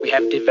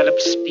have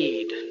developed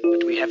speed,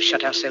 but we have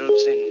shut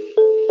ourselves in.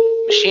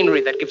 Machinery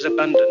that gives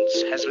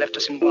abundance has left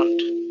us in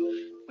want.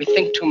 We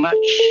think too much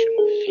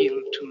and feel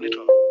too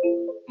little.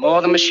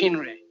 More than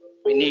machinery,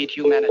 we need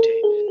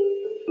humanity.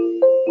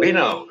 We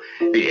know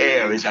the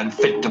air is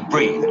unfit to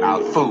breathe and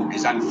our food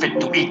is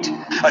unfit to eat,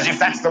 as if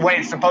that's the way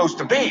it's supposed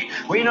to be.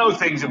 We know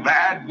things are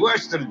bad,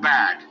 worse than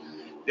bad.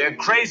 They're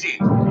crazy.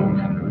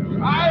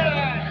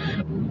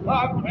 Silence!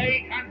 The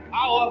great and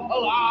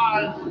powerful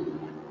Oz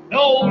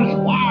knows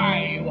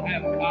why you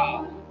have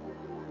come.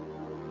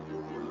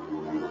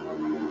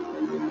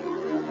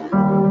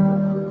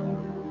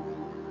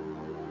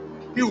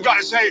 You've got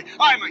to say,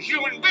 I'm a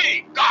human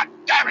being. God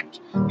damn it.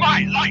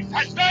 My life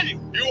has value.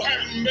 You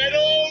have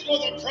meddled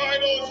with the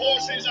primal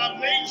forces of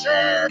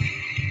nature.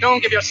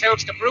 Don't give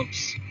yourselves to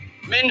brutes.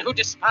 Men who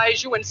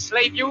despise you,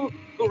 enslave you,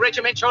 who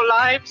regiment your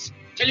lives,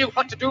 tell you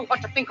what to do,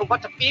 what to think, and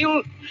what to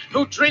feel,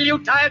 who drill you,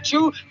 diet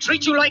you,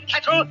 treat you like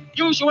cattle,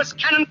 use you as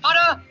cannon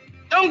fodder.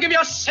 Don't give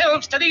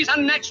yourselves to these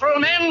unnatural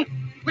men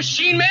with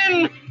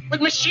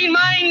machine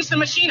minds and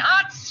machine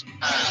hearts.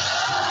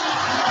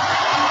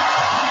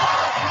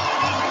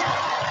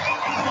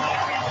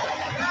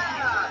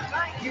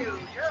 Thank you.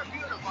 You're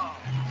beautiful.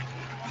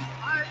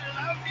 I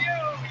love you.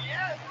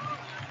 Yes.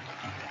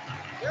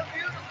 You're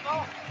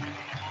beautiful.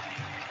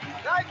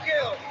 Thank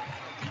you.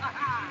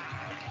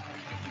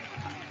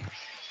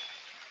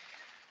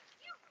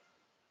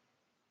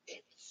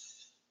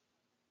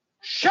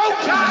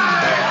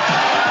 Showtime!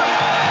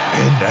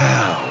 And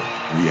now,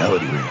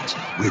 Reality Rants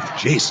with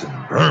Jason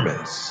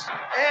Bermas.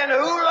 And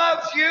who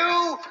loves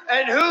you?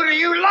 And who do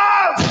you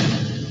love?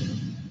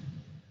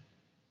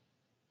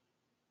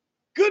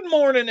 Good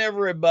morning,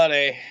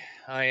 everybody.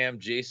 I am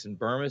Jason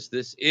Bermas.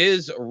 This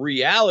is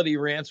Reality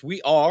Rants.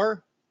 We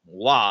are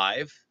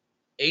live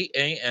 8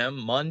 a.m.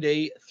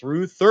 Monday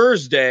through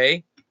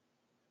Thursday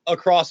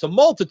across a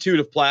multitude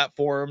of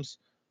platforms,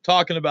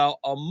 talking about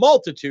a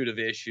multitude of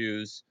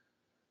issues,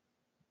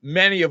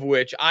 many of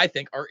which I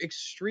think are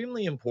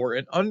extremely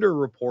important,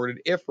 underreported,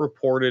 if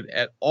reported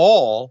at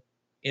all,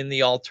 in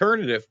the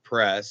alternative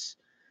press,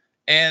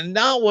 and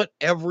not what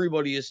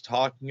everybody is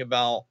talking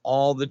about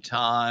all the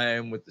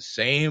time with the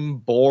same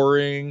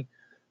boring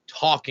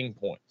talking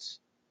points.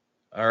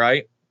 All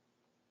right.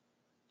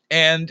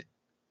 And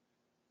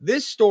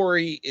this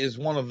story is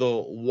one of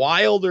the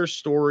wilder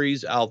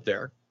stories out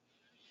there,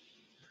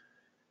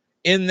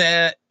 in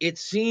that it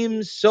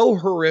seems so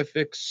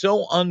horrific,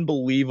 so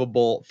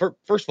unbelievable.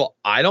 First of all,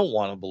 I don't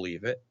want to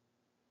believe it.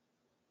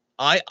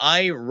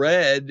 I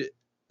read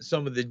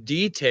some of the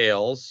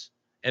details,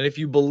 and if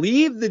you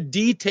believe the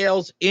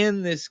details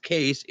in this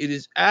case, it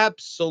is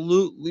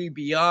absolutely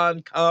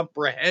beyond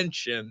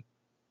comprehension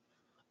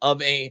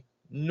of a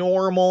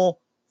normal,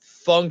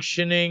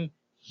 functioning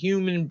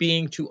human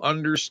being to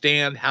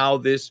understand how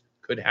this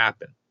could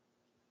happen.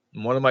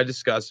 And what am I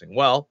discussing?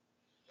 Well,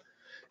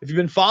 if you've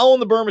been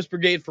following the Bermas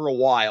Brigade for a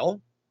while,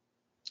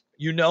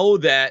 you know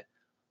that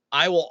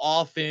I will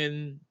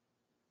often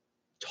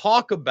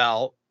talk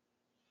about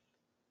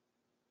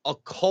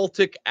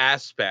occultic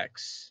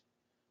aspects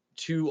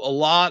to a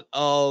lot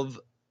of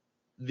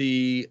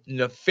the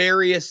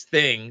nefarious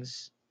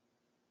things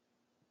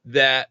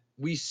that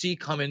we see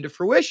come into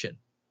fruition.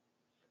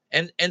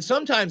 And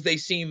sometimes they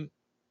seem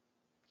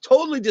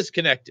totally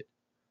disconnected.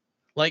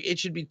 Like it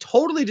should be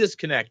totally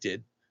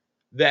disconnected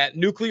that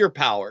nuclear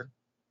power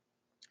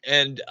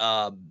and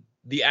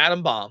the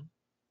atom bomb,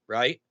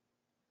 right,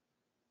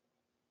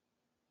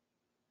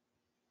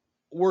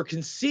 were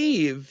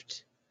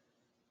conceived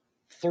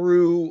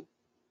through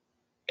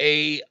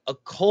a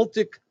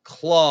occultic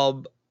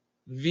club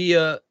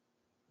via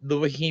the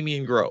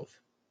Bohemian Grove.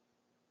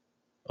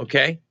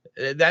 Okay?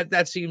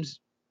 That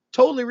seems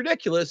totally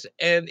ridiculous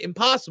and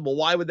impossible.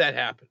 Why would that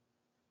happen?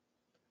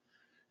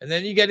 And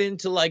then you get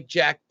into like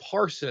Jack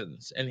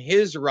Parsons and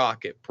his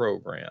rocket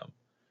program.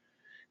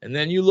 And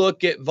then you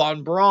look at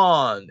von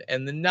Braun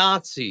and the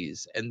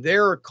Nazis and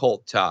their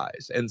occult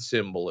ties and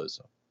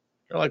symbolism.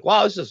 You're like,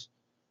 wow, this is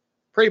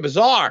pretty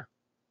bizarre.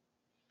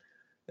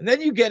 And then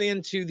you get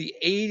into the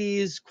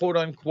 80s, quote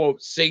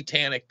unquote,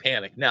 satanic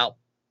panic. Now,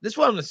 this is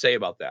what I'm going to say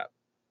about that.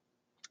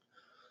 I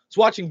was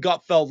watching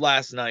Gutfeld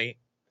last night,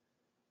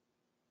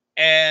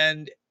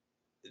 and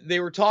they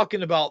were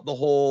talking about the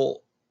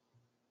whole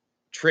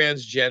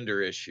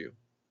transgender issue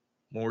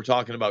when we're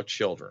talking about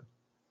children.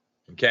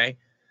 Okay.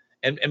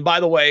 And by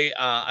the way,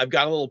 I've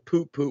got a little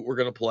poot we're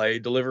going to play,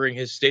 delivering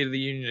his State of the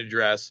Union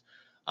address.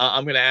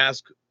 I'm going to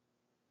ask,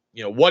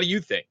 what do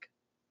you think?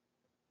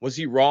 Was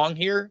he wrong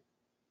here?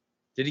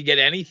 Did he get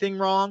anything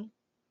wrong?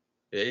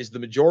 Is the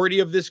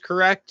majority of this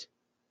correct?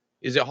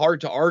 Is it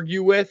hard to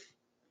argue with?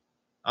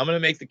 I'm going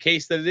to make the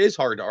case that it is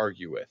hard to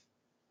argue with.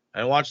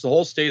 I watched the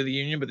whole State of the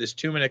Union, but this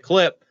 2-minute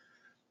clip,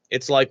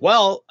 it's like,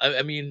 well,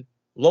 I mean,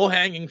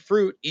 low-hanging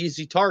fruit,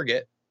 easy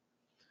target.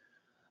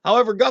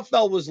 However,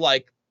 Gutfeld was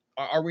like,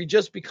 are we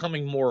just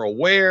becoming more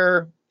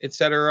aware,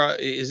 etc.?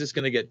 Is this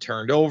going to get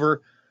turned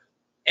over?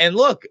 And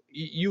look,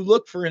 you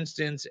look, for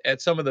instance,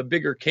 at some of the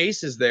bigger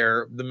cases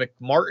there, the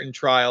McMartin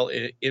trial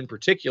in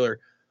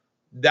particular.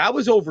 that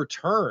was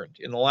overturned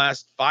in the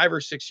last 5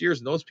 or 6 years,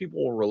 and those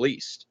people were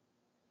released.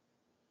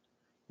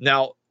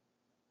 Now,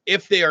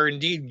 if they are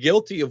indeed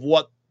guilty of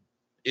what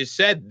is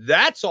said,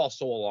 that's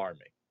also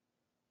alarming.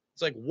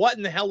 It's like, what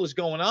in the hell is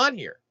going on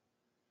here?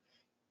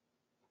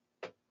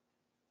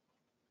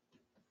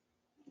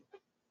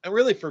 And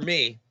really, for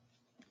me,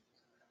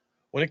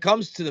 when it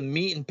comes to the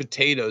meat and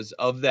potatoes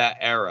of that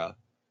era,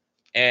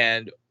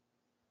 and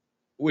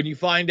when you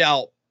find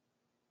out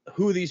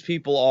who these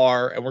people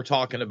are, and we're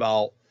talking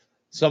about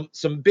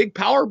some big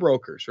power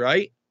brokers,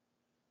 right?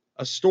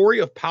 A story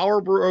of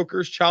power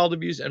brokers, child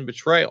abuse, and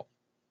betrayal.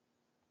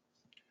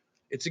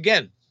 It's,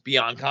 again,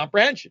 beyond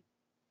comprehension.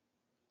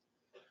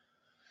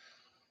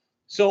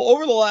 So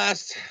over the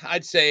last,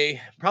 I'd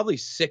say, probably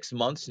 6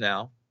 months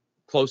now,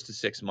 close to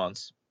 6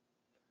 months,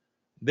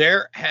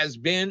 there has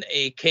been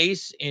a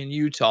case in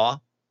Utah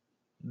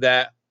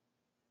that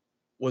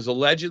was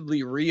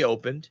allegedly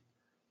reopened.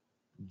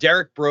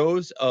 Derek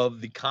Brose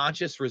of the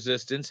Conscious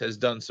Resistance has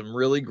done some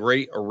really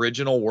great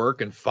original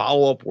work and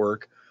follow-up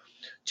work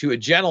to a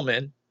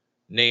gentleman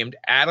named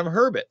Adam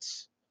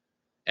Herbitz.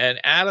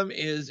 And Adam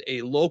is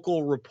a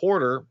local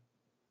reporter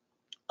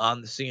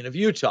on the scene of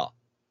Utah.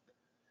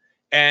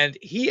 And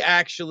he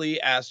actually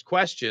asked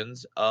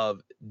questions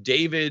of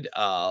David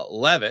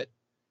Levitt.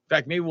 In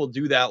fact, maybe we'll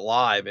do that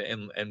live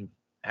and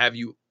have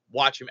you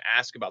watch him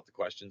ask about the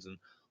questions, and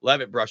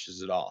Levitt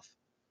brushes it off.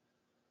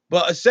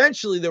 But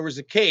essentially, there was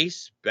a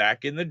case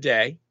back in the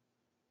day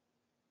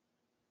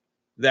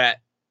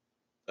that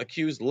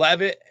accused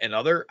Levitt and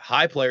other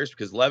high players,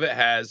 because Levitt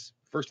has,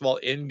 first of all,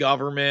 in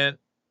government,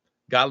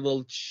 got a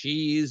little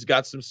cheese,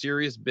 got some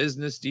serious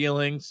business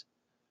dealings.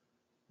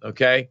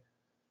 Okay.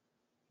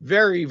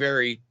 Very,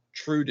 very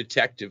True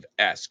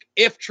Detective-esque.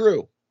 If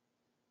true.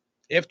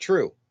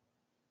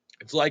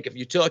 It's like if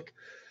you took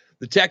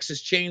the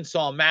Texas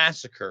Chainsaw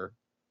Massacre,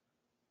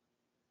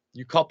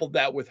 you coupled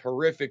that with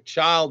horrific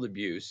child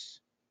abuse,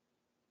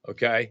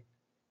 okay,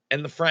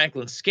 and the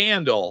Franklin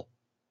scandal,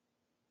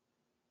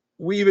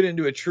 weave it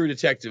into a True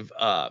Detective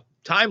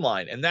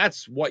timeline, and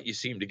that's what you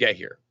seem to get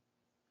here,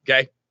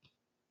 okay?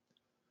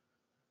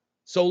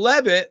 So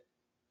Levitt,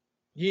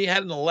 he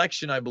had an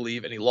election, I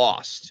believe, and he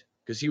lost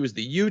because he was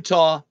the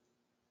Utah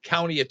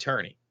county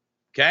attorney,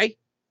 okay?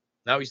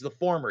 Now he's the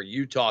former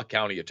Utah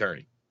county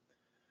attorney.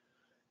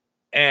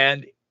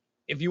 And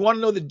if you want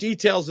to know the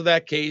details of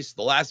that case,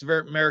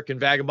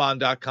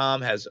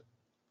 thelastAmericanVagabond.com has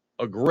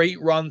a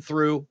great run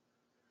through.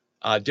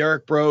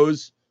 Derek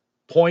Brose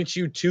points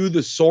you to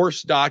the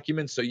source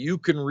documents so you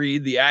can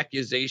read the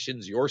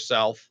accusations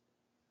yourself.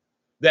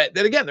 That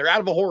again, they're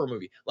out of a horror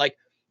movie. Like,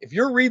 if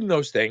you're reading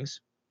those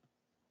things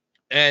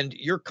and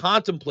you're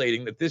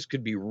contemplating that this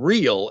could be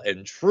real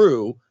and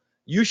true,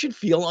 you should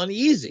feel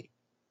uneasy.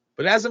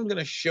 But as I'm going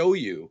to show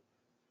you,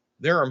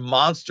 there are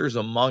monsters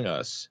among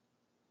us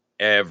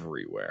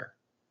everywhere.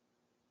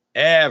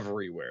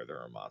 Everywhere there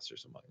are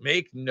monsters among us.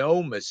 Make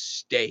no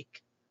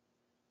mistake.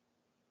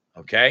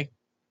 Okay?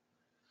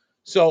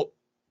 So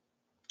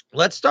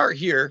let's start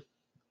here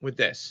with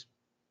this.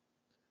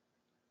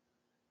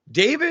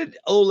 David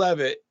O.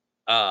 Levitt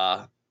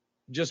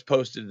just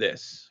posted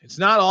this. It's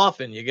not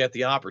often you get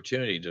the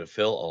opportunity to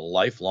fulfill a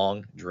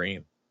lifelong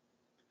dream.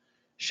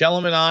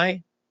 Shellam and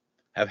I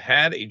have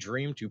had a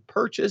dream to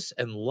purchase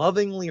and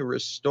lovingly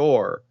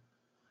restore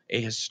a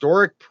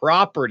historic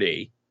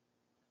property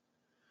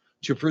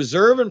to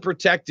preserve and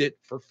protect it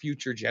for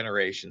future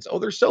generations. Oh,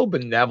 they're so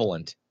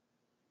benevolent.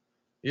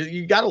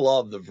 You got to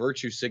love the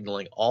virtue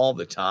signaling all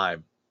the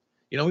time.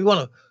 You know, we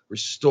want to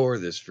restore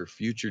this for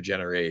future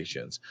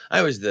generations.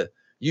 I was the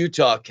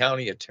Utah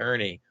County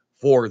Attorney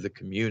for the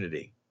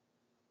community,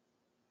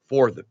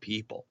 for the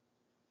people.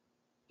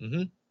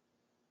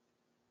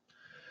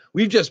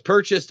 We've just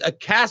purchased a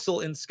castle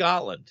in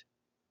Scotland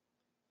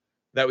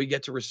that we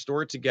get to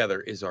restore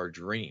together is our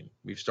dream.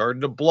 We've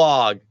started a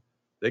blog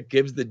that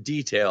gives the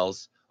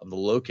details of the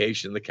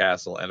location of the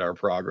castle and our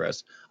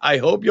progress. I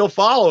hope you'll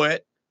follow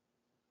it.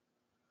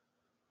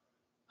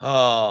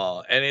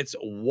 Oh, and it's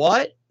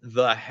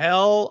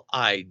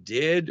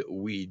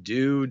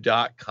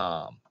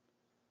whatthehellididwedo.com.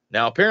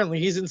 Now, apparently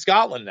he's in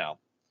Scotland now.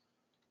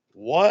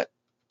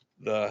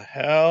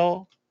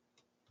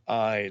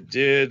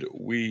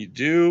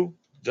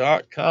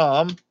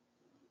 Whatthehellididwedo.com.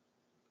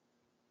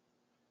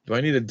 Do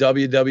I need a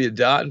www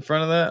dot in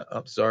front of that?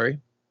 I'm sorry.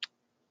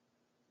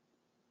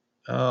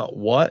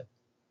 What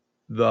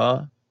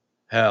the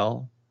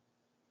hell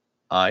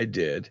I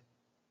did.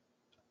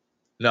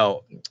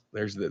 No,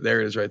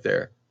 there it is right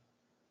there.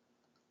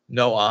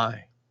 No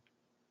I.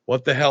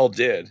 What the hell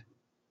did.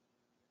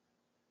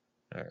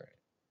 All right.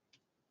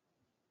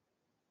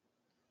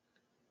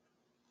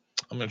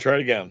 I'm going to try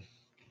it again.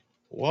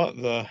 What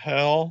the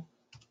hell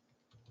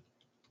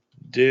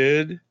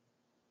did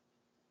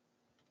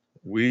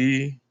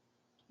we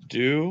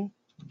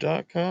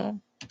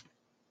do.com?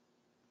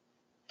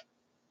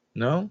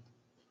 No?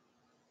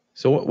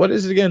 So what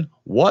is it again?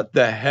 What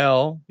the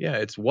hell? Yeah,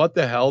 it's what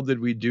the hell did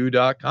we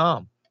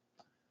do.com.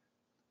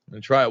 I'm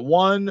going to try it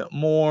one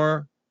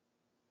more.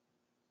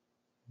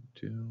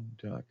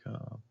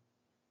 Do.com.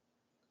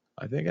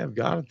 I think I've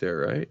got it there,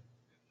 right?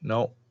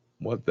 No.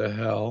 What the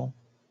hell?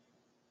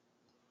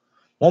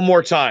 One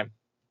more time.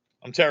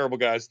 I'm terrible,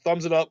 guys.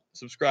 Thumbs it up,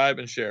 subscribe,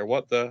 and share.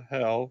 What the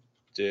hell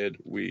did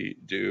we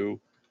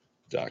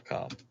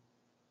do.com?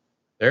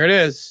 There it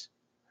is.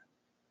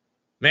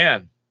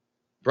 Man,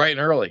 bright and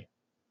early.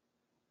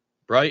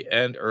 Bright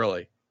and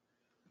early.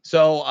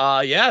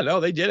 So, yeah,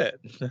 no, they did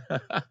it.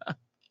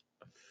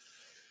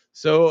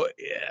 So,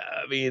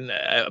 yeah, I mean,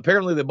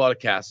 apparently they bought a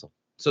castle.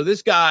 So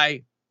this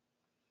guy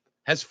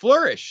has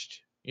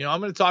flourished. You know, I'm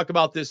going to talk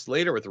about this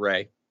later with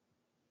Ray,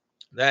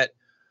 that,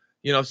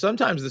 you know,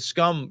 sometimes the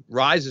scum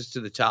rises to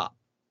the top.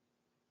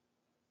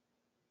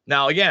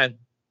 Now, again,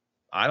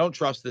 I don't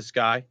trust this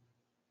guy,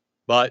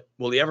 but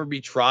will he ever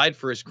be tried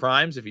for his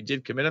crimes if he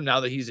did commit them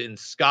now that he's in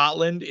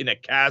Scotland in a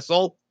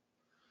castle?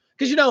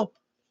 Because, you know,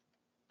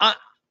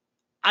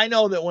 I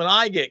know that when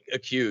I get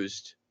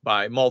accused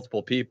by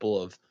multiple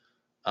people of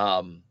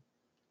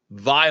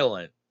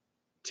violent,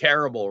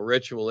 terrible,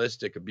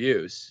 ritualistic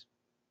abuse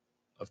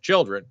of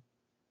children,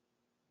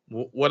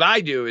 what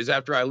I do is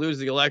after I lose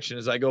the election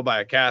is I go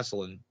buy a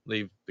castle and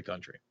leave the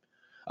country.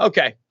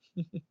 Okay.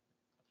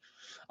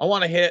 I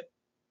want to hit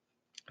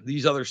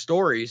these other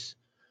stories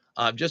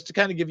just to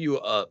kind of give you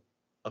a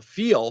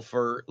feel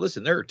for,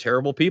 listen, there are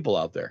terrible people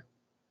out there.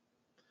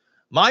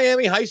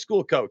 Miami high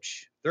school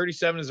coach,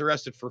 37, is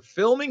arrested for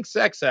filming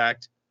sex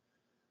act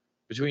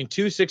between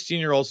two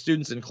 16-year-old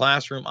students in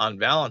classroom on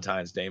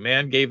Valentine's Day.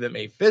 Man gave them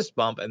a fist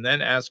bump and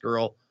then asked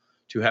girl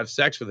to have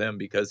sex with him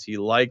because he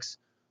likes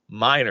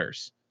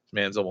minors. This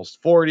man's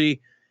almost 40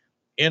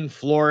 in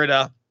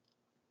Florida.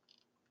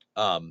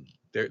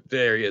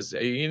 There he is.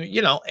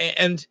 You know,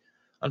 and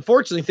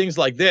unfortunately, things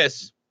like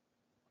this,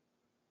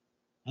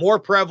 more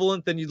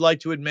prevalent than you'd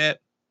like to admit.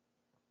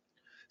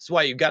 That's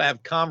why you've got to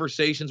have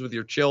conversations with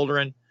your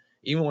children,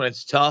 even when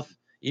it's tough,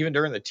 even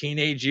during the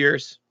teenage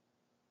years.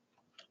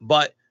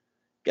 But it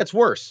gets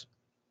worse.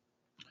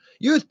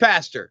 Youth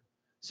pastor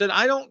said,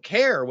 I don't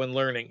care when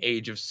learning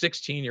age of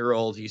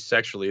 16-year-old he's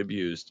sexually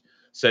abused,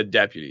 said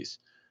deputies.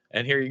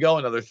 And here you go,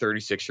 another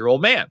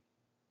 36-year-old man.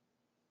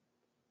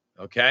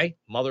 Okay.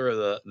 Mother of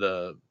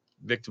the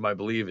victim, I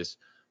believe, is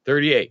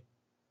 38.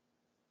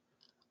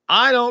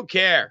 I don't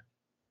care.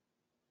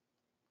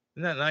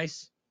 Isn't that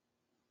nice?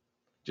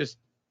 Just,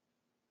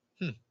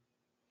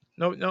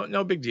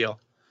 no big deal.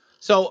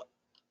 So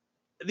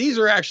these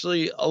are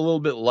actually a little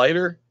bit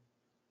lighter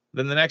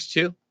than the next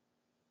two.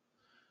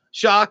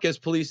 Shock as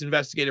police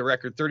investigate a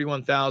record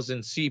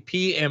 31,000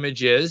 CP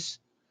images,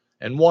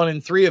 and 1 in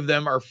 3 of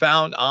them are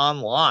found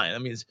online.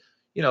 That means,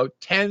 you know,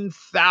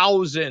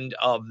 10,000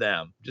 of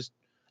them. Just,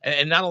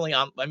 and not only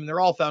on, I mean,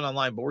 they're all found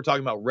online, but we're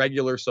talking about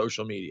regular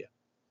social media.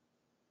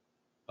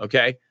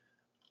 Okay.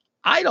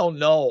 I don't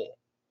know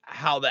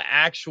how the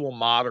actual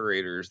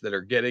moderators that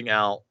are getting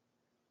out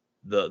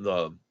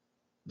the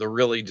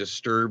really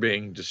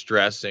disturbing,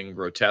 distressing,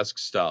 grotesque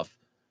stuff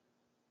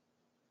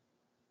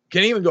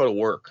can even go to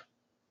work.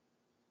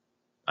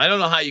 I don't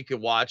know how you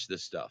could watch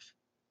this stuff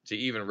to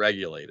even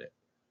regulate it.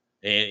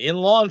 And in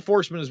law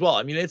enforcement as well.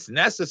 I mean, it's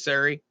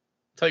necessary.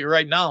 I'll tell you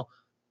right now,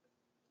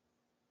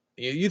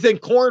 you think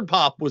Corn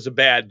Pop was a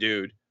bad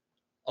dude.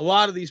 A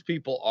lot of these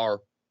people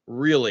are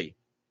really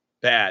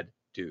bad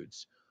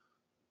dudes.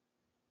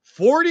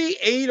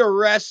 48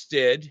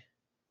 arrested,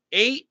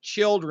 8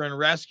 children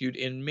rescued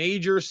in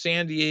major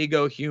San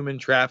Diego human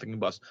trafficking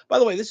bust. By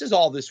the way, this is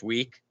all this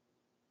week.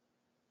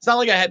 It's not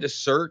like I had to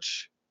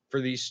search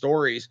for these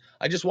stories.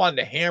 I just wanted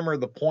to hammer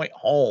the point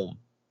home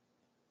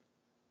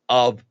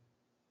of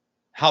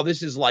how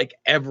this is like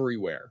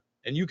everywhere.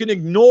 And you can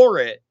ignore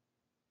it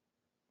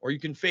or you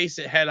can face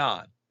it head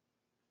on.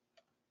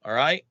 All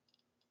right?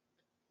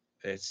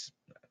 It's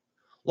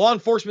law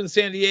enforcement in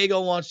San Diego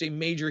launched a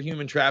major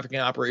human trafficking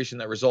operation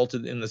that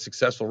resulted in the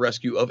successful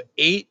rescue of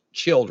 8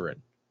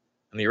 children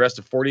and the arrest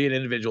of 48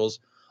 individuals.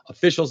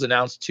 Officials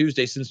announced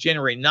Tuesday. Since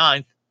January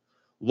 9th,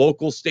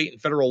 local, state,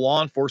 and federal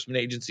law enforcement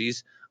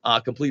agencies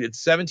completed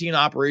 17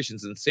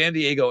 operations in San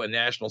Diego and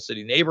National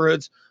City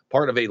neighborhoods,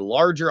 part of a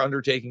larger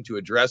undertaking to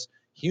address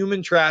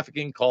human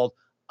trafficking called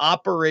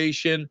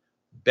Operation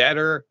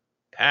Better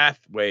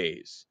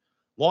Pathways.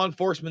 Law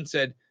enforcement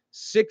said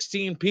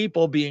 16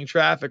 people being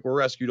trafficked were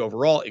rescued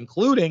overall,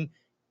 including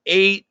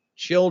 8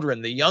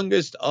 children. The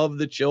youngest of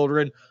the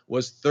children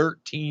was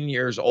 13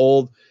 years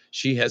old.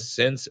 She has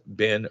since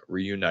been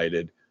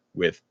reunited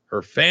with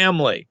her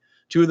family.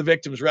 2 of the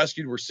victims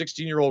rescued were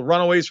 16-year-old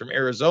runaways from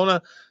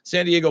Arizona,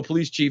 San Diego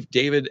Police Chief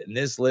David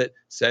Nislet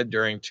said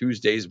during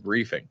Tuesday's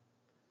briefing.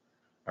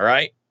 All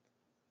right.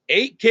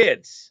 8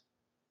 kids.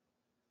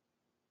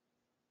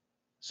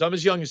 Some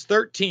as young as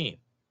 13.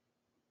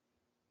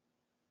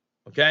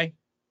 Okay.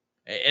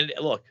 And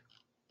look,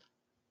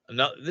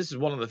 this is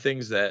one of the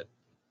things that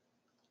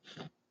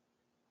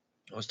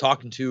I was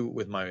talking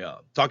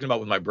about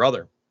with my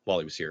brother while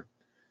he was here.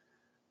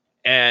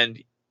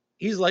 And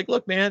he's like,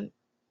 look, man,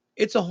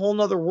 it's a whole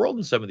nother world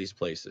in some of these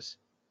places.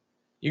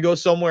 You go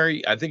somewhere,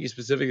 I think he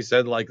specifically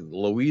said like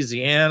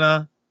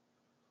Louisiana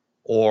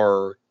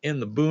or in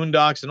the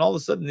boondocks, and all of a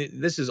sudden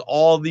this is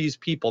all these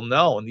people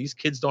know, and these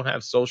kids don't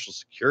have social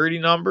security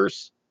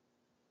numbers.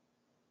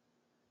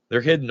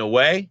 They're hidden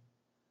away,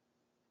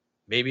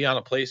 maybe on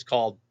a place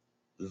called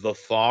the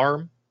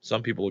farm.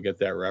 Some people will get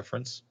that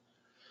reference.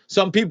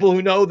 Some people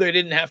who know they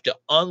didn't have to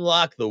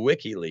unlock the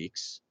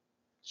WikiLeaks.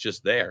 It's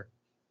just there.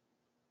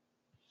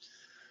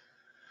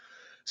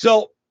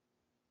 So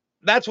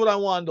that's what I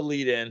wanted to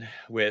lead in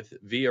with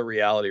via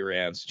Reality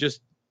Rants.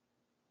 Just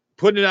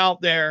putting it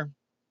out there.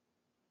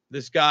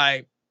 This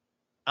guy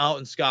out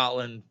in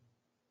Scotland,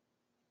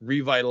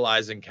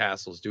 revitalizing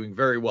castles, doing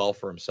very well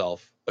for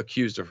himself,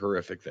 accused of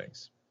horrific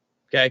things.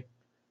 Okay.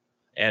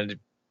 And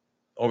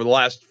over the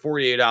last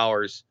 48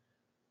 hours,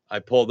 I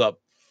pulled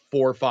up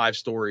 4 or 5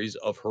 stories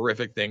of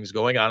horrific things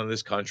going on in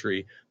this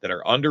country that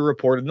are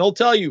underreported. And they'll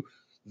tell you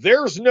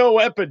there's no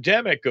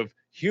epidemic of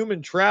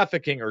human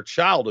trafficking or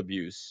child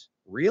abuse.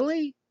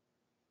 Really?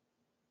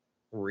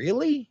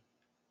 Really?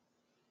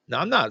 Now,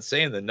 I'm not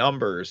saying the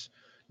numbers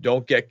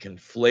don't get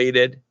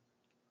conflated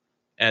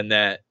and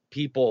that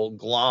people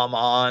glom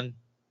on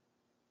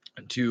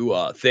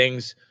to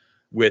things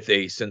with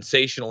a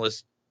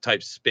sensationalist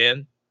type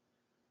spin.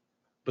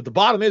 But the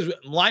bottom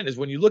line is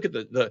when you look at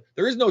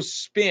there is no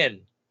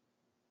spin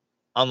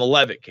on the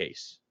Levitt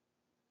case.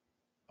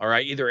 All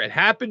right. Either it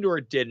happened or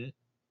it didn't.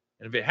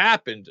 And if it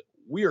happened,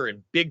 we are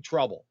in big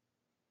trouble.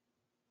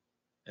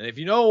 And if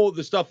you know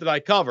the stuff that I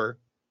cover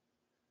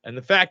and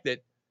the fact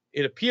that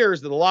it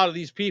appears that a lot of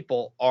these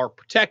people are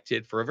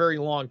protected for a very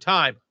long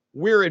time,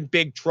 we're in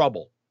big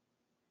trouble.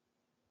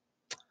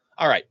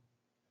 All right.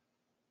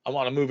 I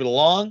want to move it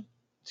along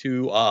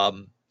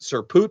to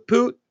Sir Poot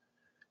Poot.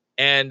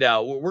 And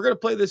we're going to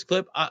play this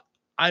clip.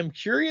 I'm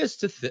curious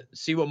to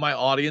see what my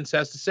audience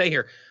has to say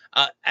here.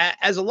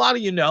 As a lot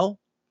of you know,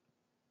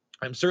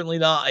 I'm certainly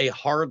not a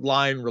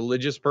hardline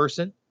religious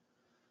person.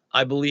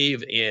 I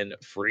believe in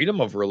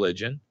freedom of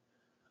religion.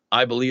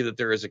 I believe that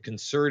there is a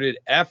concerted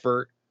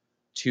effort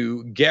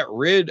to get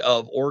rid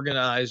of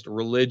organized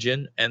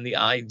religion and the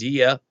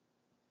idea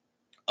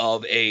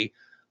of a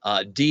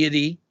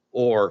deity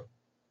or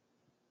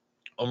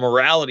a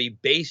morality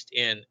based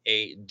in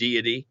a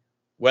deity,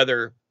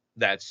 whether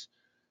that's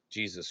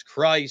Jesus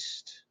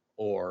Christ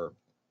or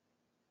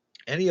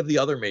any of the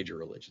other major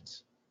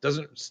religions.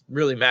 Doesn't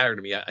really matter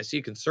to me. I see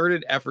a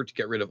concerted effort to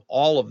get rid of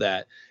all of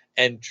that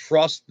and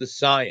trust the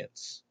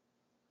science.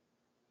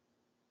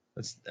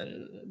 It's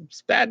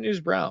Bad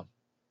News Brown.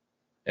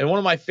 And one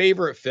of my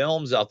favorite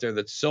films out there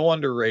that's so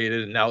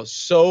underrated and now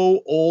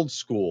so old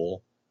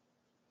school,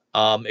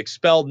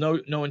 Expelled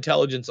No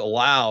Intelligence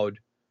Allowed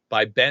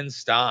by Ben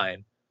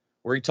Stein,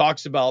 where he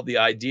talks about the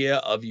idea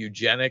of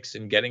eugenics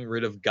and getting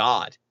rid of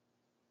God.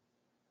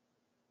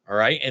 All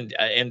right.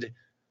 And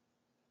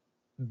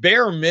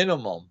bare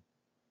minimum,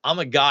 I'm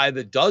a guy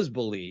that does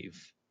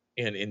believe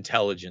in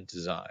intelligent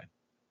design.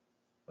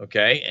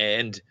 Okay.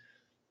 And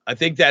I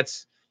think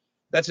that's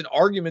an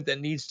argument that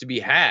needs to be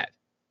had.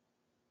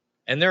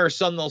 And there are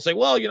some that'll say,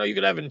 well, you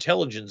could have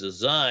intelligent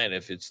design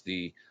if it's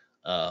the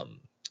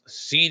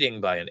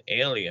seeding by an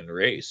alien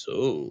race.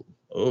 Oh.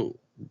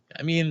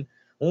 I mean,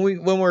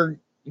 when we're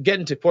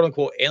getting to quote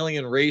unquote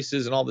alien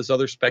races and all this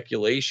other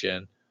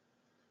speculation,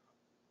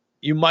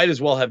 you might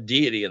as well have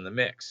deity in the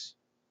mix.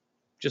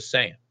 Just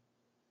saying.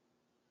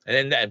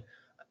 And then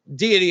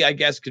deity, I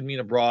guess, could mean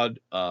a broad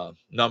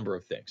number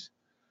of things.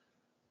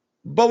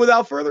 But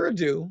without further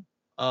ado,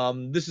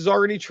 this is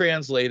already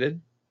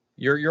translated.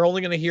 You're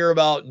only going to hear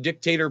about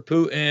dictator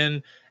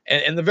Putin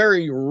and the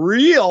very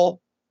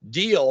real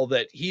deal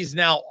that he's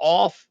now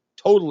off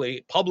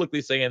totally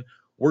publicly saying,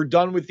 we're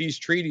done with these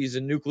treaties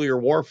and nuclear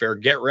warfare.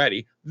 Get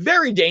ready.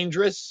 Very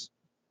dangerous.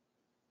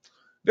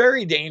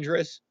 Very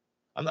dangerous.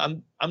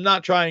 I'm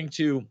not trying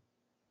to.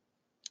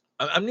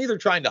 I'm neither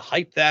trying to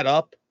hype that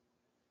up.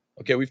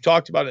 Okay, we've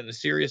talked about it in a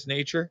serious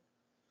nature.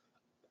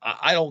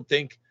 I don't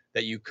think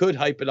that you could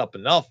hype it up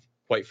enough,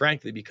 quite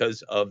frankly,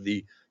 because of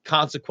the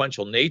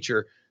consequential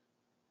nature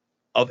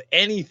of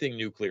anything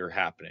nuclear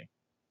happening.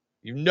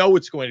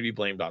 It's going to be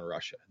blamed on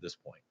Russia at this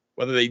point,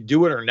 whether they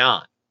do it or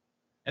not.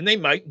 And they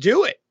might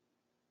do it.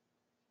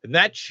 And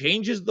that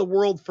changes the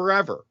world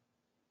forever.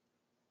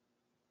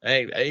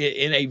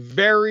 In a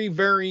very,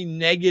 very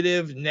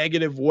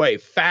negative way.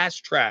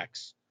 Fast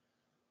tracks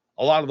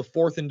a lot of the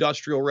fourth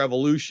industrial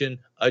revolution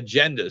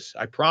agendas,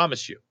 I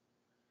promise you.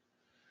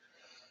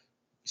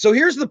 So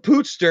here's the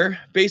Pootster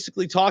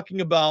basically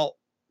talking about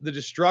the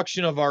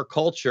destruction of our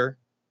culture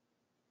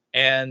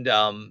and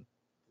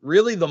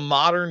really the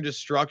modern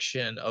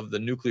destruction of the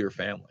nuclear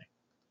family.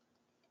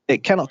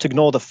 It cannot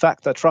ignore the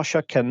fact that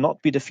Russia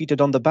cannot be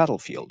defeated on the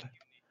battlefield.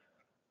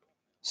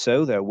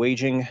 So they're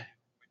waging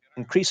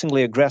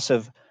increasingly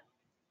aggressive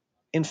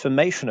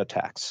information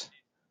attacks.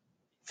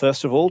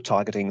 First of all,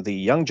 targeting the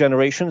young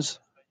generations,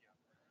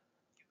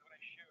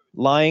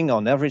 lying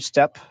on every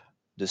step,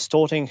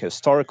 distorting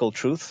historical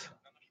truth,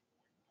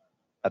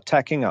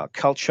 attacking our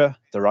culture,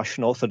 the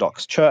Russian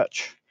Orthodox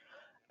Church,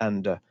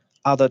 and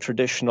other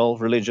traditional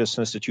religious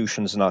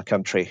institutions in our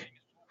country.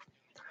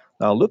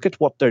 Now look at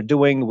what they're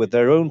doing with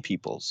their own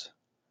peoples.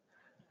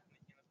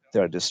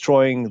 They're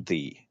destroying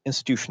the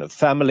institution of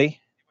family,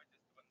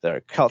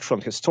 their cultural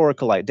and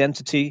historical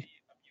identity,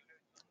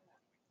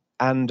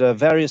 and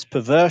various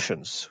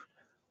perversions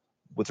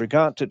with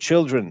regard to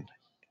children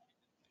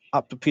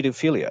up to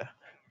pedophilia.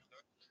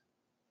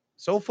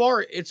 So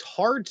far, it's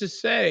hard to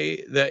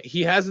say that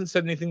he hasn't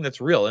said anything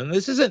that's real. And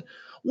this isn't,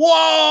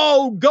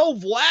 whoa, go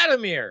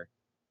Vladimir.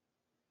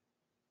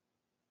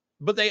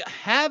 But they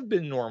have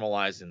been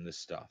normalizing this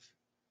stuff.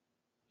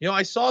 You know,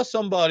 I saw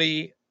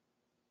somebody,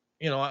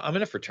 you know, I'm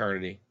in a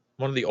fraternity,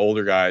 one of the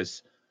older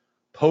guys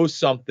post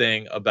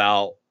something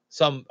about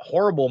some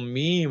horrible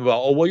meme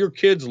about, oh, well, your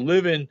kids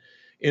living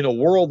in a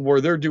world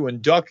where they're doing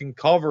duck and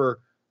cover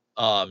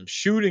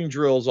shooting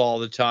drills all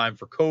the time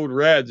for code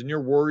reds, and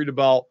you're worried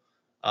about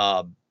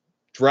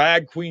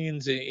drag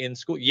queens in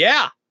school.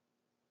 Yeah.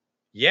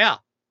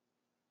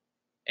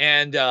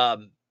 And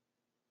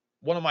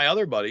one of my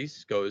other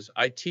buddies goes,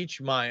 I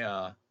teach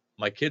my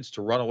my kids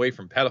to run away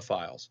from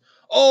pedophiles.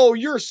 Oh,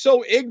 you're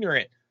so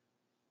ignorant.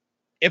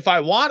 If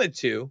I wanted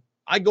to,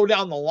 I go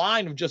down the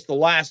line of just the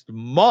last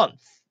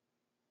month.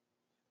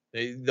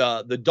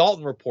 The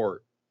Dalton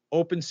Report,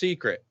 Open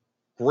Secret,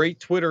 great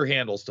Twitter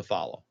handles to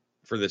follow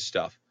for this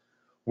stuff,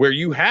 where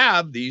you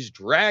have these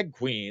drag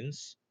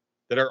queens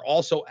that are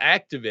also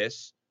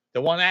activists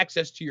that want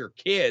access to your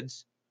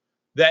kids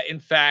that, in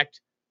fact,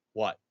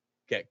 what?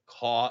 Get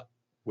caught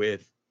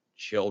with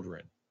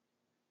children.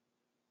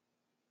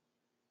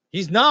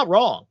 He's not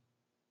wrong.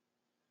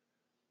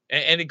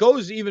 And it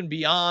goes even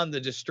beyond the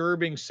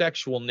disturbing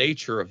sexual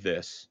nature of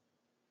this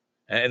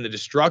and the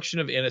destruction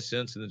of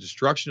innocence and the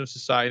destruction of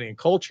society and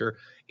culture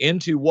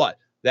into what?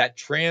 That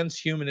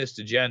transhumanist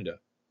agenda.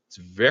 It's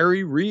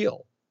very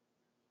real.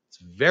 It's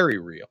very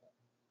real.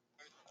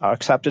 Are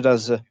accepted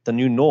as the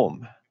new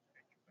norm,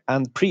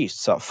 and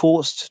priests are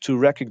forced to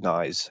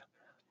recognize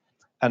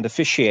and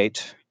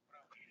officiate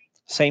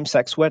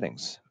same-sex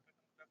weddings.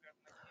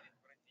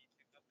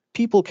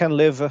 People can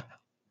live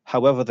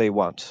however they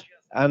want,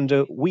 and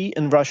we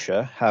in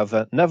Russia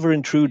have never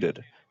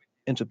intruded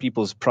into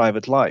people's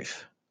private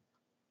life.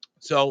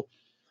 So,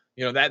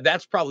 you know,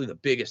 that's probably the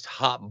biggest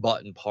hot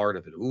button part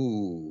of it.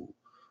 Ooh,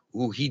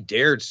 he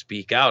dared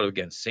speak out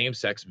against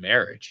same-sex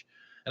marriage.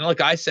 And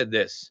like I said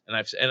this,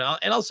 and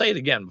I'll say it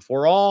again,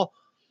 before all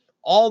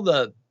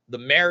the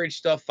marriage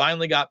stuff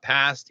finally got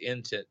passed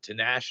into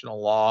national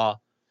law,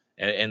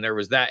 and there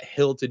was that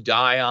hill to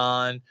die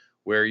on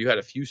where you had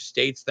a few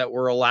states that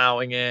were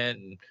allowing it,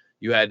 and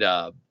you had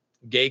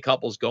gay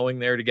couples going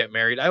there to get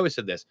married. I always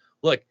said this,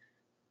 look,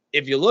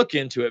 if you look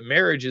into it,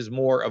 marriage is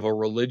more of a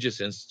religious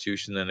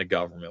institution than a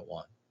government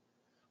one.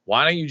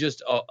 Why don't you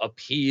just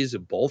appease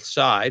both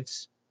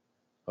sides,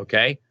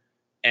 okay,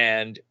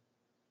 and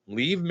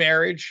leave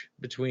marriage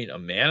between a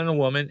man and a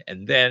woman,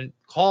 and then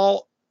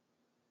call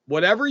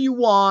whatever you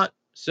want,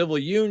 civil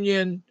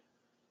union,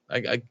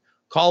 I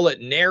call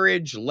it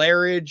marriage,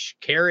 larriage,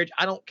 carriage,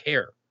 I don't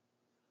care,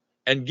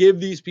 and give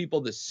these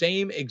people the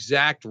same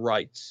exact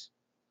rights,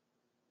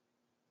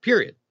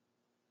 period.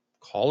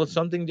 Call it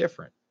something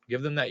different.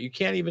 Give them that. You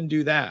can't even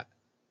do that.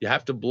 You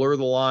have to blur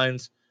the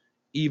lines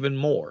even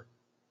more.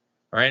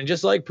 All right. And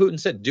just like Putin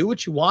said, do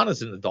what you want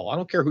as an adult. I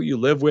don't care who you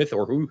live with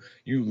or who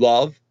you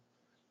love.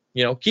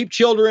 You know, keep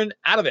children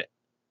out of it.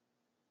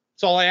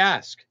 That's all I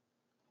ask.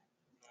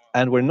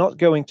 And we're not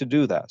going to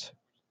do that.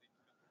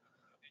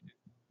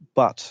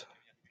 But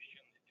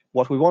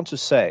what we want to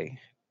say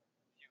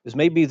is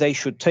maybe they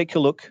should take a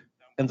look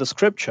in the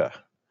scripture,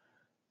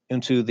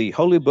 into the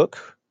holy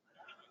book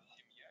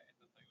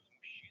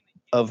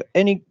of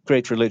any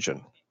great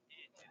religion.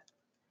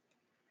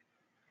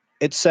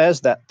 It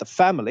says that the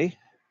family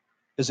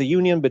is a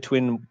union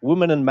between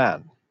woman and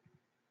man.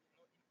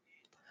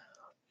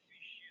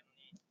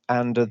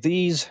 And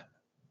these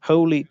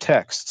holy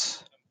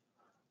texts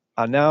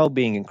are now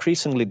being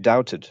increasingly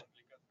doubted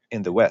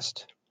in the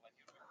West.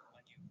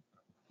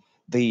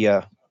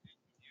 The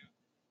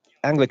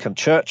Anglican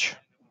Church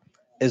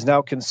is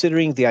now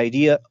considering the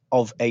idea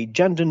of a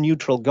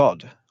gender-neutral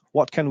God.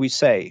 What can we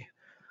say?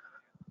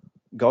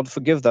 God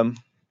forgive them.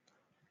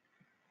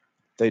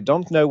 They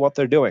don't know what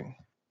they're doing.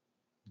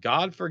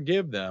 God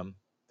forgive them.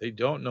 They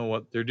don't know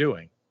what they're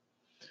doing.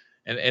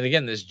 And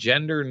again, this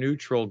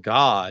gender-neutral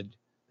God,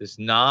 this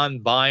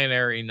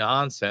non-binary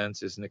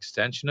nonsense, is an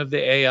extension of the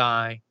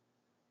AI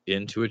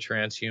into a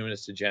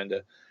transhumanist agenda.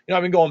 You know,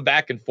 I've been going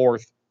back and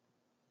forth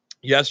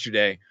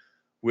yesterday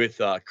with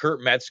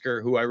Kurt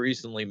Metzger, who I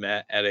recently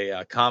met at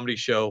a comedy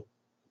show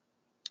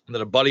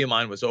that a buddy of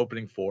mine was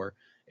opening for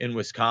in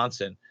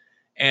Wisconsin.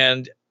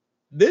 And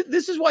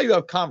this is why you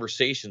have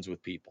conversations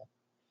with people,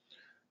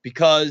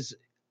 because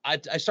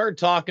I started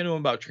talking to him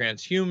about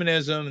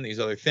transhumanism and these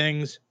other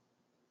things.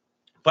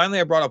 Finally,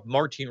 I brought up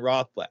Martin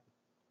Rothblatt.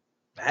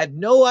 I had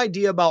no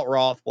idea about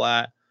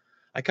Rothblatt.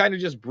 I kind of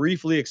just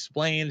briefly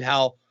explained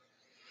how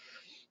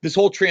this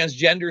whole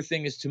transgender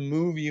thing is to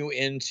move you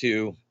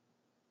into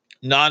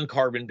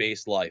non-carbon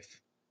based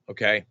life.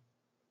 Okay.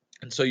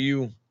 And so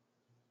you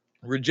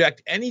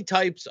reject any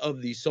types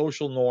of the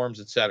social norms,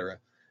 etc.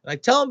 And I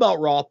tell him about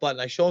Rothblatt,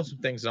 and I show him some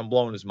things, and I'm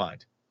blowing his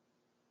mind.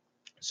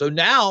 So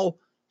now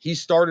he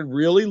started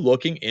really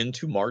looking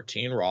into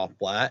Martine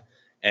Rothblatt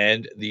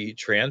and the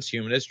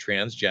transhumanist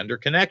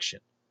transgender connection.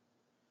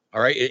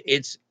 All right.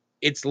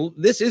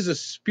 This is a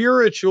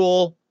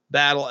spiritual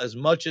battle as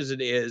much as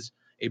it is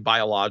a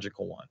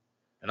biological one.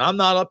 And I'm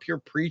not up here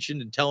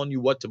preaching and telling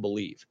you what to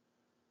believe.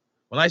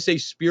 When I say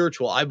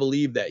spiritual, I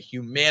believe that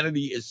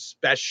humanity is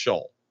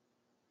special,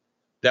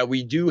 that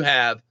we do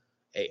have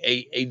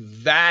a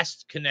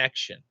vast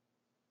connection,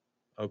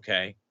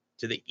 okay,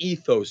 to the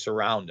ethos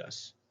around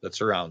us that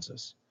surrounds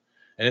us.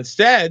 And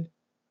instead,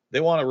 they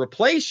want to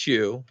replace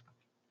you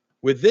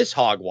with this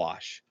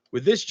hogwash,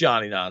 with this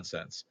Johnny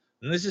nonsense.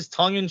 And this is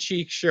tongue in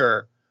cheek,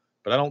 sure,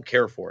 but I don't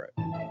care for it.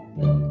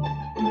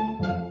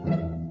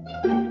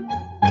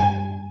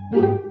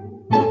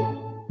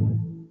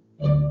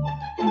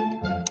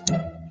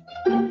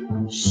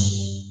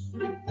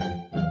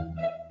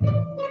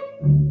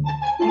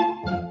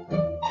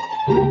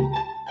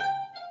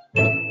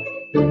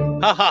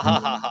 Ha ha ha ha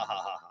ha ha ha.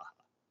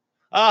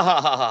 Ah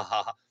ha ha ha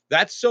ha.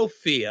 That's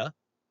Sophia.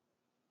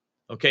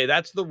 Okay,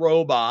 that's the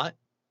robot.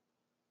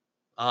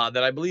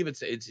 That I believe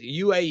it's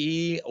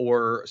UAE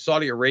or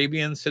Saudi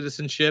Arabian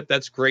citizenship.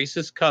 That's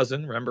Grace's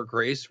cousin. Remember,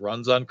 Grace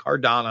runs on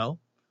Cardano,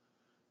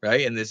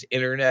 right? In this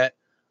internet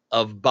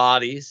of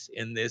bodies,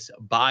 in this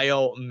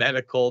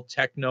biomedical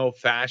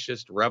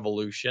techno-fascist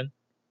revolution.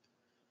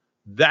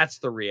 That's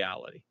the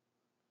reality.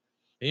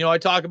 And, you know, I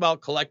talk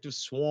about collective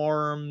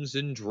swarms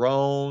and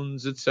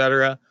drones,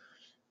 etc.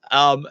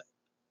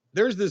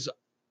 There's this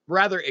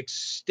rather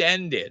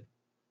extended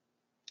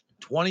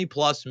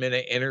 20-plus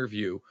minute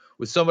interview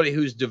with somebody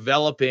who's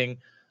developing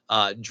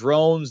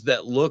drones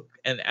that look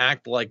and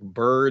act like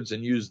birds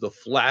and use the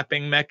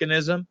flapping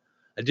mechanism.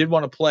 I did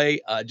want to play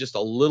just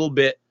a little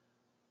bit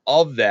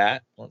of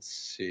that. Let's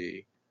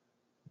see.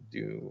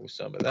 Do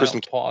some of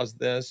that. Pause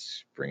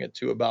this. Bring it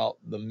to about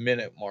the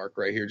minute mark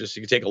right here, just so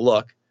you can take a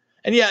look.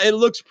 And yeah, it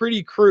looks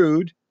pretty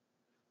crude,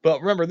 but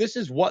remember, this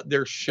is what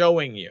they're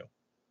showing you.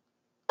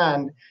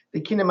 And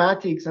the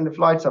kinematics and the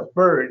flights of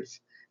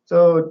birds.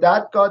 So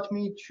that got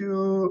me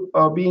to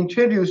be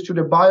introduced to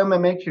the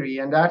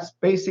biomimicry, and that's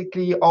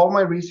basically all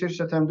my research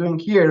that I'm doing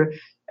here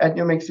at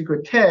New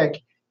Mexico Tech,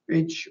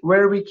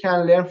 where we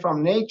can learn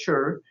from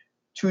nature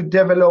to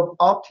develop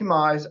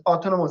optimized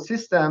autonomous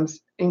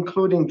systems,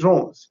 including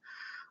drones.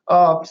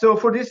 So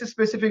for these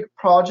specific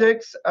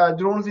projects,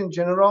 drones in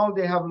general,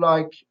 they have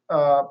like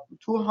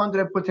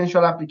 200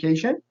 potential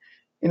applications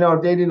in our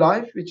daily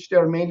life, which they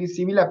are mainly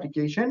civil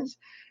applications.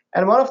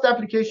 And one of the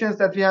applications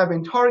that we have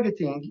been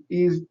targeting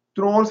is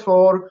drones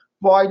for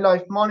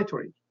wildlife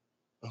monitoring.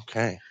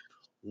 Okay.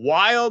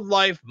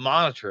 Wildlife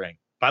monitoring.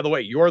 By the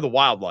way, you're the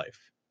wildlife.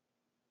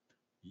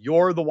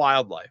 You're the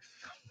wildlife.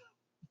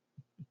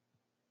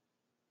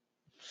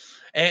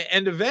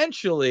 And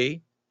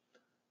eventually,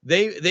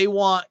 they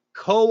want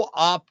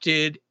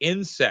co-opted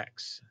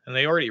insects. And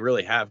they already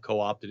really have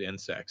co-opted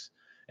insects.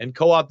 And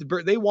co-opted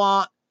birds. They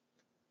want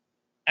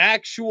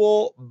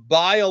actual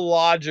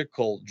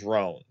biological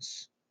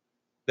drones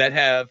that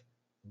have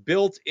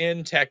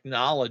built-in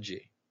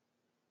technology.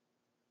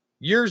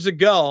 Years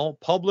ago,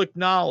 public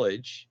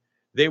knowledge,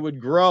 they would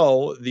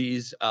grow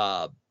these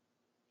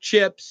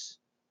chips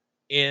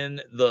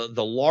in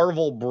the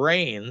larval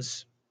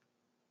brains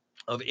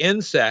of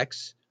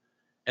insects,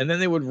 and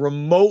then they would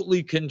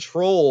remotely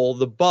control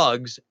the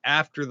bugs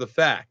after the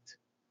fact.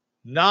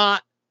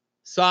 Not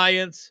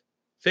science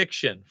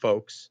fiction,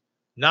 folks.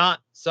 Not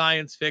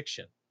science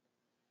fiction.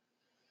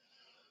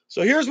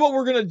 So here's what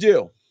we're going to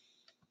do.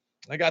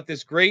 I got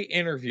this great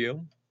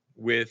interview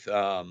with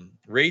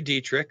Ray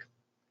Dietrich,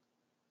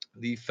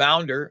 the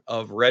founder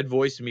of Red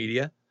Voice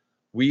Media.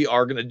 We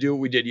are going to do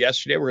what we did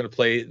yesterday. We're going to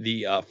play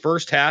the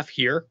first half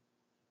here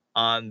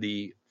on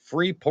the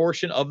free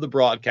portion of the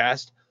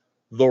broadcast.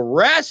 The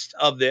rest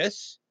of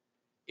this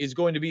is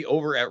going to be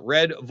over at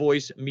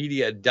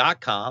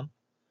redvoicemedia.com.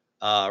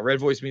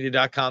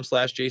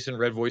 redvoicemedia.com/Jason,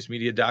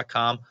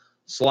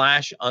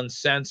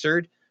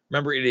 redvoicemedia.com/uncensored.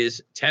 Remember, it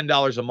is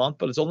 $10 a month,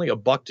 but it's only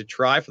 $1 to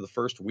try for the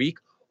first week,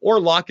 or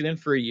lock it in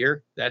for a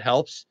year. That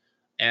helps.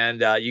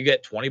 And you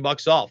get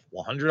 $20 off,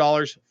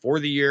 $100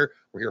 for the year.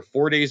 We're here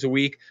 4 days a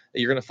week.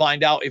 You're going to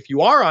find out if you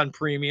are on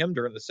premium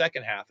during the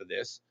second half of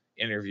this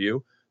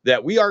interview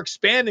that we are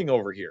expanding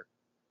over here.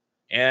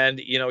 And,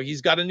 you know,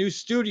 he's got a new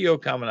studio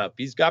coming up.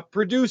 He's got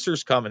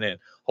producers coming in.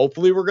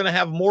 Hopefully, we're going to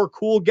have more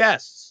cool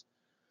guests.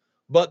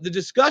 But the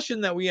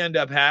discussion that we end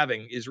up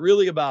having is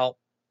really about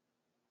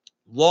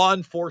law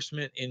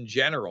enforcement in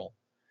general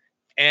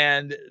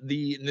and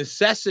the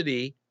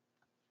necessity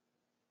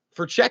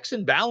for checks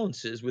and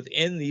balances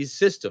within these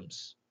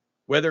systems,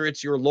 whether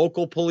it's your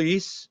local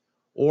police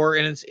or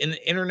an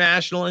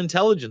international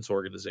intelligence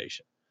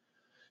organization.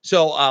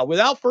 So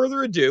without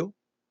further ado,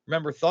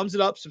 remember, thumbs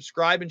it up,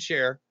 subscribe, and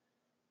share.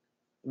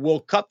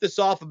 We'll cut this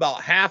off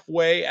about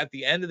halfway at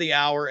the end of the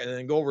hour and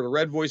then go over to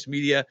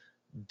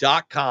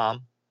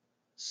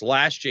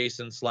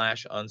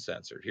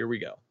redvoicemedia.com/Jason/uncensored. Here we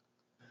go.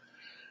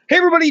 Hey,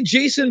 everybody,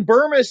 Jason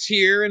Bermas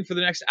here. And for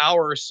the next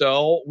hour or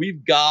so,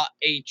 we've got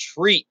a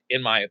treat,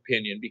 in my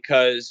opinion,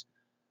 because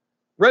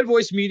Red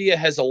Voice Media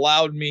has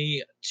allowed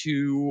me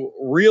to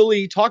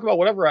really talk about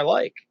whatever I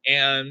like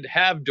and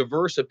have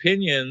diverse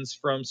opinions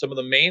from some of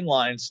the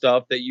mainline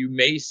stuff that you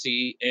may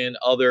see in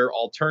other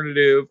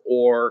alternative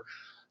or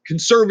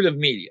conservative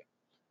media.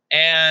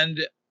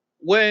 And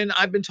when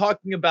I've been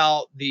talking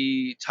about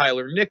the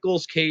Tyler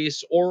Nichols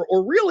case, or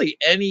really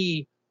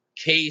any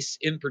case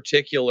in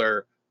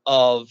particular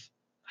of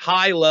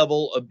high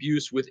level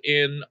abuse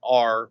within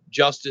our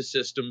justice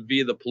system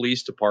via the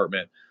police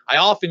department, I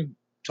often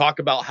talk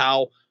about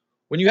how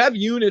when you have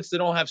units that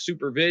don't have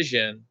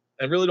supervision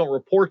and really don't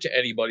report to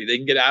anybody, they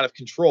can get out of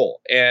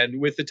control.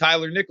 And with the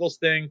Tyler Nichols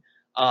thing,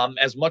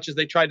 as much as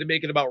they tried to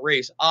make it about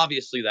race,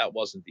 obviously that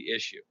wasn't the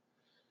issue.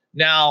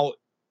 Now,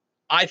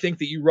 I think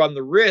that you run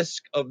the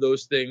risk of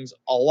those things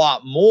a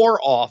lot more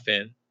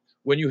often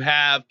when you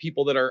have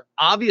people that are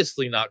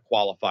obviously not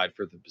qualified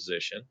for the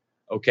position,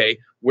 okay,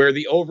 where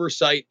the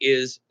oversight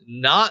is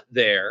not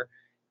there.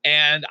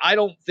 And I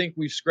don't think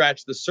we've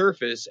scratched the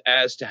surface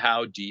as to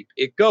how deep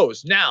it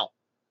goes. Now,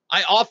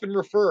 I often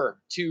refer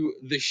to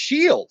The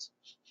Shield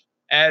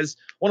as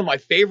one of my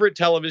favorite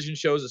television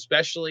shows,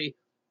 especially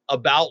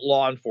about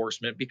law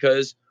enforcement,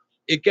 because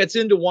it gets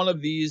into one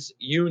of these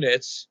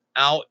units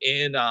out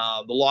in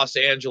the Los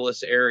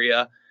Angeles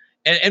area.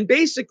 And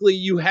basically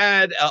you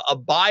had a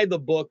by the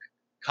book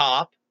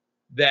cop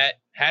that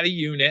had a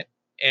unit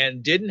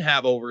and didn't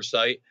have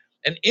oversight.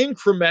 And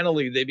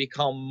incrementally, they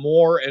become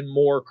more and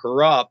more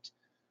corrupt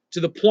to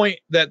the point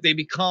that they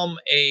become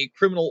a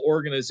criminal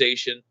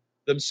organization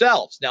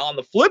themselves. Now, on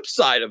the flip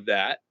side of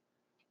that,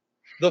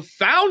 the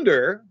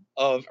founder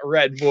of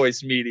Red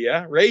Voice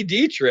Media, Ray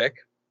Dietrich,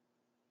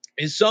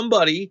 is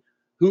somebody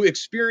who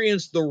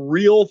experienced the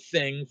real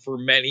thing for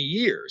many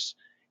years.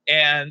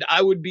 And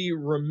I would be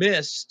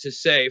remiss to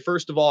say,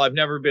 first of all, I've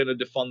never been a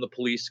defund the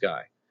police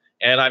guy.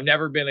 And I've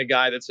never been a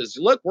guy that says,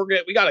 look,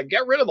 we got to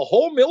get rid of the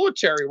whole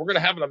military. We're going to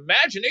have an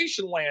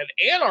imagination land,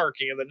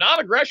 anarchy, and the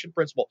non-aggression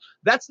principle.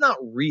 That's not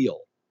real.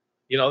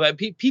 You know, that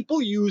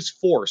people use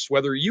force,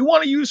 whether you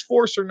want to use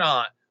force or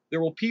not. There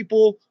will be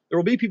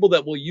people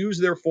that will use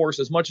their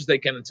force as much as they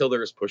can until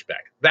there is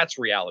pushback. That's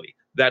reality.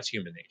 That's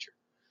human nature.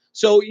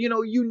 So, you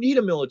know, you need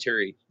a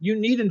military, you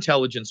need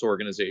intelligence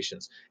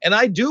organizations. And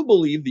I do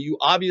believe that you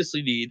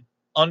obviously need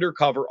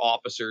undercover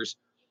officers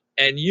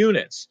and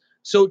units.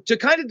 So to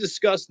kind of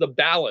discuss the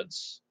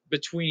balance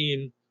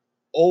between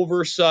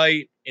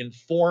oversight,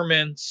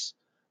 informants,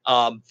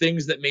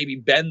 things that maybe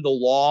bend the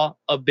law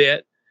a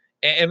bit,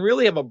 and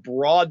really have a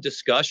broad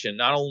discussion,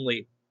 not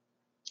only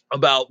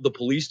about the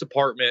police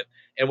department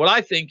and what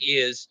I think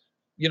is,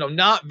 you know,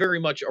 not very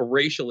much a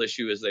racial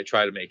issue as they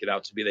try to make it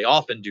out to be. They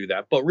often do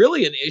that, but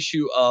really an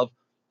issue of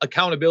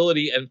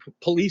accountability and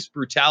police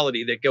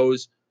brutality that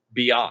goes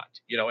beyond,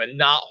 you know, and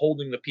not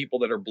holding the people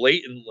that are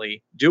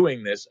blatantly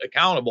doing this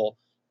accountable,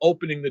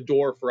 opening the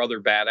door for other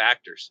bad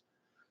actors.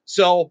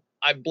 So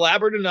I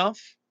blabbered enough.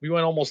 We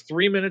went almost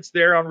 3 minutes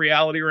there on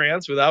Reality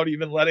Rants without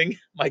even letting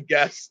my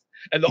guest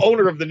and the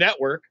owner of the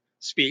network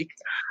speak.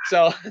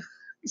 So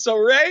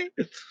Ray,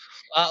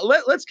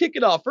 let's kick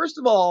it off. First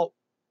of all,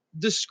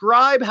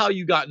 describe how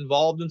you got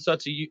involved in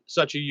such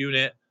a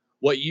unit,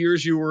 what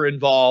years you were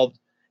involved,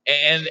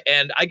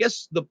 and I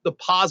guess the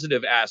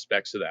positive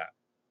aspects of that.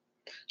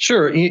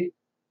 Sure. You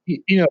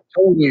know,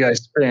 totally. I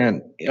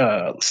spent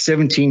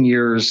 17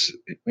 years,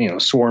 you know,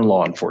 sworn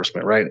law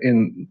enforcement, right,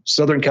 in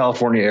Southern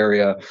California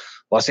area,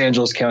 Los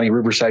Angeles County,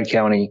 Riverside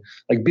County,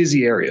 like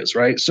busy areas,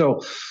 right?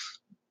 So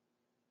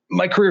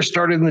my career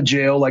started in the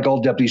jail, like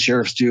all deputy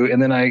sheriffs do,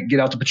 and then I get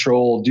out to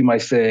patrol, do my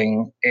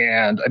thing,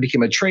 and I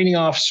became a training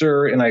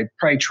officer, and I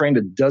probably trained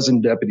a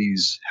dozen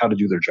deputies how to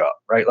do their job,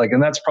 right? Like,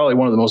 and that's probably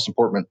one of the most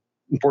important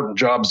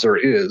jobs there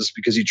is,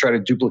 because you try to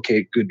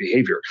duplicate good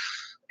behavior.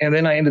 And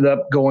then I ended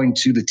up going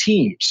to the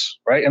teams,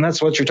 right? And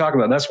that's what you're talking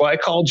about. That's why I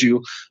called you.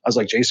 I was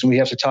like, Jason, we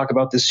have to talk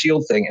about this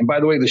SHIELD thing. And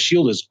by the way, the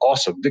SHIELD is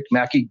awesome. Vic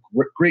Mackey,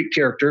 great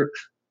character.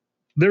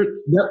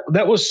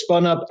 That was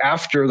spun up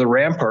after the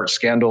Rampart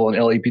scandal in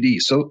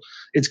LAPD. So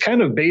it's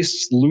kind of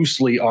based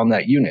loosely on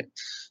that unit.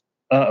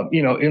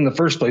 You know, in the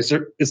first place,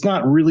 it's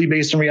not really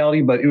based in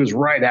reality, but it was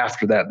right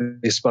after that.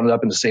 They spun it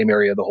up in the same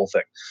area, the whole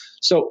thing.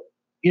 So,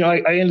 you know,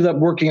 I ended up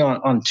working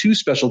on two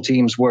special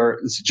teams where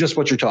it's just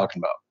what you're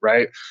talking about,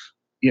 right?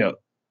 You know,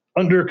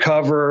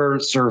 undercover,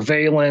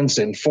 surveillance,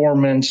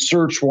 informants,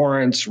 search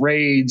warrants,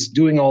 raids,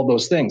 doing all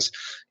those things.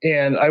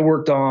 And I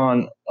worked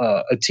on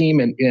a team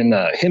in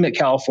Hemet,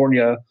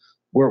 California,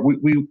 where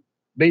we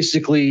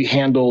basically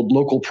handled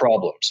local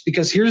problems.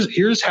 Because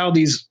here's how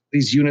these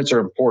units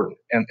are important.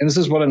 And this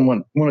is what I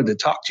wanted to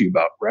talk to you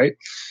about, right?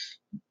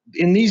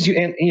 In these,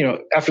 and you know,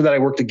 after that, I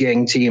worked a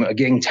gang team, a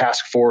gang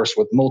task force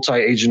with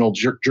multi-agental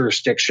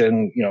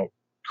jurisdiction, you know,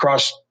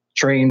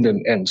 cross-trained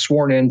and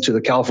sworn into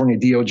the California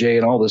DOJ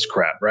and all this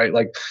crap, right?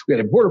 Like, we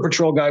had a border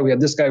patrol guy, we had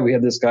this guy,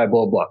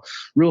 blah, blah.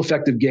 Real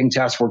effective gang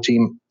task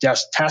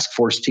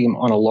force team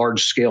on a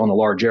large scale in a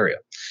large area.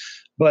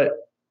 But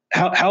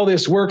how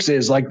this works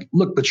is, like,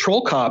 look,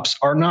 patrol cops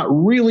are not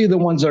really the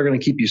ones that are going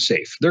to keep you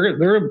safe. They're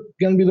going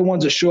to be the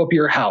ones that show up at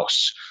your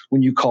house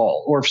when you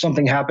call, or if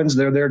something happens,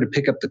 they're there to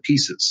pick up the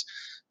pieces.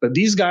 But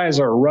these guys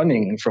are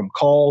running from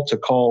call to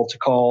call to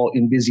call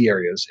in busy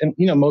areas. And,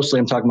 mostly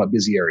I'm talking about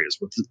busy areas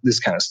with this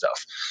kind of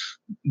stuff.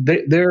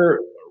 They're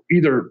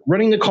either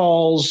running the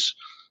calls,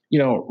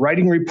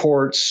 writing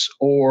reports,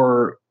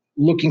 or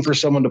looking for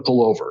someone to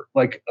pull over,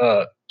 like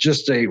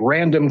just a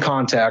random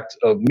contact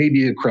of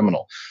maybe a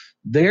criminal.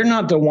 They're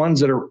not the ones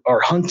that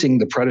are hunting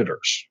the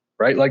predators,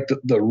 right? Like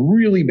the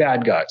really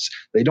bad guys.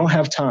 They don't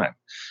have time.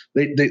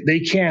 They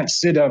can't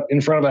sit up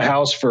in front of a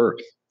house for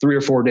 3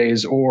 or 4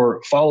 days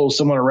or follow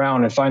someone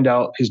around and find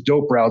out his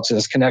dope routes and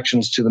his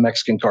connections to the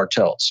Mexican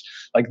cartels.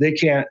 Like they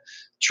can't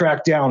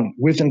track down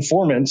with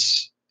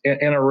informants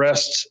and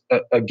arrest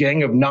a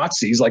gang of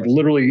Nazis. Like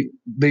literally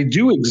they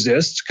do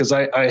exist, because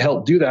I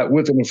helped do that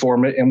with an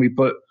informant, and we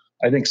put,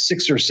 I think,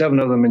 6 or 7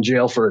 of them in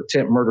jail for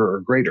attempt murder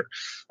or greater.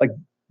 Like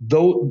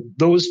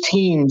those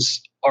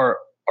teams are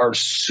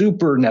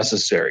super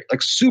necessary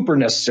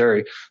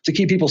to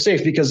keep people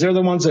safe, because they're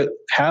the ones that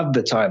have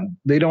the time.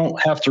 They don't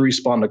have to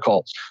respond to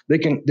calls. They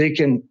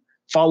can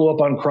follow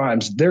up on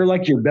crimes. They're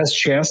like your best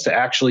chance to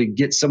actually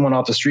get someone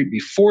off the street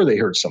before they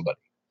hurt somebody,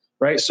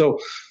 right? So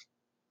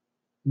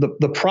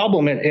the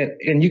problem,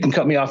 and you can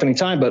cut me off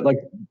anytime, but like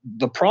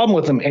the problem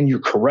with them, and you're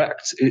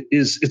correct,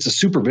 it's a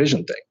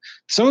supervision thing.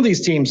 Some of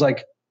these teams,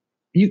 like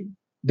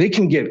they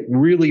can get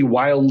really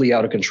wildly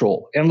out of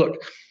control. And look,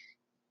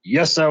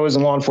 yes, I was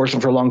in law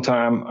enforcement for a long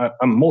time. I'm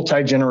a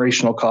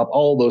multi-generational cop,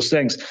 all of those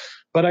things,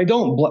 but I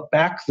don't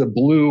back the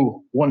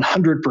blue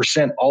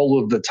 100%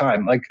 all of the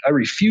time. Like I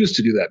refuse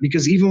to do that,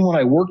 because even when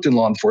I worked in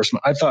law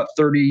enforcement, I thought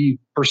 30%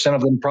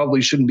 of them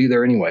probably shouldn't be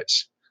there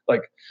anyways.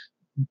 Like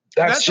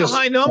that's just a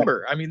high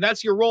number. I mean,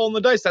 that's your roll in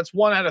the dice. That's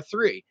 1 out of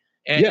 3.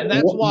 And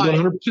that's why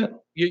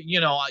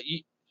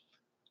 100%.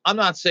 I'm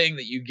not saying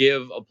that you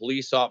give a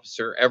police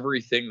officer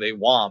everything they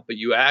want, but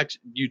you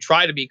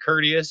try to be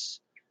courteous,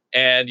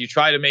 and you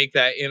try to make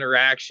that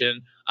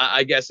interaction,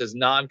 I guess, as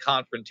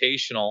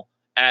non-confrontational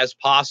as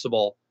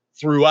possible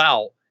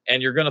throughout,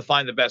 and you're going to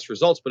find the best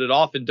results. But it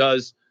often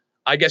does,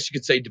 I guess you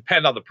could say,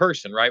 depend on the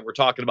person, right? We're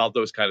talking about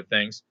those kind of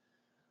things.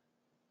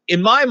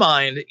 In my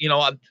mind,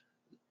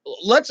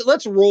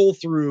 let's roll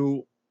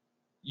through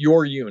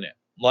your unit.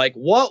 Like,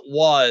 what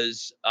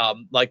was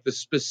like the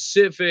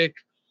specific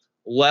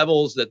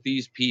levels that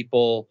these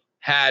people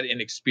had in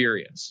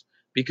experience?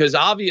 Because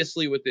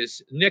obviously with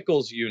this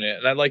Nichols unit,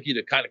 and I'd like you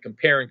to kind of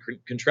compare and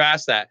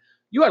contrast that,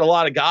 you had a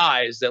lot of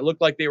guys that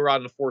looked like they were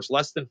on the force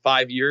less than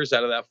 5 years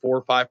out of that 4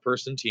 or 5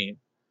 person team.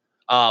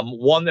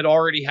 One that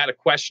already had a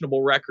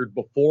questionable record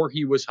before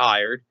he was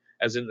hired,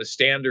 as in the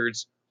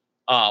standards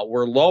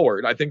were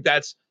lowered. I think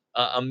that's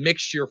a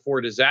mixture for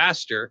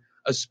disaster,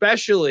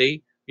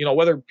 especially,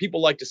 whether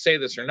people like to say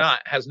this or not,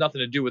 has nothing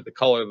to do with the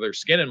color of their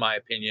skin, in my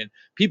opinion.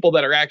 People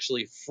that are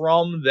actually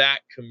from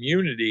that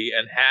community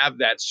and have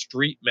that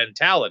street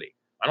mentality.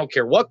 I don't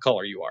care what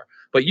color you are,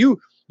 but you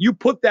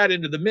put that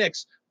into the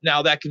mix.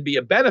 Now, that can be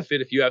a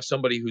benefit if you have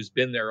somebody who's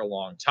been there a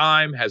long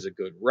time, has a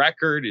good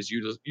record, is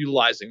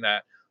utilizing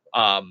that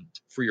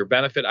for your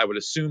benefit. I would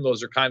assume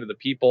those are kind of the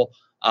people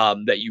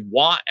that you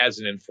want as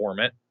an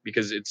informant,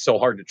 because it's so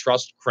hard to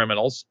trust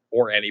criminals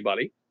or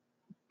anybody.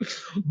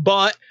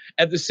 But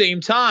at the same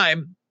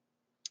time,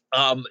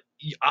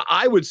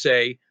 I would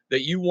say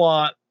that you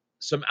want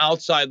some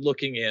outside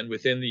looking in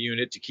within the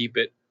unit to keep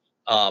it.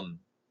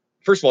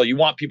 First of all, you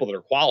want people that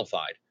are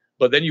qualified,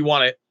 but then you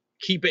want to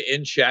keep it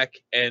in check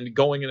and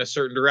going in a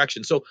certain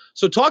direction. So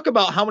talk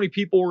about how many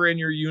people were in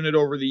your unit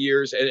over the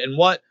years, and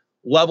what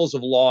levels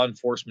of law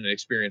enforcement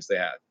experience they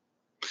had.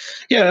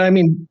 Yeah, I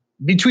mean,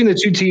 between the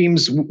two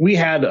teams, we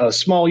had a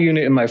small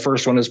unit in my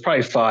first one. It was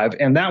probably 5,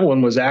 and that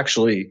one was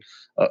actually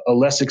a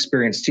less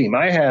experienced team.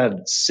 I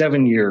had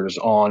 7 years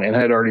on, and I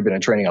had already been a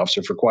training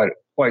officer for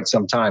quite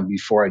some time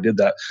before I did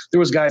that. There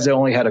was guys that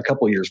only had a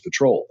couple years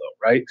patrol,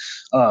 though, right?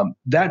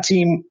 That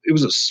team, it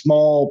was a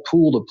small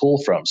pool to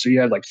pull from. So you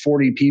had like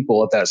 40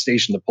 people at that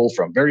station to pull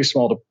from. Very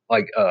small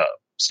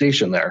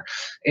station there.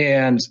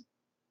 And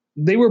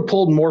they were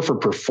pulled more for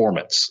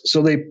performance.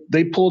 So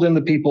they pulled in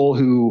the people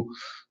who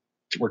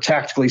were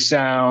tactically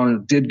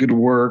sound, did good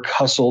work,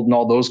 hustled, and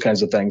all those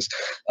kinds of things.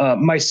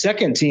 My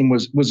second team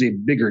was a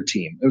bigger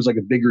team. It was like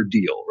a bigger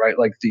deal, right?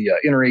 Like the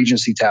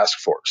interagency task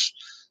force.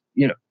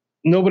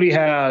 Nobody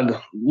had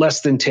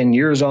less than 10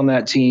 years on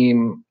that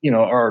team.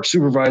 Our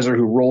supervisor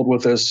who rolled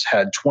with us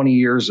had 20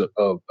 years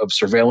of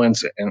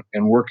surveillance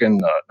and work in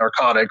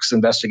narcotics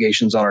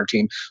investigations on our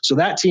team. So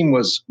that team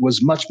was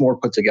much more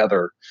put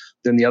together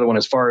than the other one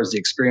as far as the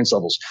experience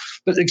levels.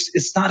 But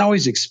it's not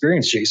always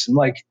experience, Jason.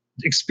 Like,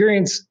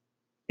 experience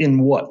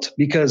in what?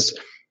 Because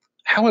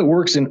how it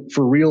works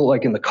for real,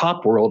 like in the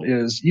cop world,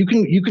 is you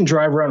can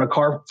drive around a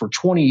car for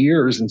 20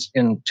 years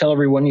and tell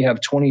everyone you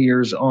have 20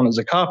 years on as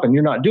a cop, and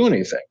you're not doing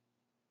anything,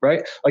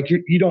 right? Like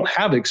you don't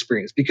have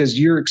experience because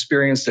you're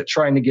experienced at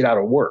trying to get out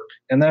of work.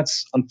 And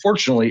that's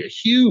unfortunately a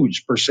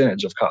huge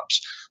percentage of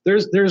cops.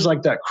 There's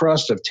like that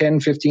crust of 10,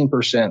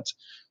 15%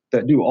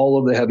 that do all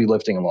of the heavy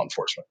lifting in law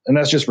enforcement. And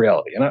that's just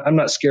reality. And I'm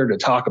not scared to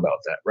talk about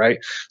that, right?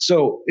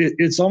 So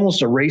it's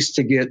almost a race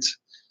to get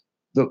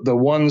the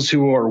ones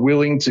who are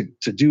willing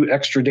to do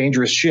extra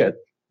dangerous shit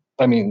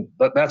I mean,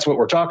 that's what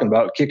we're talking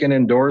about, kicking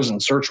in doors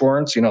and search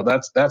warrants.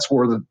 That's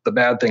where the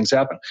bad things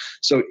happen.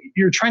 So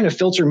you're trying to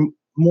filter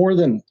more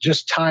than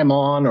just time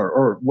on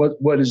or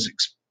what is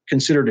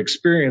considered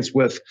experience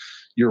with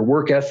your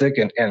work ethic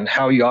and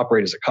how you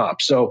operate as a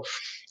cop. So,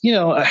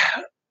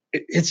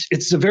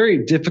 it's a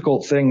very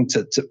difficult thing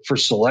for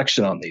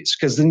selection on these,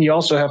 because then you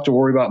also have to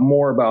worry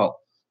about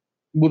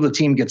will the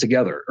team get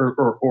together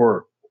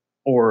or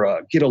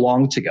get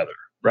along together.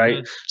 Right.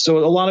 Mm-hmm. So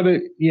a lot of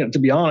it, to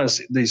be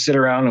honest, they sit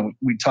around and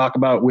we talk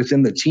about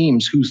within the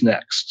teams, who's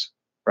next,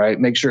 right?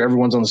 Make sure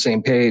everyone's on the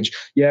same page.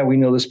 Yeah, we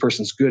know this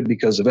person's good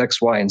because of X,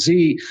 Y, and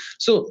Z.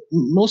 So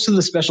most of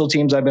the special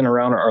teams I've been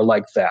around are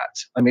like that.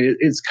 I mean,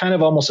 it's kind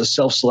of almost a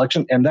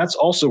self-selection, and that's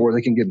also where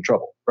they can get in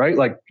trouble, right?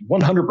 Like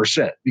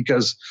 100%,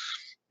 because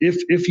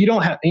if you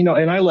don't have,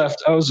 and I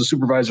was a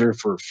supervisor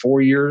for 4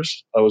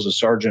 years. I was a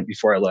sergeant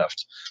before I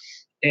left.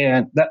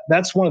 And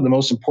that's one of the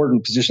most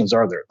important positions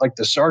are there. Like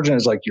the sergeant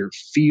is like your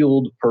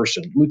field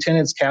person.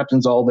 Lieutenants,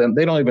 captains, all of them,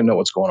 they don't even know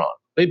what's going on.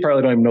 They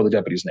probably don't even know the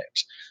deputies'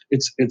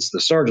 names. It's the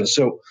sergeant.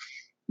 So,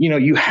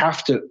 you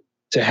have to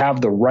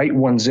have the right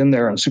ones in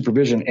there on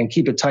supervision and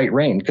keep a tight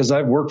rein. Because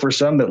I've worked for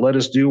some that let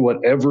us do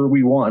whatever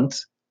we want,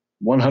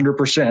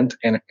 100%.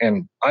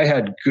 And I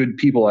had good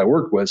people I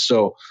worked with,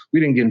 so we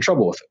didn't get in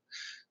trouble with it.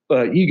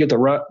 But you get the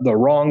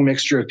wrong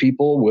mixture of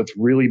people with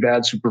really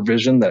bad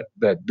supervision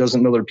that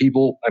doesn't know their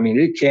people. I mean,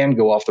 it can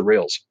go off the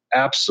rails.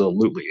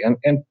 Absolutely.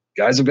 And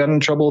guys have gotten in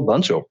trouble a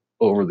bunch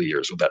over the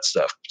years with that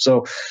stuff.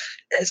 So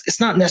it's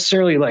not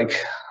necessarily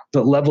like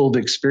the level of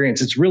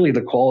experience. It's really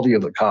the quality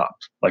of the cop.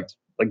 Like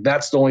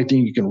that's the only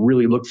thing you can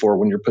really look for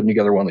when you're putting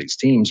together one of these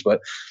teams.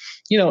 But,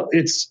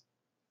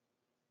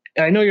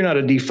 I know you're not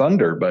a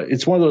defunder, but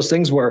it's one of those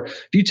things where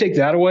if you take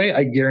that away,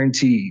 I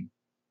guarantee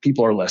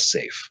people are less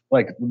safe.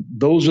 Like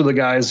those are the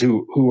guys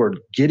who are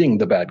getting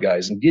the bad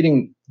guys and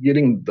getting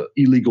the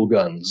illegal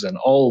guns and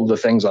all of the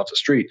things off the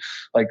street.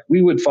 Like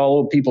we would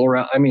follow people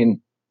around. I mean,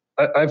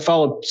 I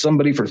followed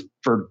somebody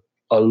for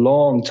a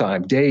long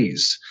time,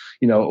 days,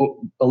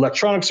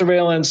 electronic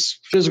surveillance,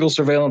 physical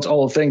surveillance,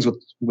 all the things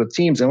with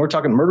teams. And we're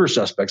talking murder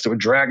suspects that would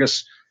drag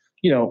us,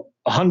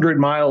 100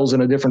 miles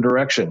in a different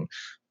direction.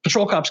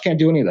 Patrol cops can't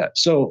do any of that.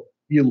 So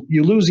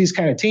you lose these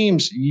kind of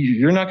teams,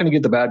 you're not going to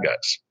get the bad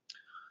guys.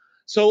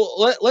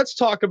 So let's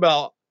talk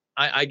about,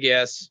 I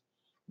guess,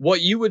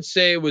 what you would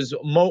say was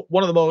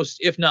one of the most,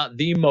 if not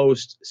the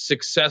most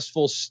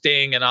successful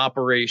sting and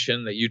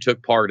operation that you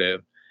took part in.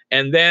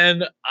 And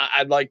then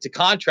I'd like to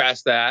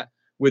contrast that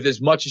with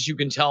as much as you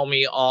can tell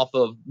me off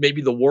of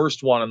maybe the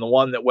worst one and the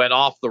one that went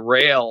off the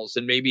rails.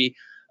 And maybe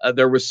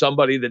there was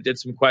somebody that did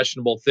some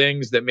questionable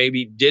things that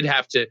maybe did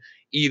have to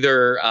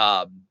either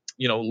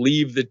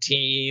leave the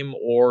team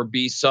or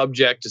be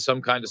subject to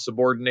some kind of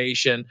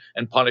subordination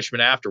and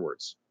punishment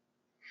afterwards.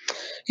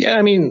 Yeah,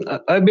 I mean,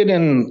 I've been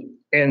in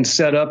and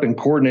set up and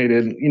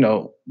coordinated,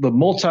 the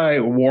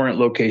multi-warrant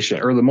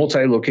location or the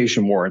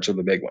multi-location warrants are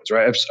the big ones,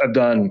 right? I've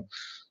done,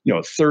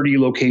 30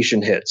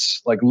 location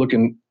hits, like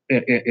looking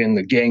in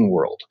the gang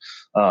world.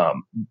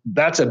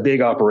 That's a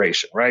big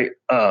operation, right?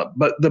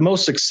 But the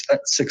most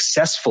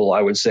successful,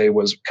 I would say,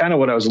 was kind of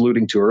what I was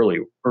alluding to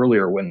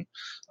earlier when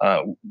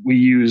we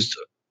used,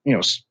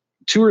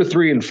 2 or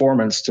 3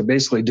 informants to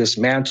basically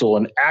dismantle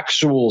an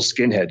actual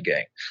skinhead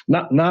gang,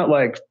 not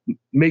like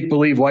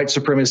make-believe white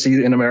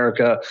supremacy in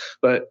America,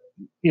 but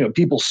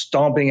people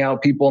stomping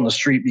out people on the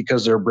street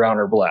because they're brown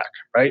or black,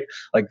 right?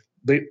 Like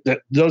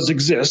that does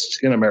exist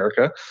in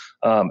America,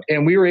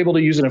 and we were able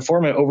to use an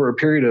informant over a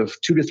period of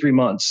 2 to 3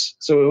 months.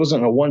 So it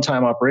wasn't a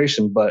one-time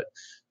operation, but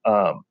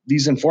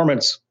these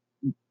informants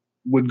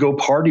would go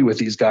party with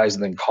these guys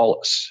and then call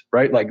us,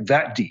 right? Like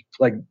that deep,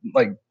 like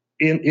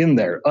in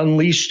there,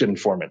 unleashed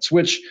informants,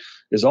 which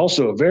is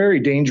also a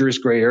very dangerous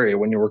gray area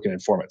when you're working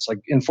informants. Like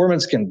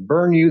informants can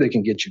burn you, they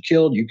can get you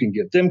killed, you can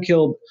get them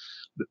killed.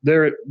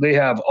 They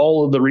have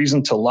all of the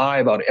reason to lie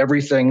about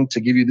everything to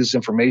give you this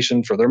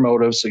information for their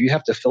motives. So you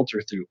have to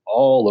filter through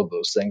all of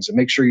those things and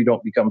make sure you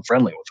don't become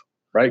friendly with them,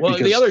 right? Well,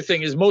 the other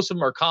thing is most of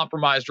them are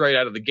compromised right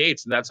out of the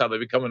gates, and that's how they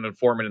become an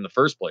informant in the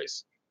first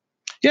place.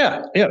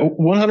 Yeah,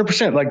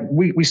 100%. Like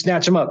we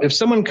snatch them up. If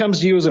someone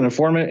comes to you as an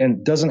informant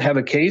and doesn't have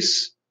a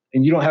case,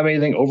 and you don't have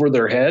anything over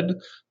their head,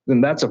 then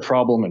that's a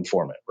problem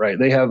informant, right?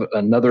 They have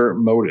another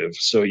motive.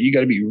 So you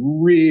got to be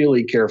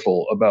really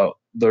careful about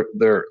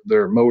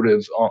their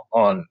motive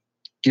on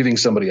giving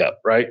somebody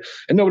up, right?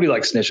 And nobody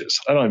likes snitches.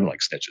 I don't even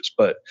like snitches,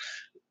 but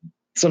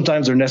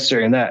sometimes they're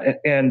necessary in that.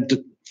 And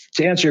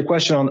to answer your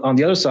question on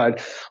the other side,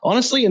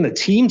 honestly, in the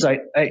teams, I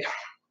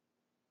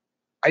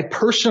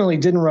personally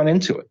didn't run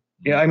into it.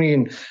 Yeah, I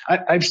mean,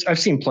 I've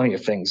seen plenty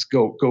of things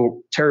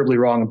go terribly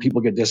wrong and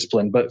people get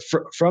disciplined, but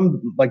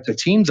from like the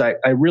teams, I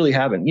really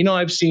haven't.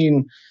 I've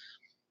seen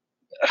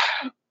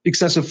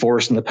excessive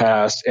force in the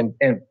past and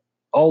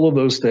all of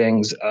those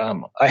things.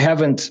 I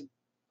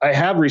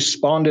have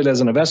responded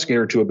as an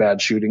investigator to a bad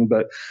shooting,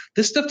 but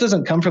this stuff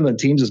doesn't come from the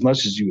teams as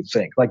much as you would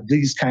think. Like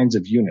these kinds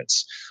of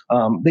units,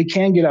 they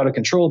can get out of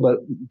control, but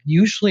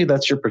usually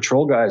that's your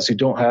patrol guys who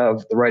don't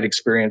have the right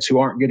experience, who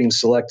aren't getting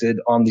selected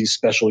on these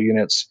special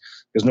units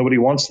because nobody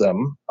wants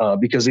them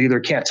because they either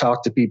can't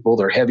talk to people,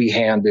 they're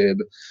heavy-handed,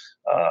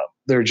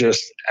 they're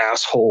just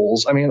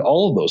assholes. I mean,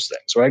 all of those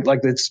things, right?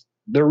 Like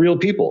they're real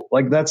people.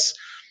 Like that's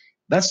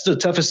the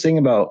toughest thing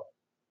about,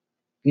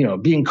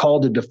 being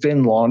called to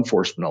defend law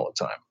enforcement all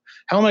the time.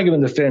 How am I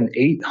going to defend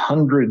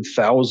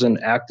 800,000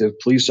 active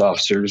police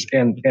officers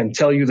and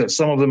tell you that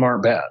some of them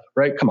aren't bad,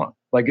 right? Come on.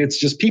 Like, it's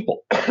just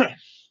people.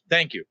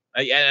 Thank you.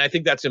 And I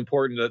think that's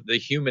important, the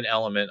human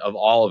element of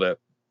all of it.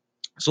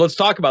 So let's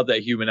talk about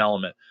that human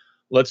element.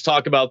 Let's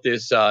talk about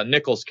this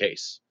Nichols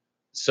case.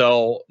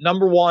 So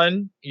number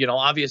one,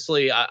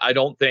 obviously I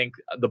don't think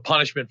the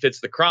punishment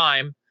fits the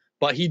crime,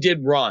 but he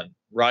did run,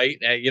 right?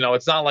 And,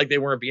 it's not like they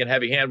weren't being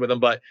heavy handed with him,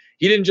 but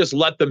he didn't just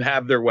let them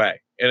have their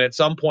way. And at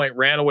some point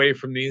ran away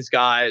from these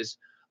guys.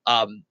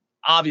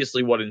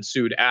 Obviously what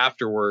ensued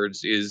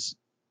afterwards is,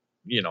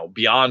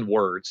 beyond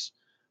words.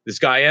 This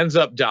guy ends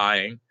up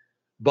dying,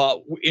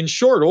 but in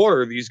short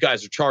order, these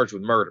guys are charged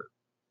with murder.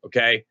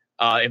 Okay.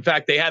 In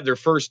fact, they had their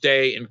first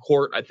day in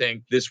court, I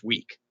think, this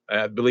week.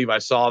 I believe I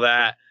saw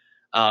that,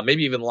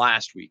 maybe even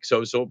last week.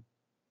 So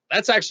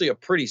that's actually a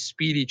pretty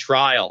speedy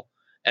trial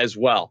as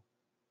well.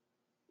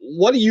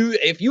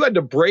 If you had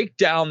to break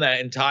down that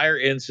entire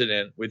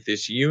incident with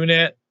this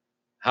unit,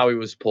 how he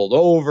was pulled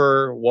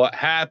over, what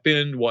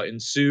happened, what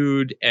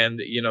ensued, and,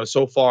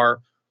 so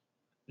far,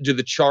 do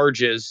the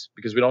charges,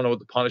 because we don't know what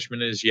the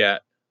punishment is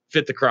yet,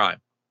 fit the crime?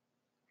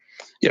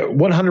 Yeah,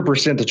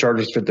 100% the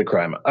charges fit the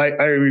crime. I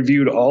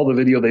reviewed all the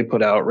video they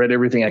put out, read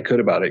everything I could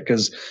about it,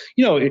 because,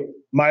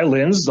 my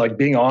lens, like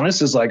being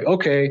honest, is like,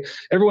 okay,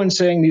 everyone's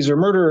saying these are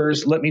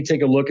murderers. Let me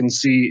take a look and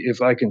see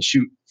if I can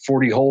shoot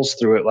 40 holes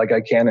through it like I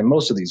can in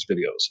most of these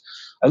videos.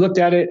 I looked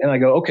at it and I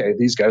go, okay,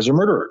 these guys are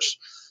murderers.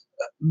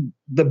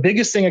 The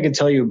biggest thing I can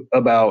tell you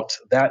about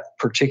that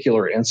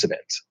particular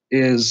incident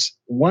is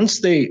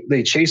once they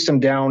chased him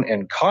down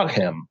and caught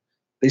him,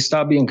 they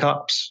stopped being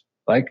cops.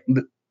 Like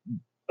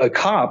a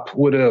cop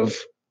would have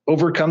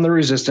overcome the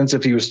resistance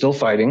if he was still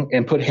fighting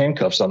and put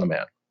handcuffs on the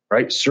man,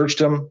 right?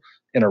 Searched him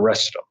and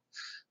arrested him.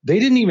 They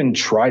didn't even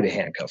try to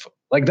handcuff him.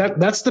 Like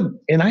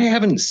and I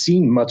haven't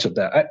seen much of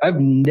that. I've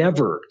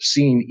never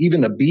seen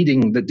even a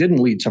beating that didn't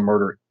lead to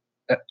murder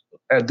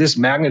at this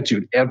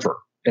magnitude ever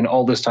in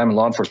all this time in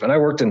law enforcement. I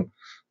worked in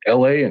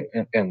LA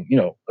and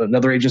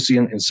another agency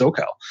in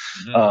SoCal.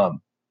 Mm-hmm.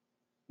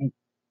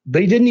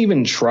 They didn't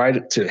even try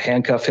to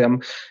handcuff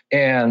him.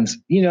 And,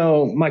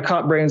 my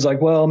cop brain's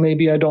like, well,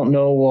 maybe I don't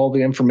know all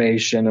the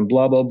information and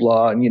blah, blah,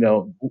 blah.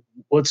 And,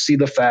 let's see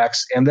the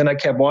facts. And then I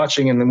kept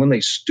watching. And then when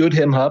they stood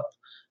him up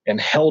and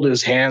held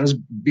his hands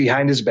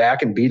behind his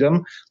back and beat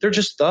him, they're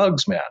just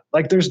thugs, man.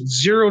 Like there's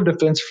zero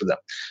defense for them.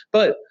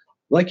 But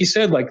like you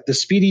said, like the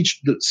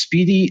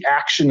speedy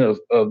action of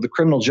the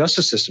criminal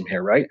justice system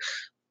here, right?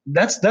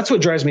 That's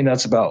what drives me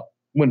nuts about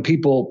when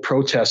people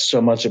protest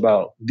so much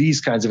about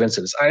these kinds of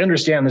incidents. I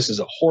understand this is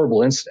a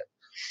horrible incident,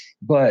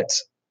 but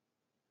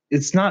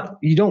it's not,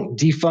 you don't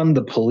defund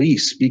the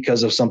police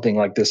because of something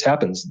like this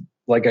happens.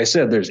 Like I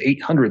said, there's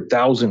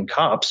 800,000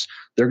 cops.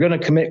 They're going to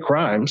commit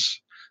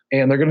crimes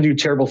and they're going to do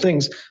terrible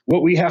things.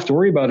 What we have to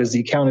worry about is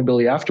the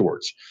accountability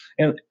afterwards.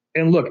 And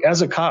look,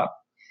 as a cop,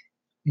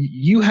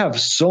 you have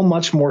so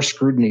much more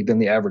scrutiny than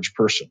the average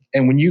person.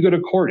 And when you go to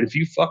court, if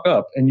you fuck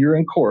up and you're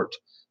in court,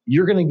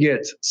 you're going to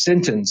get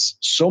sentenced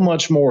so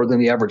much more than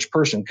the average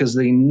person because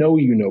they know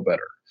you know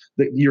better,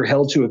 that you're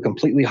held to a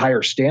completely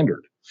higher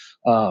standard.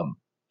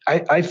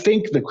 I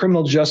think the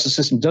criminal justice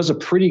system does a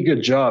pretty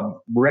good job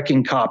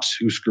wrecking cops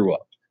who screw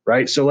up,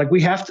 right? So like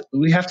we have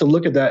to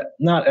look at that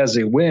not as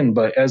a win,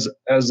 but as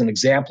an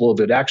example of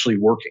it actually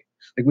working.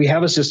 Like we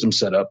have a system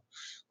set up.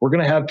 We're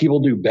going to have people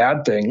do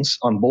bad things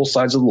on both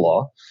sides of the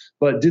law,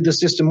 but did the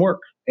system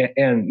work?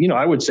 And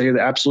I would say it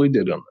absolutely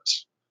did on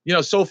this.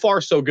 So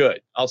far so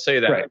good. I'll say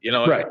that. Right.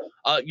 Right.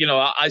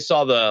 I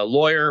saw the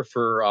lawyer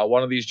for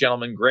one of these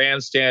gentlemen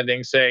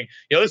grandstanding saying,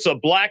 this is a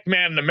black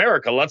man in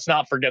America. Let's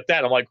not forget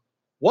that. I'm like,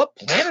 what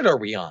planet are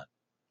we on?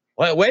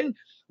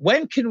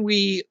 When can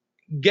we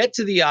get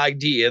to the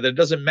idea that it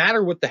doesn't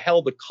matter what the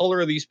hell the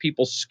color of these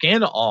people's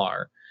skin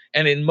are?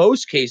 And in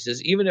most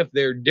cases, even if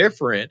they're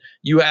different,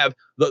 you have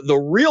the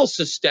real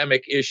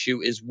systemic issue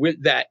is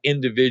with that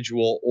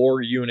individual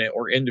or unit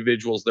or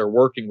individuals they're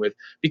working with.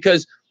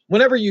 Because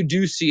whenever you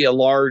do see a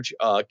large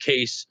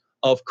case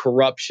of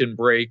corruption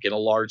break in a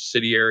large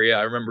city area,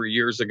 I remember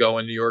years ago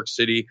in New York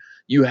City,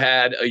 you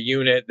had a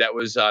unit that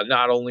was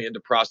not only into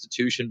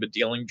prostitution, but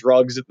dealing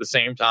drugs at the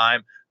same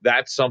time.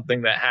 That's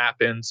something that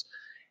happens.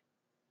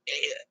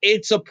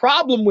 It's a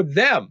problem with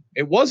them.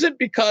 It wasn't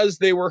because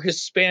they were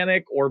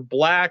Hispanic or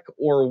black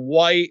or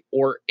white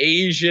or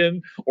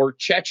Asian or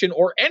Chechen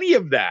or any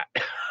of that.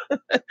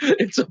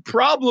 It's a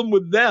problem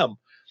with them.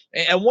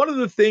 And one of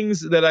the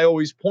things that I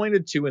always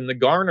pointed to in the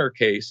Garner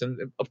case, and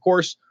of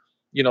course,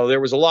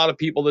 there was a lot of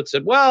people that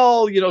said,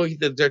 well,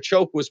 their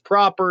choke was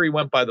proper. He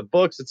went by the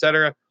books,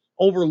 etc.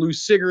 Over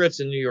loose cigarettes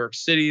in New York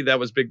City, that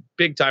was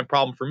big time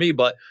problem for me.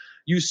 But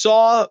you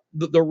saw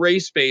the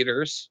race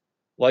baiters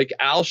like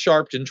Al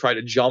Sharpton try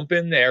to jump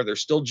in there. They're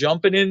still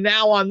jumping in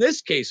now on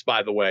this case,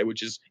 by the way,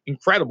 which is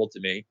incredible to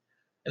me.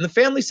 And the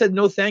family said,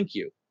 no, thank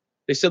you.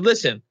 They said,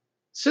 listen,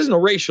 this isn't a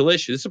racial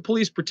issue. This is a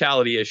police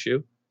brutality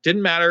issue.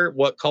 Didn't matter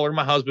what color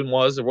my husband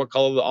was or what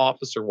color the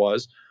officer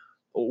was.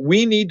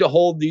 We need to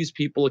hold these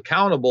people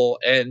accountable.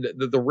 And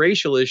the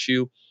racial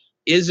issue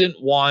isn't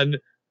one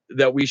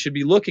that we should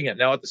be looking at.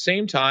 Now, at the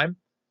same time,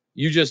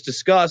 you just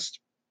discussed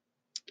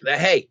that,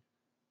 hey,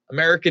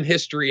 American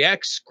History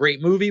X,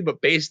 great movie,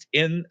 but based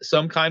in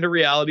some kind of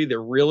reality.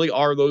 There really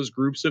are those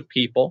groups of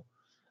people.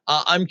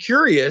 I'm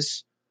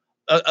curious,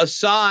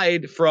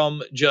 aside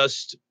from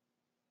just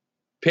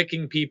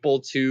picking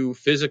people to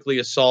physically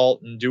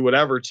assault and do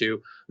whatever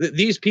to,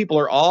 these people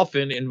are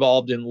often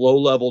involved in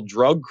low-level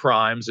drug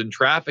crimes and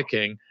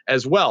trafficking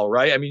as well,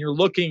 right? I mean, you're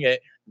looking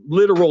at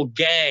literal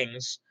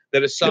gangs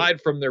that,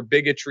 aside from their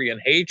bigotry and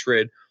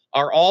hatred,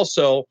 are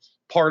also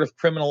part of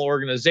criminal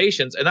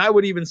organizations. And I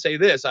would even say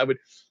this, I would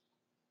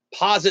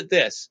posit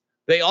this: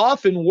 they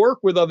often work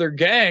with other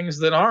gangs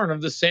that aren't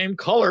of the same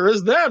color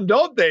as them,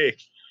 don't they?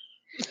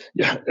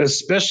 Yeah,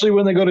 especially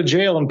when they go to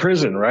jail and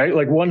prison, right?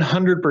 Like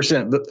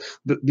 100%.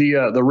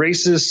 The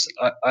racist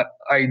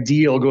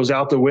ideal goes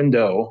out the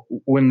window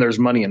when there's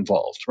money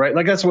involved, right?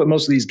 Like that's what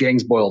most of these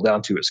gangs boil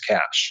down to, is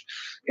cash.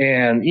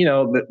 And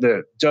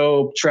the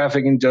dope,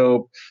 trafficking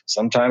dope,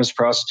 sometimes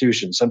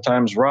prostitution,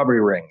 sometimes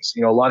robbery rings.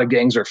 A lot of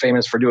gangs are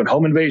famous for doing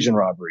home invasion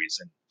robberies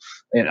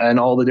and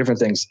all the different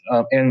things.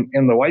 And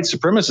the white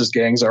supremacist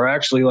gangs are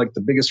actually like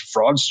the biggest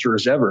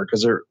fraudsters ever,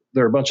 because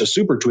they're a bunch of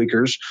super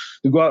tweakers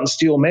who go out and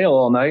steal mail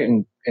all night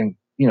and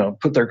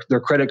put their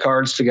credit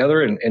cards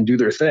together and do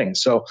their thing.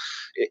 So,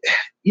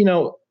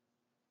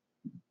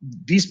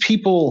 these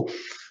people,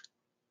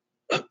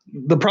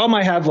 the problem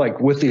I have like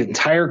with the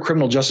entire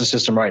criminal justice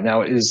system right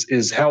now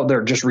is how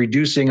they're just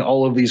reducing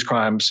all of these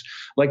crimes.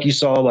 Like you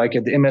saw, like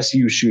at the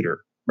MSU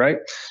shooter, right?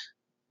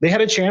 They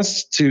had a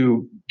chance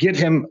to get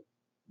him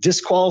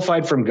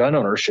disqualified from gun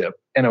ownership,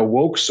 and a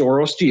woke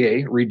Soros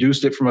DA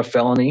reduced it from a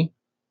felony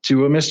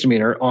to a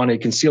misdemeanor on a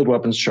concealed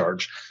weapons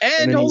charge.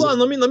 And hold on,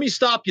 let me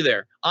stop you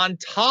there. On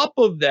top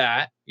of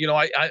that,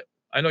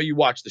 I know you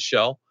watched the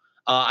show.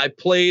 I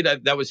played,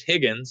 that was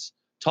Higgins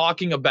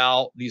talking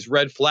about these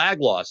red flag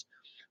laws.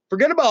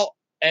 Forget about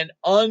an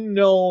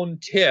unknown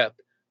tip.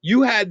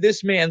 You had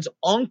this man's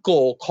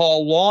uncle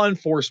call law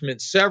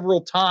enforcement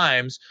several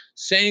times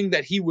saying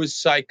that he was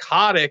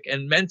psychotic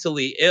and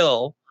mentally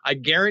ill. I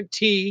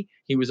guarantee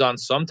he was on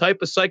some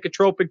type of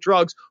psychotropic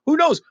drugs. Who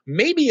knows?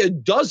 Maybe a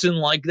dozen,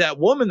 like that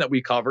woman that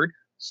we covered.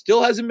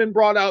 Still hasn't been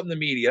brought out in the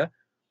media.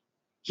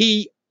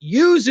 He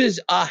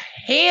uses a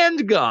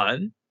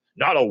handgun,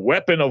 not a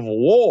weapon of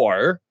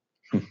war.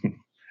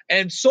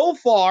 And so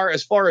far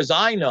as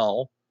I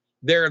know,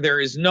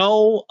 there's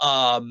no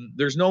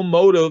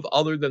motive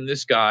other than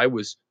this guy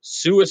was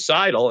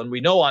suicidal. And we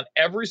know on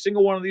every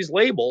single one of these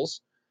labels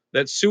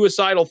that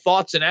suicidal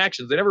thoughts and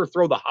actions, they never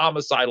throw the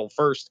homicidal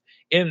first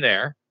in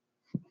there.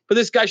 But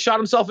this guy shot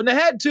himself in the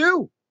head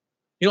too.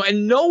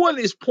 And no one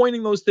is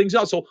pointing those things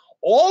out. So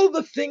all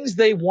the things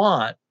they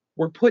want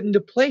were put into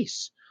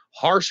place.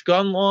 Harsh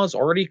gun laws,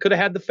 already could have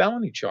had the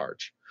felony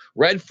charge.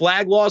 Red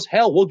flag laws,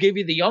 hell, we'll give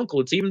you the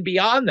uncle. It's even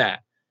beyond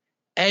that.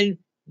 And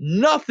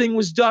nothing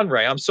was done,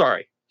 Ray. I'm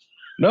sorry.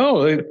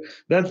 No,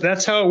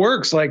 that's how it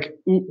works. Like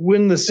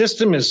when the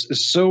system is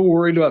so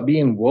worried about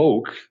being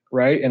woke,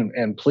 right,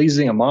 and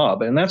pleasing a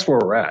mob, and that's where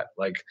we're at.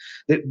 Like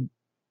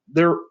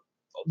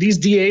these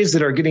DAs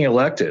that are getting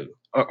elected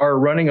are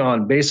running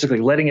on basically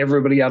letting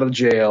everybody out of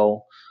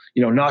jail,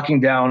 knocking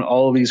down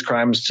all of these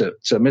crimes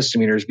to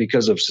misdemeanors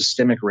because of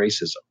systemic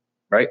racism,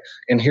 right?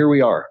 And here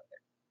we are,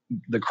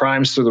 the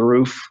crimes through the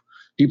roof.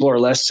 People are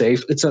less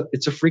safe. It's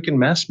a freaking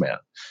mess, man.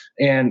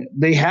 And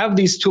they have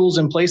these tools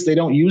in place. They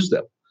don't use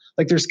them.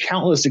 Like there's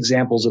countless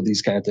examples of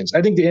these kind of things.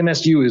 I think the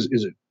MSU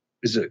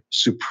is a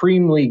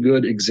supremely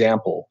good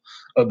example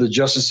of the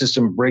justice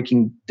system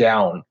breaking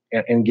down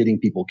and getting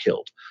people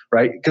killed,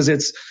 right?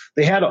 Because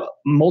they had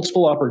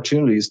multiple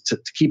opportunities to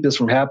keep this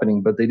from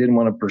happening, but they didn't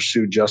want to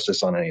pursue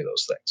justice on any of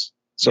those things.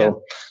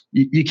 So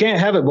you can't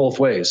have it both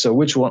ways. So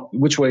which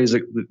way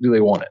do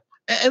they want it?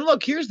 And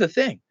look, here's the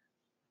thing.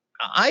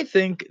 I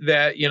think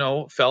that,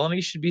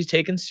 felonies should be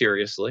taken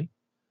seriously.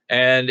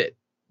 And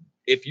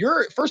if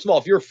you're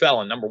a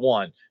felon, number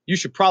one, you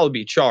should probably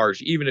be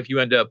charged, even if you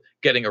end up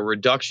getting a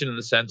reduction in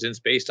the sentence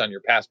based on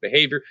your past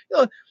behavior.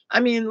 Look,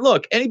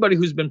 anybody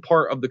who's been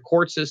part of the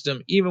court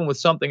system, even with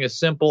something as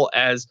simple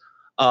as,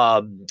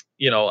 a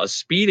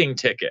speeding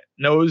ticket,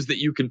 knows that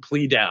you can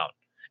plea down.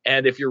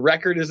 And if your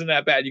record isn't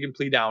that bad, you can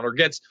plea down, or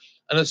gets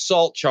an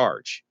assault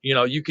charge.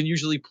 You can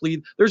usually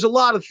plead. There's a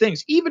lot of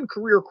things. Even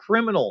career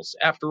criminals,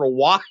 after a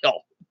while,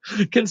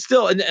 can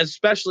still, and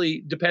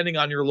especially depending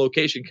on your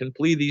location, can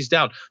plea these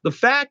down. The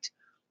fact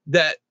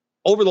that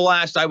over the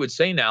last, I would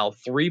say now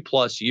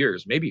 3+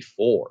 years, maybe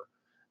 4,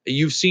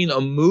 you've seen a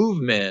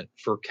movement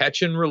for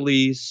catch and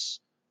release,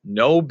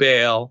 no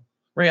bail.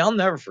 Ray, I'll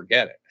never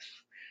forget it.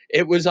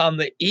 It was on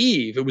the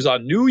eve. It was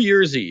on New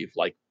Year's Eve,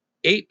 like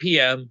 8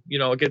 p.m.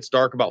 It gets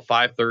dark about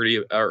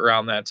 5:30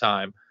 around that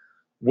time,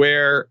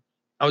 where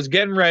I was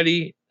getting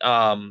ready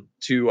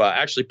to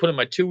actually put in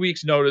my 2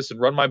 weeks notice and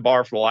run my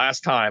bar for the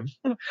last time.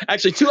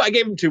 Actually, I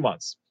gave him 2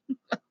 months.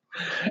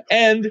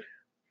 And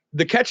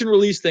the catch and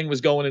release thing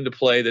was going into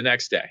play the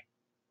next day.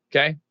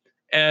 Okay.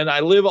 And I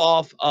live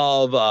off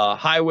of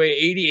Highway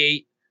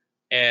 88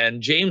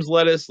 and James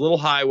Lettuce, little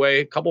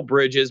highway, a couple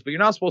bridges, but you're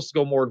not supposed to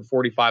go more than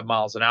 45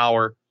 miles an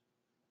hour.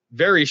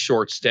 Very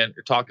short stint.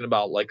 You're talking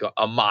about like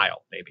a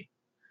mile, maybe.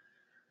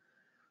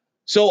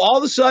 So all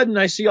of a sudden,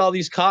 I see all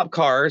these cop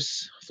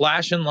cars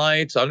flashing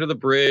lights under the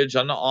bridge,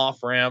 on the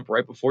off-ramp,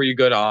 right before you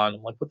get on.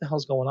 I'm like, what the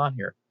hell's going on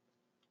here?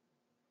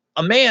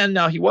 A man,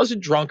 now he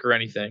wasn't drunk or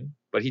anything,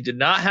 but he did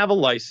not have a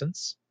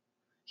license.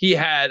 He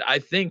had, I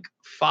think,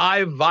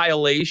 5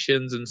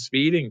 violations and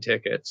speeding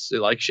tickets.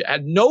 Like, she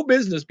had no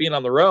business being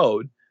on the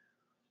road.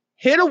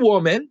 Hit a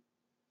woman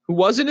who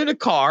wasn't in a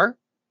car,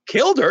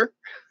 killed her.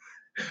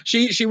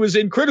 She was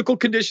in critical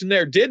condition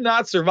there, did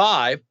not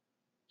survive.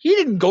 He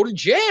didn't go to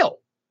jail.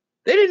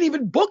 They didn't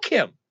even book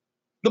him.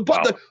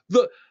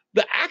 The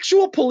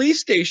actual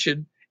police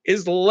station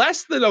is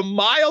less than a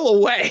mile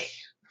away,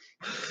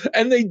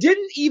 and they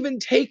didn't even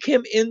take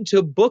him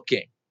into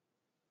booking.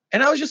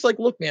 And I was just like,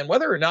 look, man,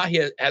 whether or not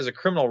he has a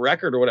criminal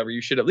record or whatever,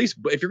 you should at least,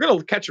 if you're going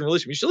to catch and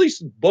release him, you should at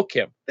least book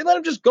him. They let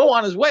him just go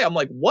on his way. I'm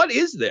like, what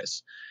is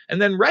this?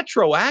 And then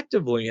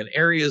retroactively in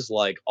areas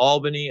like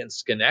Albany and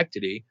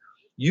Schenectady,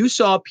 you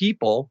saw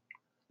people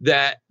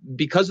that,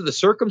 because of the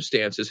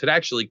circumstances, had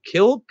actually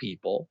killed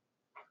people,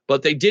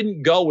 but they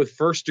didn't go with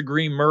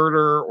first-degree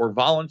murder or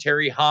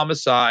voluntary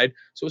homicide.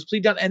 So it was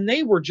plead down, and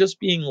they were just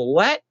being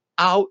let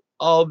out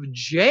of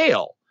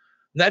jail.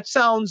 That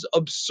sounds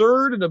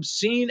absurd and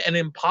obscene and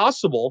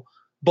impossible,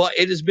 but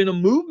it has been a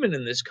movement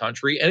in this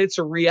country, and it's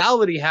a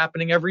reality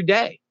happening every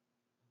day.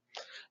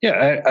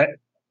 Yeah,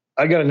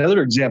 I got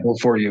another example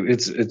for you.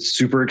 It's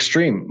super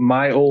extreme.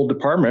 My old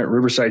department,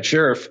 Riverside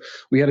Sheriff,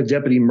 we had a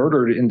deputy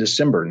murdered in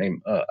December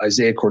named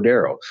Isaiah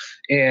Cordero,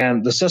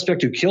 and the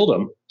suspect who killed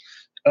him,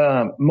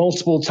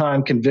 multiple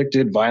time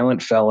convicted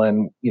violent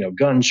felon,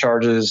 gun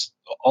charges,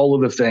 all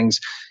of the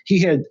things. He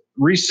had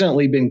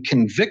recently been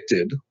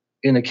convicted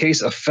in a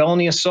case of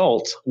felony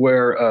assault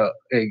where a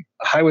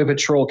highway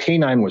patrol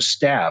canine was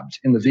stabbed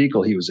in the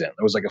vehicle he was in.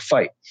 There was like a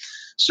fight.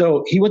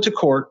 So he went to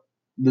court.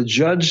 The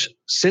judge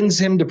sends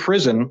him to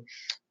prison,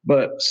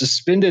 but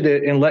suspended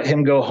it and let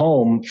him go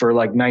home for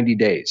like 90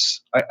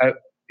 days. I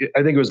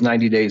think it was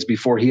 90 days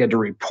before he had to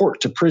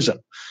report to prison.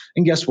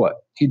 And guess what?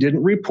 He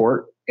didn't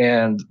report.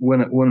 And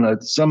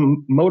when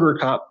some motor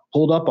cop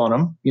pulled up on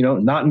him,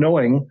 not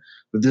knowing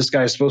that this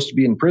guy is supposed to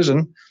be in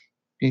prison,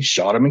 he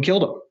shot him and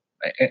killed him.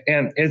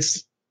 And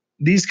it's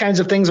these kinds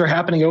of things are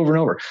happening over and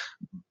over.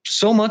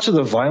 So much of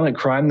the violent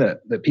crime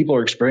that people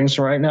are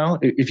experiencing right now,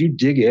 if you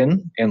dig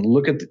in and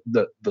look at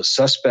the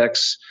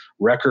suspect's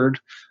record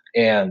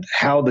and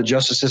how the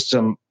justice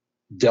system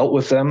dealt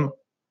with them,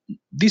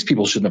 these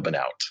people shouldn't have been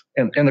out,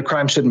 and the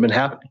crime shouldn't have been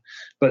happening.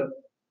 But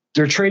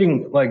they're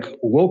trading like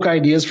woke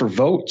ideas for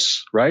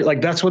votes, right?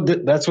 Like that's what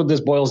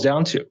this boils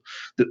down to.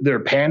 They're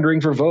pandering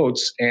for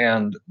votes,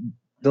 and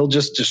they'll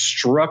just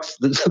destruct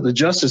the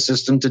justice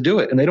system to do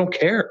it, and they don't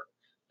care.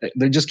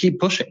 They just keep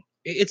pushing.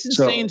 It's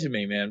insane to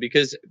me, man,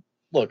 because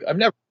look,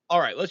 all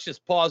right, let's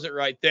just pause it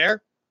right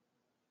there.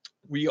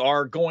 We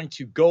are going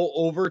to go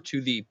over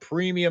to the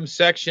premium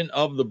section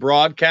of the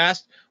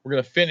broadcast. We're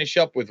going to finish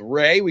up with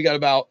Ray. We got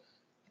about,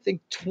 I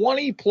think,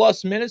 20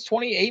 plus minutes,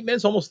 28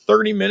 minutes, almost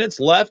 30 minutes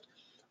left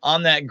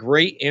on that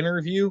great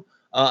interview.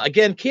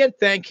 Again, can't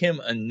thank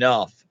him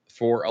enough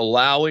for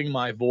allowing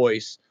my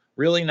voice,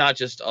 really not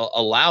just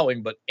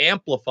allowing, but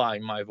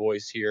amplifying my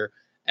voice here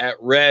at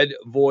Red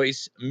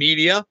Voice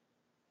Media,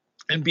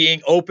 and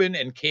being open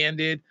and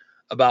candid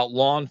about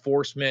law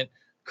enforcement,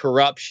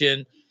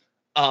 corruption.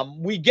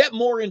 We get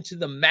more into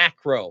the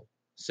macro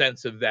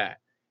sense of that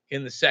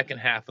in the second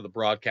half of the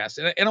broadcast.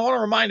 And I want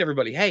to remind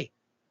everybody, hey,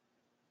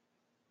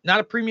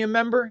 not a premium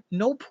member?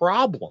 No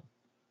problem.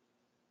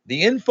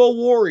 The Info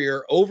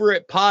Warrior over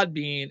at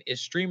Podbean is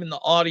streaming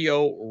the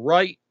audio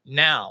right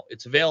now.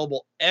 It's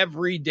available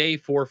every day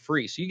for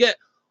free. So you get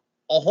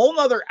a whole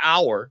nother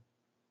hour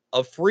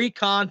of free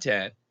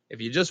content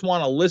if you just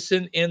want to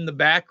listen in the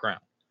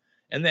background.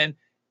 And then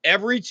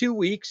every 2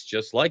 weeks,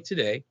 just like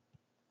today,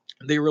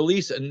 they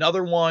release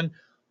another one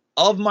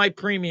of my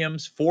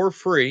premiums for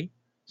free.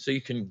 So you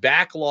can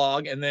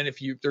backlog. And then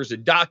if there's a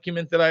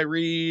document that I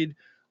read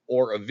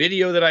or a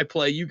video that I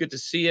play, you get to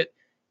see it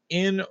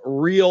in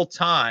real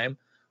time.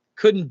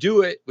 Couldn't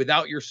do it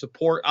without your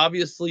support.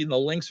 Obviously, the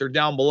links are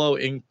down below,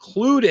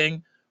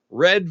 including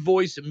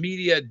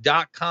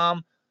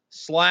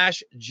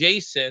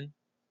redvoicemedia.com/Jason.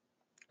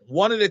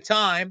 One at a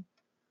time,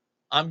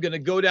 I'm going to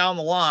go down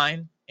the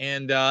line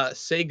and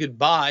say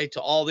goodbye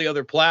to all the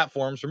other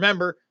platforms.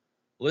 Remember,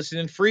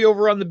 listening free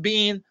over on the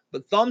Bean,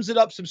 but thumbs it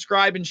up,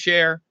 subscribe, and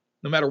share.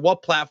 No matter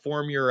what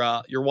platform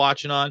you're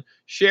watching on,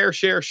 share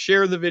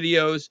the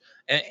videos,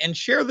 and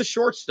share the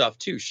short stuff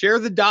too. Share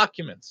the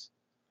documents.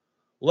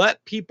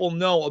 Let people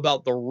know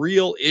about the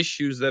real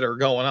issues that are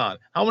going on.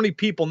 How many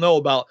people know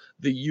about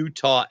the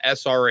Utah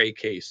SRA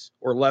case,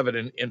 or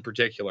Levitt in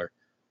particular?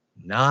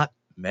 Not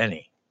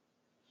many.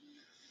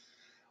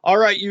 All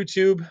right,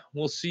 YouTube.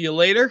 We'll see you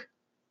later.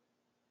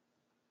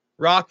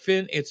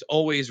 Rockfin, it's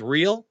always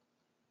real.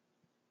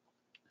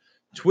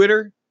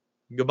 Twitter,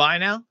 goodbye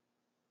now.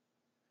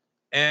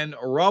 And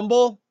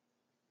Rumble,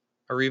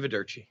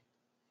 arrivederci.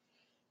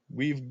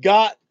 We've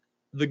got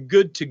the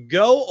good to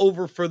go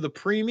over for the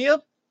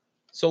premium.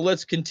 So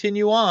let's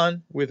continue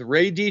on with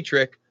Ray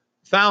Dietrich,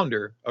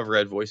 founder of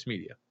Red Voice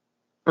Media.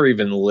 Or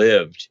even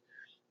lived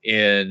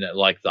in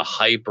like the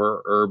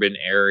hyper urban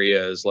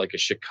areas like a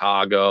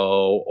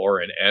Chicago or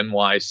an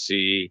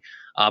NYC.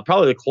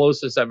 Probably the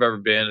closest I've ever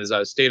been is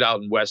I stayed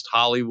out in West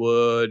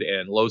Hollywood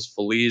and Los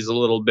Feliz a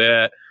little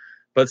bit,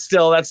 but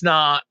still that's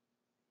not,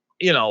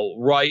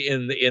 right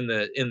in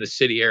the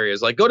city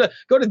areas. Like go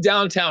to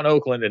downtown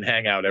Oakland and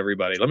hang out,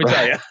 everybody. Let me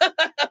tell you.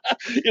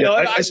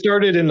 I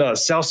started in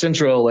South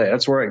Central LA.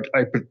 That's where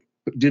I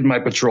did my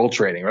patrol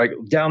training, right?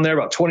 Down there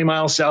about 20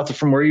 miles south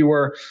from where you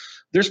were.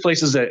 There's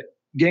places that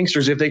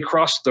gangsters, if they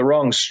cross the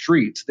wrong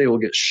street, they will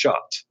get shot,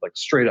 like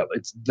straight up.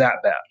 It's that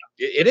bad.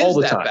 It is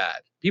that time.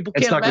 Bad. People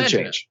can't imagine. It's not going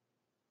to change.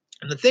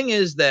 And the thing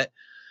is that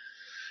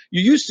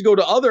you used to go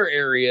to other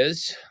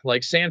areas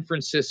like San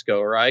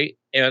Francisco, right?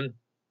 And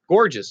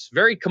gorgeous,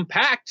 very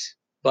compact,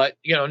 but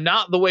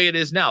not the way it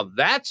is now.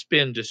 That's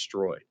been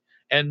destroyed.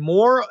 And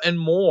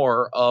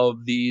more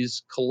of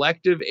these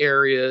collective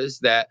areas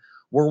that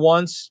were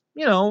once,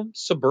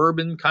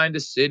 suburban kind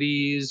of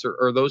cities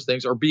or those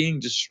things are being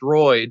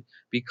destroyed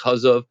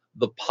because of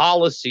the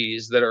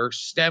policies that are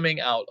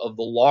stemming out of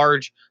the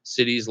large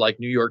cities like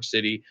New York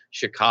City,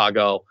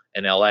 Chicago,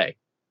 and LA.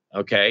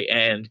 Okay.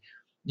 And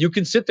you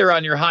can sit there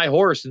on your high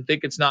horse and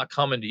think it's not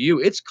coming to you.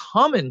 It's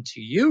coming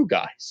to you,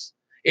 guys.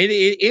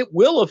 It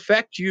will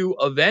affect you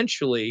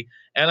eventually.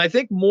 And I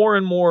think more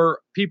and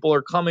more people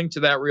are coming to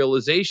that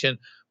realization,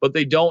 but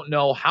they don't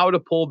know how to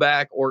pull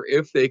back or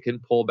if they can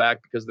pull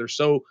back because they're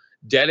so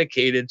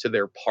dedicated to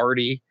their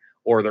party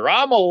or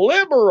I'm a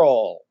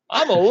liberal.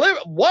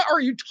 What are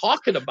you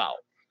talking about?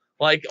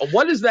 Like,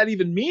 what does that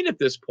even mean at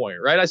this point,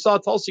 right? I saw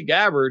Tulsi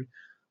Gabbard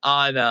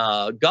on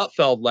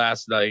Gutfeld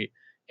last night,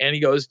 and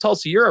he goes,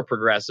 Tulsi, you're a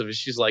progressive. And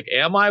she's like,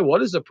 am I? What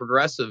does a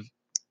progressive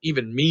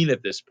even mean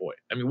at this point?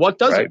 I mean, what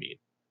does it mean?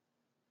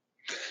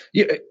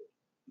 Yeah.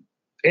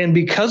 And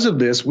because of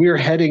this, we're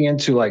heading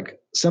into like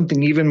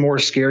something even more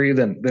scary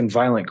than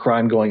violent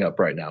crime going up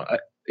right now.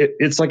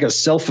 It's like a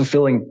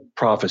self-fulfilling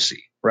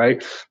prophecy,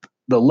 right?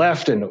 The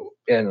left and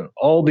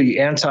all the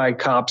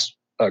anti-cops,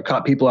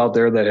 cop people out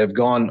there that have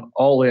gone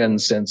all in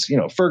since,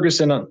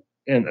 Ferguson,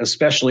 and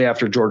especially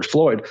after George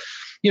Floyd,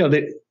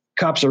 the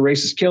cops are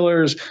racist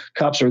killers,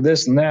 cops are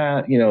this and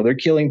that, they're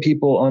killing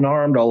people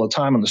unarmed all the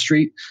time on the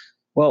street.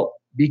 Well,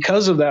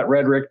 because of that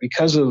rhetoric,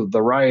 because of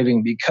the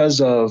rioting,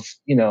 because of,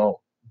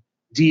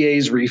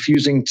 DAs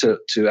refusing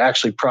to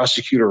actually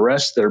prosecute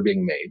arrests that are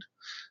being made,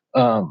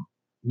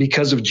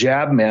 because of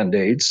jab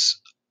mandates,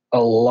 a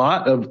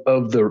lot of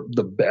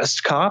the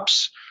best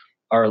cops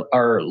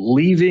are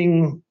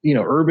leaving,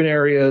 urban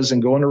areas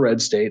and going to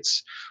red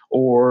states,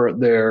 or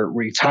they're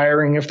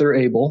retiring if they're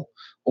able,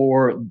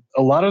 or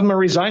a lot of them are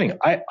resigning.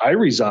 I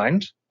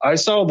resigned. I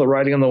saw the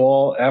writing on the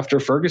wall after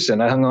Ferguson.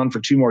 I hung on for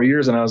 2 more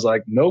years and I was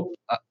like, nope,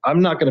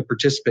 I'm not going to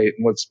participate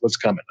in what's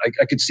coming.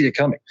 I could see it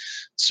coming.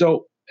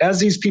 So as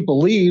these people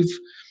leave,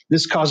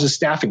 this causes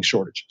staffing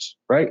shortages,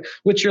 right?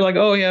 Which you're like,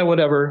 oh yeah,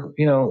 whatever,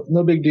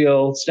 no big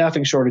deal,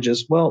 staffing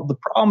shortages. Well, the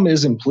problem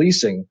is in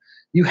policing,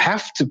 you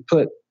have to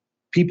put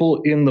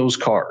people in those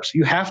cars.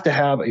 You have to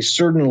have a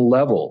certain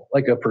level,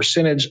 like a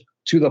percentage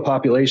to the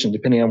population,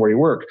 depending on where you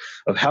work,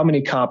 of how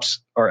many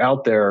cops are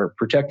out there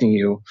protecting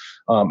you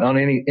on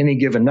any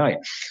given night.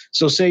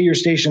 So say your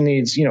station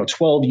needs,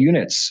 12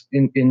 units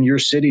in your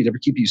city to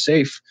keep you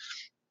safe.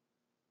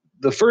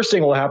 The first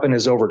thing will happen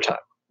is overtime.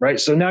 Right.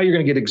 So now you're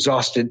going to get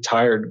exhausted,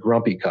 tired,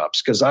 grumpy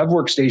cops. Because I've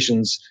worked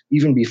stations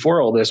even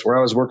before all this where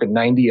I was working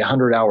 90,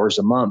 100 hours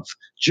a month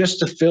just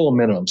to fill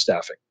minimum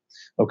staffing.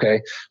 Okay.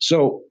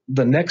 So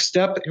the next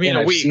step. You mean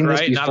a week,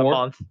 right? Not a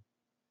month.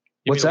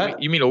 What's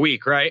that? You mean a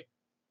week, right?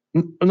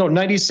 No,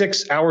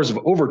 96 hours of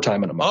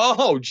overtime in a month.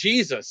 Oh,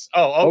 Jesus.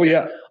 Oh, okay. Oh,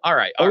 yeah. All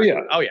right. Oh,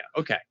 yeah. Oh, yeah.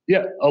 Okay.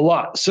 Yeah, a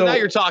lot. So now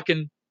you're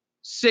talking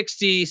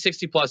 60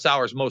 plus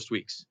hours most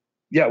weeks.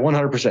 Yeah,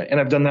 100%. And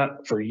I've done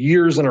that for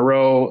years in a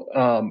row.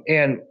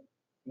 And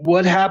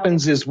what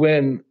happens is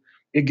when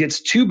it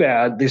gets too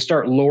bad, they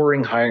start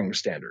lowering hiring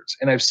standards.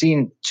 And I've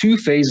seen 2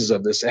 phases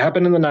of this. It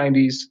happened in the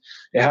 90s.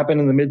 It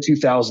happened in the mid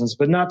 2000s,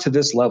 but not to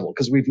this level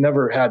because we've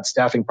never had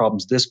staffing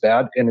problems this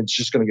bad, and it's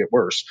just going to get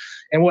worse.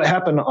 And what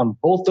happened on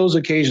both those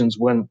occasions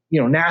when,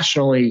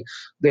 nationally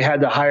they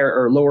had to hire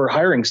or lower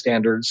hiring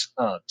standards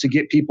to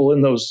get people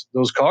in those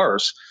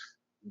cars,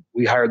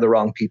 we hired the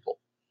wrong people.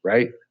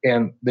 Right.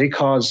 And they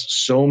caused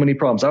so many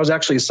problems. I was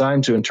actually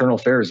assigned to internal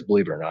affairs,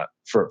 believe it or not,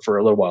 for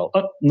a little while,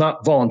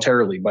 not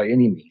voluntarily by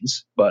any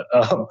means, but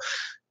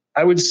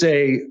I would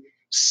say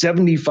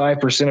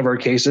 75% of our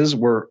cases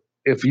were,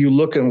 if you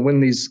look and when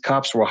these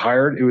cops were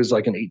hired, it was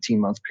like an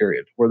 18-month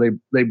period where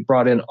they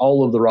brought in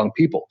all of the wrong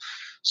people.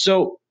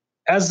 So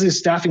as the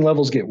staffing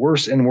levels get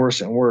worse and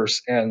worse and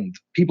worse, and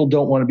people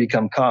don't want to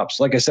become cops,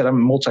 like I said, I'm a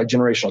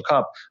multi-generational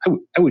cop.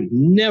 I would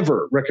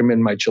never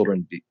recommend my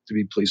children to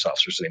be police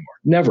officers anymore.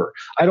 Never.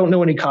 I don't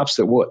know any cops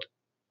that would.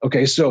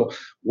 Okay, so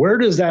where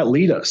does that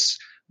lead us?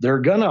 They're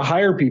going to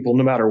hire people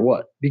no matter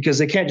what, because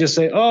they can't just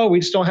say, oh, we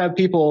just don't have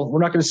people.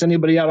 We're not going to send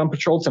anybody out on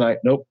patrol tonight.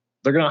 Nope.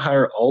 They're going to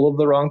hire all of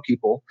the wrong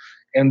people.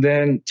 And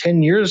then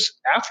 10 years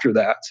after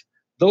that,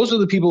 those are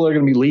the people that are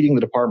going to be leading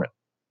the department.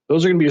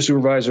 Those are going to be your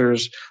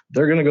supervisors.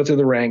 They're going to go through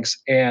the ranks.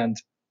 And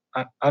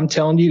I'm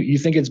telling you, you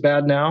think it's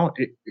bad now?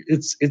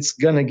 It's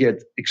going to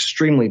get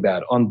extremely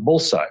bad on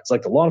both sides,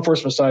 like the law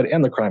enforcement side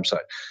and the crime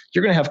side.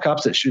 You're going to have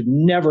cops that should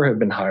never have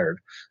been hired,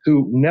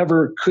 who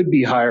never could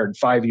be hired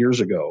 5 years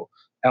ago,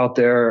 out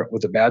there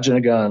with a badge and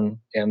a gun.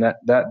 And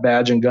that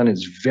badge and gun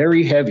is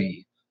very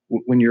heavy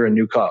when you're a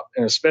new cop,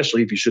 and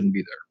especially if you shouldn't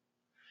be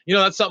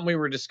there. That's something we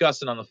were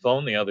discussing on the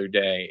phone the other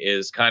day,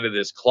 is kind of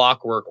this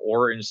Clockwork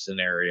Orange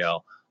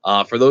scenario.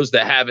 For those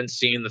that haven't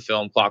seen the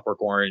film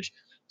Clockwork Orange,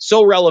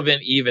 so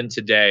relevant even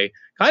today,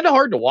 kind of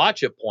hard to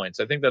watch at points.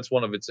 I think that's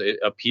one of its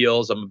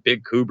appeals. I'm a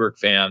big Kubrick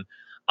fan.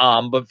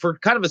 But for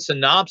kind of a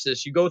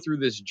synopsis, you go through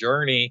this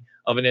journey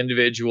of an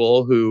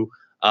individual who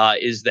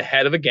is the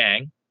head of a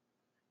gang,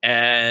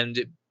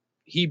 and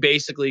he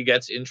basically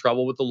gets in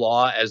trouble with the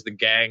law as the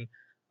gang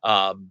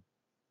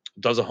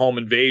does a home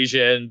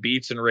invasion,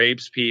 beats and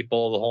rapes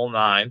people, the whole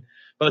nine.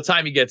 By the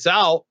time he gets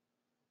out,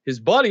 his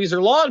buddies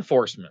are law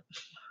enforcement.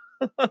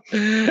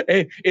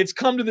 It's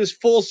come to this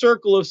full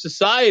circle of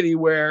society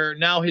where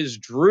now his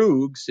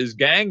droogs, his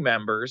gang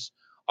members,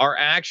 are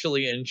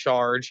actually in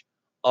charge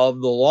of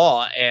the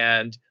law.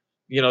 And,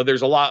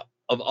 there's a lot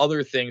of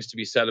other things to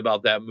be said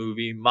about that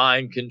movie: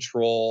 mind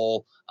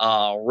control,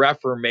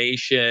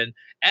 reformation.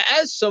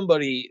 As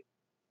somebody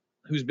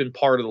who's been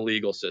part of the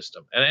legal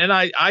system, and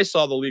I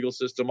saw the legal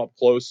system up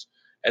close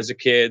as a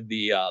kid,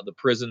 the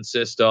prison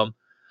system.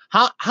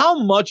 How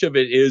much of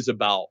it is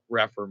about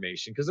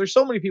reformation? Because there's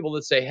so many people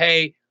that say,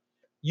 hey,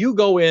 you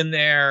go in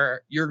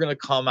there, you're going to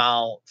come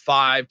out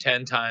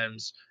 5-10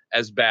 times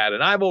as bad.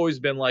 And I've always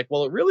been like,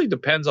 well, it really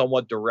depends on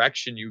what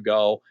direction you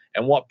go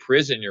and what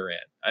prison you're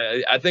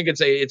in. I think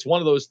it's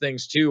one of those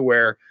things too,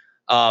 where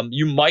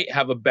you might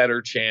have a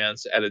better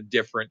chance at a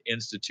different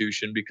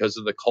institution because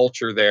of the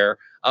culture there.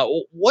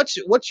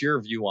 What's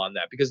your view on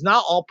that? Because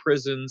not all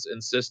prisons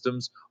and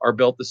systems are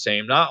built the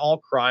same. Not all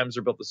crimes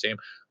are built the same.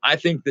 I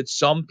think that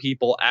some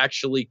people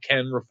actually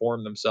can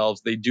reform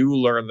themselves. They do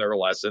learn their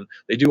lesson.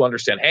 They do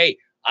understand, hey,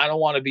 I don't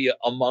want to be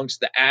amongst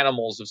the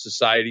animals of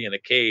society in a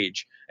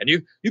cage. And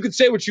you can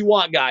say what you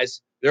want,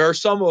 guys. There are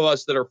some of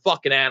us that are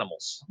fucking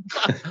animals.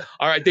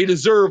 All right. They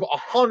deserve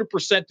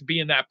 100% to be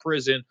in that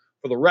prison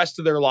for the rest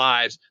of their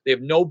lives. They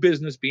have no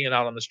business being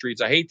out on the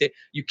streets. I hate that.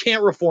 You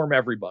can't reform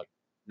everybody.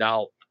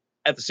 Now,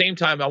 at the same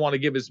time, I want to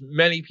give as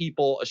many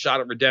people a shot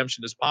at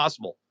redemption as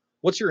possible.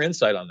 What's your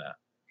insight on that?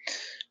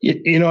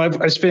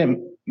 I spent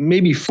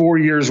maybe 4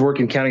 years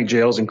working county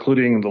jails,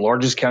 including the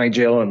largest county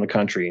jail in the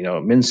country.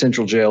 Men's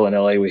Central Jail in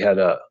LA, we had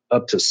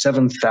up to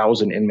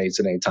 7,000 inmates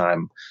at any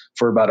time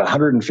for about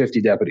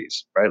 150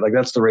 deputies, right? Like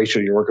that's the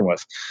ratio you're working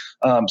with.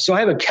 So I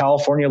have a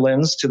California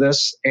lens to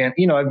this. And,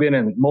 I've been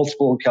in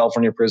multiple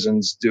California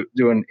prisons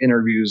doing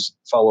interviews,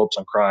 follow-ups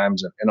on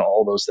crimes and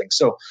all those things.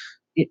 So,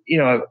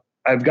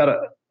 I've got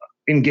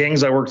in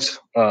gangs, I worked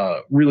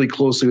really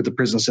closely with the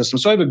prison system.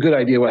 So I have a good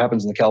idea what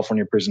happens in the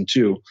California prison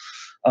too.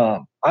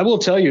 I will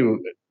tell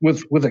you,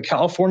 with a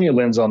California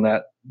lens on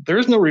that, there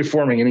is no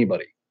reforming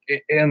anybody,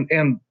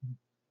 and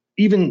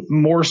even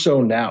more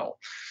so now,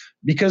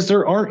 because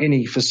there aren't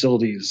any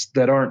facilities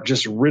that aren't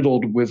just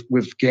riddled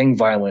with gang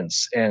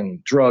violence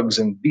and drugs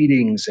and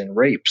beatings and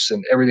rapes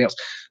and everything else.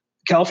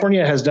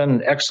 California has done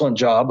an excellent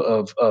job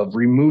of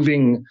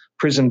removing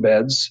prison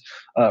beds,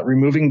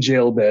 removing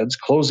jail beds,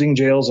 closing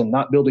jails, and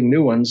not building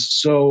new ones.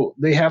 So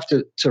they have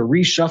to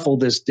reshuffle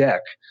this deck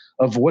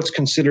of what's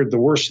considered the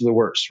worst of the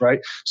worst, right?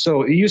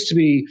 So it used to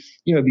be,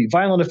 be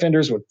violent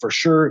offenders would for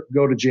sure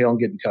go to jail and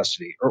get in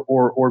custody,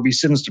 or be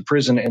sentenced to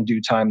prison and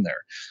do time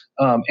there.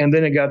 And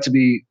then it got to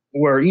be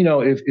where,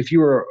 if you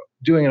were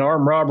doing an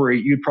armed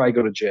robbery, you'd probably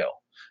go to jail.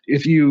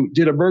 If you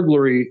did a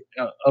burglary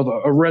of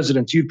a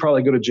residence, you'd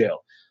probably go to jail.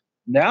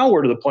 Now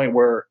we're to the point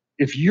where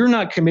if you're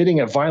not committing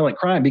a violent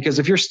crime, because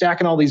if you're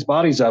stacking all these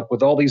bodies up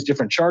with all these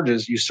different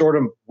charges, you sort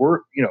them,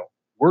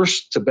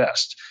 worst to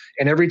best.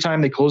 And every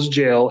time they close a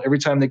jail, every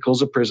time they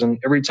close a prison,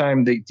 every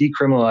time they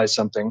decriminalize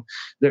something,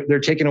 they're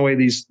taking away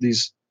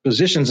these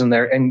positions in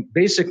there. And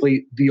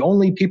basically the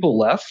only people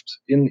left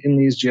in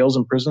these jails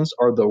and prisons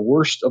are the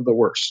worst of the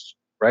worst,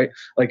 right?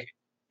 Like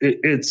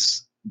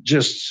it's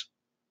just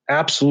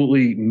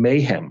absolutely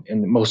mayhem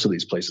in most of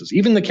these places.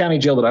 Even the county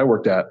jail that I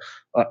worked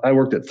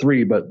at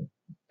 3, but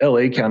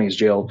LA County's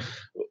jail,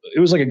 it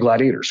was like a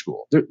gladiator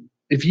school.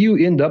 If you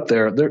end up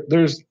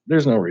there's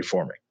no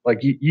reforming. Like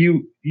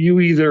you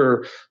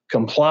either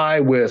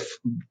comply with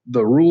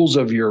the rules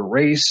of your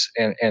race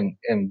and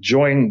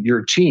join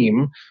your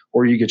team,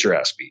 or you get your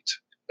ass beat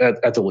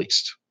at the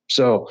least.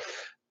 So,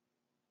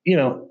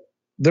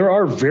 there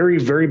are very,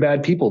 very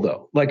bad people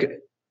though. Like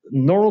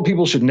normal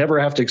people should never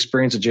have to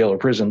experience a jail or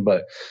prison,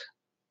 but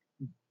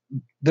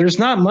there's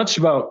not much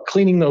about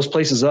cleaning those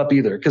places up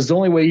either, because the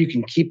only way you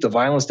can keep the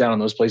violence down in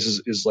those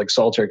places is like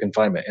solitary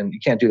confinement, and you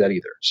can't do that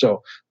either.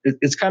 So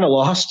it's kind of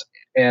lost,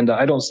 and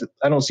I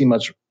don't see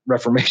much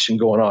reformation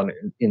going on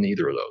in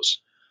either of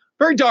those.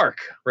 Very dark,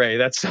 Ray.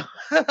 That's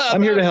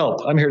I'm here to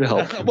help.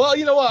 Well,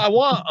 you know what? I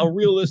want a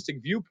realistic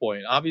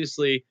viewpoint.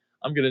 Obviously,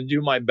 I'm going to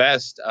do my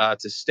best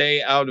to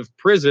stay out of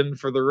prison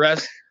for the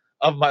rest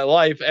of my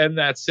life and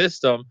that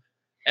system.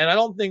 And I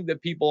don't think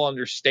that people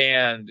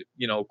understand,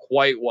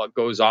 quite what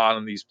goes on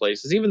in these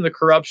places. Even the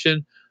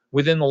corruption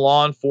within the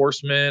law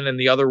enforcement and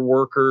the other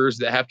workers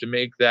that have to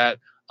make that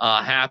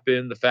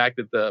happen. The fact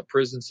that the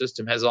prison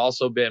system has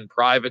also been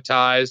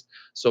privatized.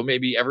 So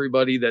maybe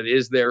everybody that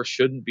is there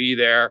shouldn't be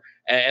there.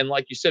 And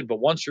like you said, but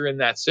once you're in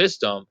that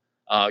system,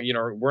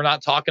 we're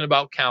not talking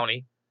about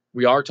county.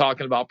 We are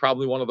talking about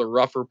probably one of the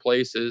rougher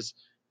places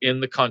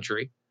in the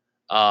country,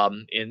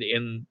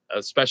 in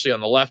especially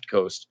on the left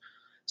coast.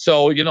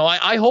 So,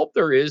 I hope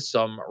there is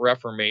some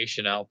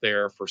reformation out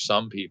there for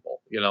some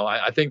people.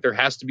 I think there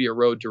has to be a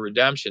road to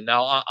redemption.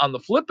 Now, on the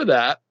flip of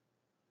that,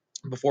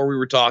 before we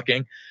were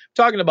talking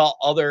about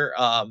other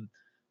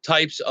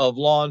types of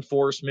law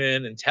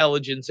enforcement,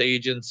 intelligence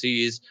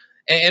agencies,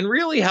 and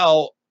really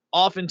how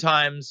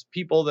oftentimes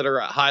people that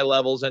are at high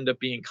levels end up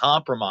being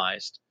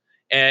compromised.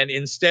 And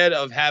instead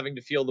of having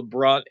to feel the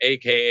brunt,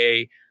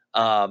 aka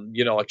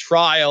a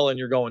trial and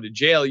you're going to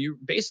jail, you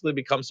basically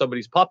become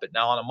somebody's puppet.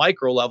 Now, on a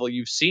micro level,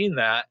 you've seen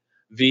that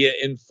via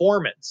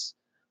informants.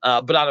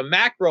 But on a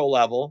macro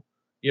level,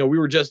 we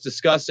were just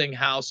discussing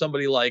how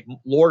somebody like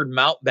Lord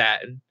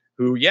Mountbatten,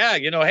 who,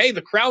 hey,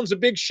 the Crown's a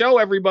big show,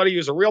 everybody,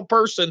 who's a real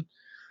person,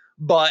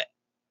 but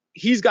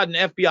he's got an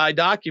FBI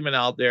document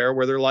out there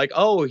where they're like,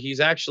 oh, he's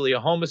actually a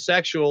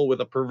homosexual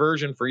with a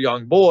perversion for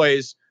young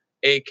boys,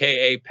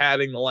 aka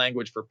padding the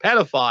language for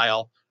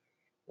pedophile.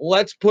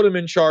 Let's put him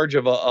in charge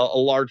of a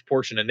large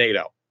portion of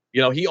NATO.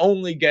 He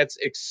only gets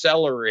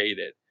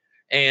accelerated.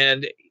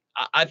 And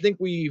I think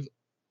we've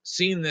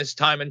seen this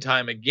time and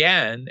time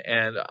again,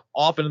 and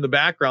often in the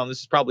background, this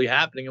is probably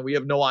happening and we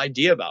have no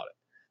idea about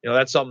it.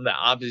 That's something that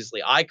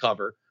obviously I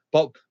cover,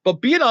 but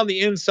being on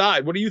the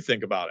inside, what do you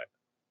think about it?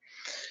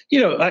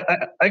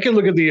 I can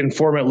look at the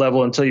informant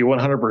level and tell you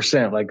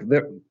 100%, like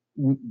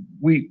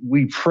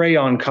we prey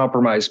on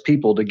compromised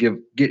people to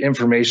get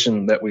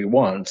information that we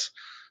want,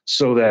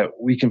 so that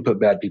we can put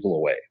bad people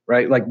away,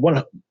 right? Like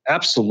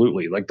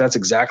absolutely, like that's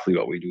exactly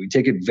what we do. We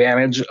take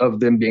advantage of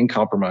them being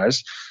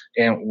compromised,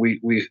 and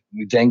we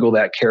dangle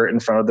that carrot in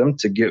front of them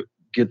to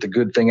get the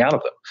good thing out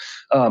of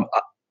them.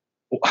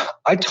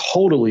 I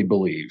totally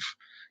believe,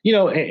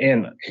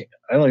 and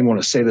I don't even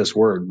want to say this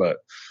word, but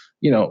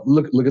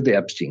look at the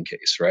Epstein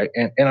case, right?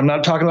 And I'm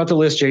not talking about the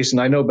list, Jason.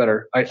 I know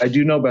better. I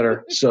do know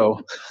better.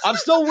 So I'm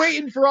still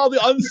waiting for all the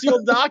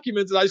unsealed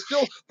documents, and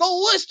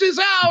the list is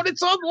out.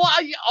 It's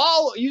online.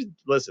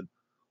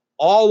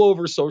 All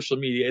over social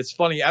media. It's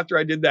funny. After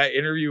I did that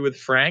interview with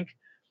Frank,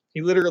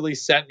 he literally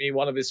sent me,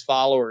 one of his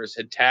followers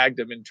had tagged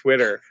him in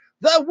Twitter.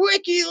 The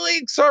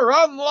WikiLeaks are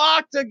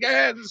unlocked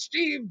again.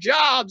 Steve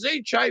Jobs,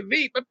 HIV.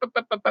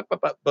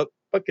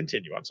 But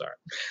continue. I'm sorry.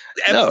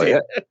 No, yeah.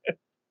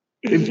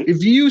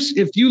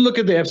 If you look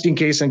at the Epstein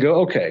case and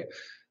go, okay,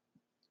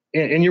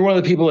 and you're one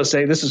of the people that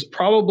say this is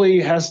probably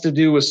has to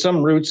do with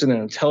some roots in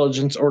an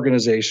intelligence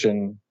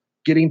organization,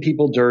 getting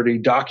people dirty,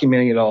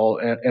 documenting it all,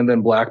 and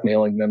then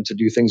blackmailing them to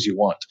do things you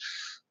want.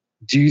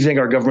 Do you think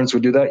our governments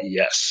would do that?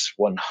 Yes,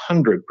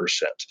 100%.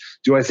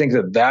 Do I think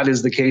that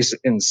is the case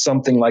in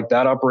something like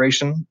that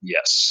operation?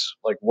 Yes,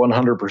 like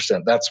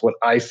 100%. That's what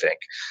I think.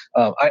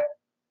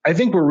 I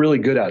think we're really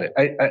good at it.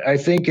 I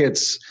think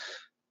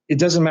it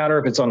doesn't matter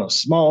if it's on a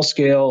small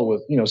scale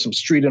with some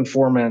street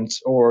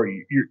informants, or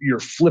you're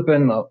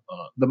flipping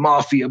the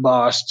mafia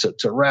boss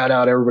to rat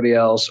out everybody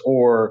else,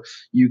 or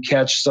you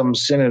catch some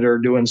senator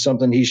doing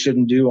something he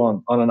shouldn't do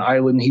on an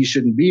island he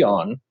shouldn't be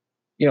on.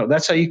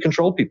 That's how you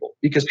control people,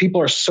 because people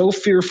are so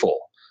fearful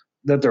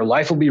that their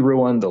life will be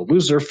ruined. They'll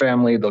lose their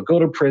family. They'll go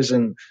to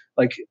prison.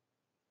 Like,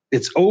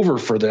 it's over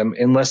for them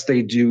unless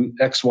they do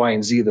X, Y,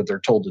 and Z that they're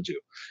told to do.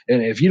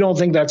 And if you don't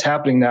think that's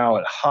happening now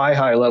at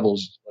high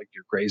levels, like,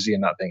 you're crazy and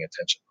not paying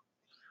attention.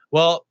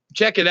 Well,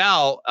 check it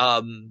out.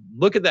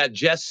 Look at that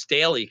Jess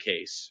Staley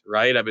case,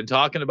 right? I've been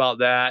talking about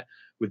that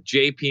with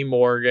JP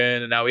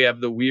Morgan, and now we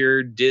have the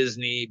weird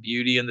Disney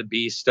Beauty and the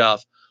Beast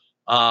stuff.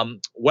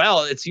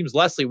 Well, it seems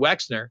Leslie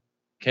Wexner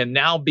can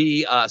now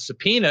be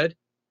subpoenaed,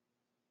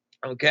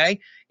 okay,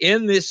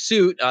 in this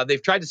suit.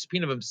 They've tried to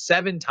subpoena him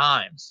 7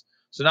 times.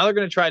 So now they're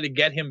going to try to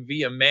get him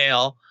via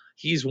mail.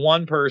 He's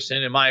one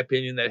person, in my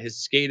opinion, that has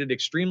skated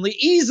extremely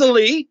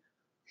easily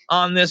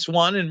on this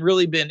one and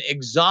really been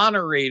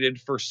exonerated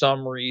for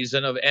some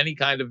reason of any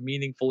kind of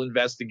meaningful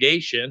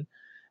investigation.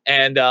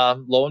 And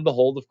lo and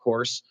behold, of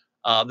course,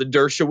 the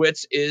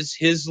Dershowitz is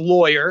his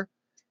lawyer.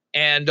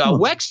 And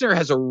Wexner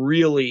has a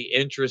really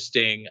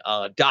interesting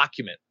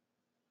document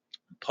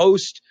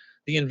post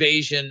the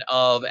invasion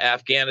of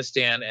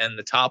Afghanistan and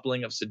the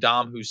toppling of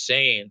Saddam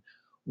Hussein,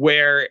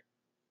 where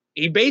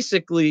he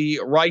basically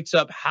writes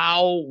up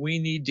how we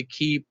need to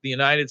keep the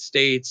United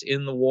States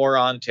in the war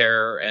on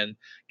terror and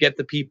get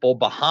the people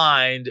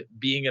behind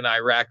being in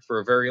Iraq for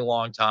a very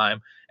long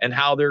time, and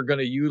how they're going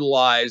to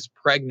utilize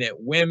pregnant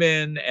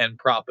women and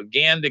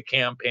propaganda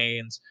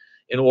campaigns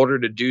in order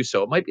to do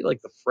so. It might be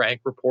like the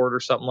Frank Report or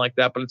something like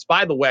that, but it's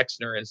by the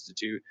Wexner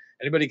Institute.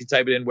 Anybody can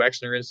type it in,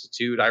 Wexner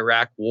Institute,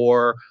 Iraq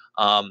War,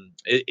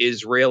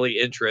 Israeli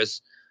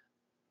interests.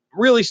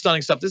 Really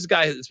stunning stuff. This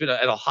guy has been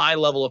at a high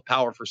level of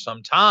power for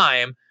some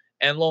time,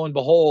 and lo and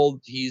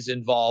behold, he's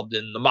involved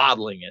in the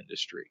modeling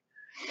industry.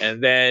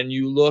 And then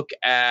you look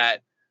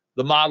at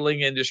the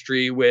modeling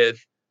industry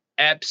with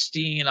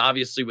Epstein,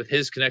 obviously with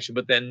his connection,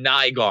 but then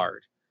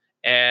Nygaard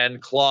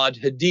and Claude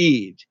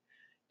Hadid,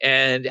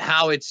 and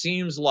how it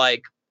seems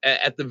like,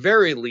 at the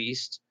very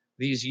least,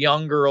 these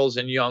young girls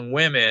and young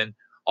women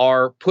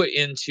are put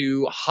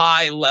into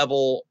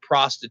high-level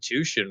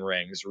prostitution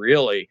rings,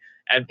 really,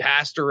 and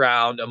passed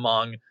around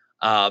among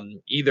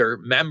either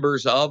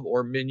members of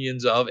or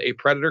minions of a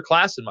predator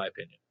class, in my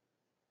opinion.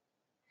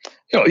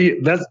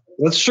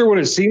 That's sure what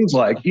it seems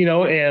like,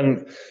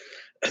 and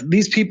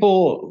these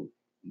people,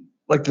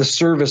 like the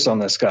service on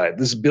this guy,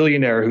 this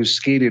billionaire who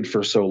skated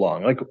for so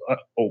long, like,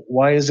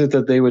 why is it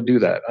that they would do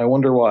that? I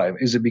wonder why.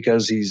 Is it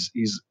because he's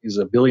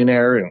a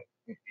billionaire and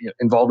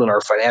involved in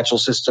our financial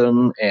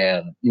system,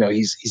 and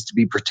he's to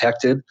be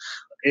protected?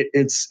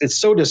 It's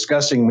so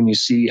disgusting when you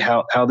see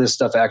how this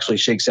stuff actually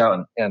shakes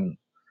out. And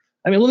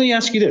I mean, let me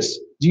ask you this: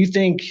 do you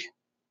think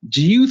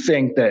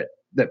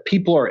that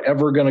people are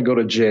ever going to go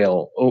to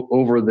jail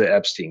over the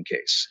Epstein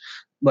case,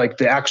 like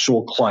the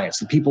actual clients,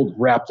 the people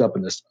wrapped up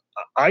in this?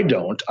 I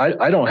don't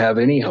have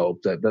any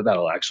hope that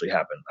that'll actually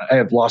happen. I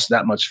have lost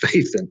that much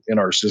faith in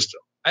our system.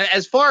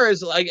 As far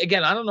as, like,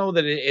 again, I don't know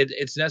that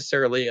it's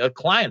necessarily a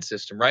client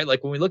system, right?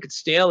 Like when we look at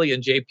Staley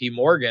and JP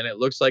Morgan, it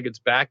looks like it's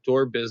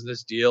backdoor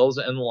business deals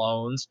and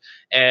loans.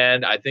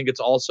 And I think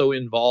it's also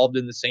involved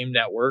in the same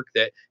network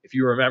that, if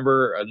you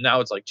remember, now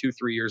it's like 2-3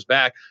 years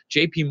back,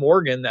 JP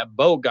Morgan, that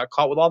boat, got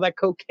caught with all that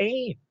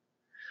cocaine.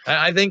 And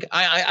I think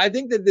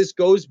that this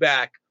goes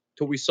back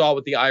to what we saw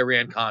with the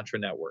Iran-Contra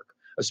network,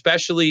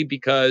 especially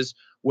because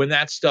when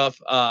that stuff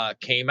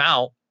came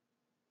out,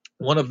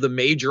 one of the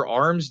major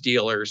arms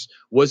dealers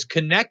was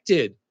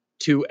connected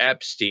to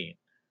Epstein,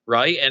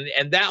 right?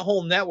 And that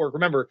whole network,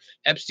 remember,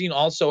 Epstein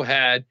also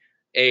had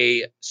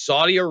a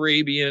Saudi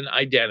Arabian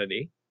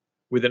identity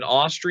with an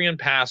Austrian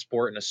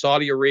passport and a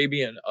Saudi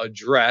Arabian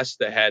address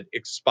that had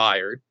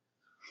expired.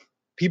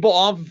 People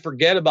often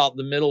forget about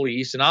the Middle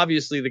East, and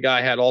obviously the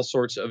guy had all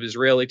sorts of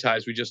Israeli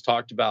ties. We just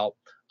talked about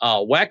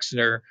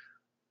Wexner.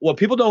 What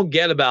people don't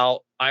get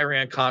about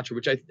Iran-Contra,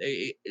 which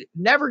it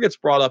never gets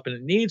brought up, and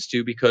it needs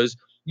to, because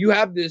you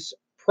have this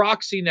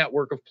proxy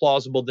network of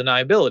plausible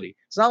deniability.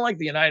 It's not like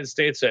the United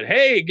States said,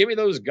 hey, give me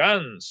those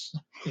guns.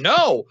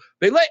 No,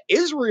 they let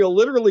Israel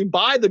literally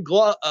buy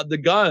the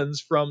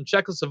guns from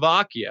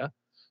Czechoslovakia.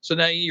 So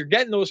now you're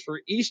getting those for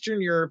Eastern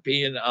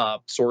European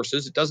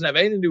sources. It doesn't have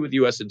anything to do with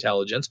U.S.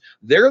 intelligence.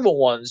 They're the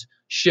ones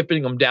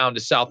shipping them down to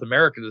South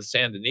America to the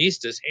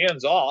Sandinistas,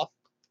 hands off.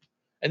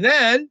 And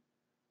then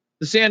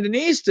the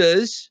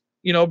Sandinistas,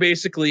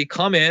 basically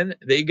come in,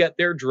 they get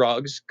their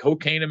drugs,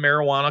 cocaine and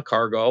marijuana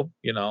cargo,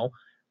 the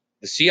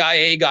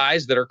CIA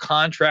guys that are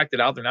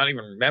contracted out, they're not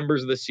even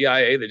members of the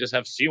CIA, they just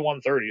have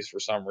C-130s for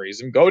some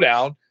reason, go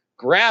down,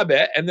 grab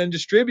it, and then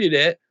distribute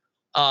it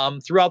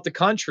throughout the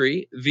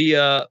country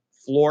via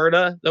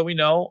Florida, that we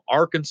know,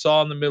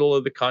 Arkansas in the middle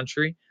of the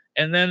country,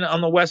 and then on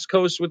the West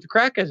Coast with the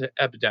crack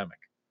epidemic.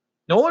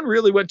 No one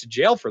really went to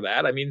jail for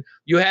that. I mean,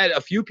 you had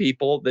a few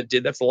people that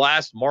did. That's the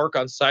last mark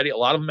on society. A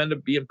lot of them ended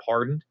up being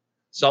pardoned.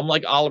 Some,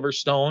 like Oliver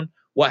Stone.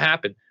 What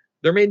happened?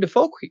 They're made into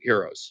folk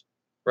heroes,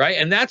 right?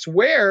 And that's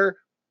where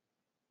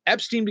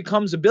Epstein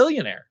becomes a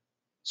billionaire.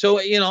 So,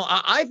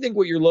 I think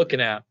what you're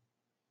looking at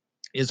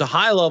is a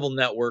high-level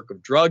network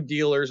of drug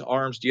dealers,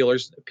 arms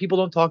dealers. People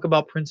don't talk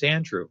about Prince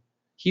Andrew.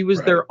 He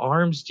was their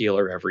arms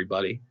dealer,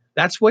 everybody.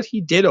 That's what he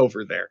did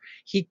over there.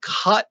 He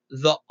cut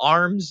the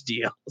arms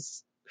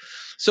deals.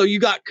 So you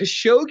got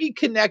Khashoggi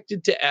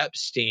connected to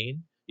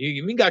Epstein.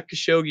 You even got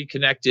Khashoggi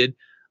connected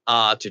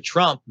to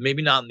Trump,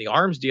 maybe not in the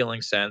arms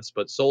dealing sense,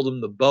 but sold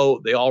him the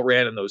boat. They all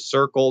ran in those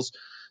circles.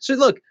 So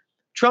look,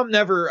 Trump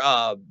never,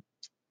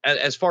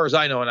 as far as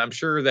I know, and I'm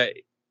sure that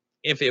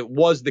if it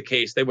was the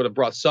case, they would have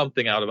brought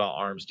something out about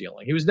arms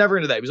dealing. He was never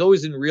into that. He was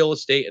always in real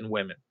estate and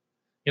women.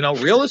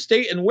 Real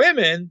estate and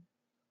women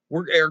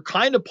are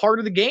kind of part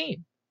of the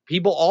game.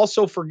 People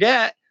also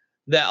forget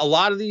that a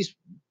lot of these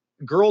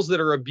girls that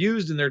are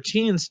abused in their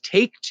teens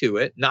take to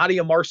it.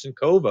 Nadia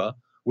Marcinkova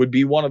would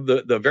be one of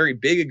the very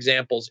big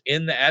examples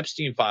in the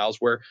Epstein files,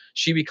 where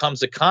she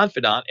becomes a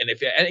confidant. And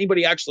if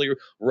anybody actually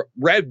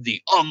read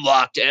the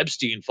unlocked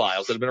Epstein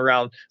files that have been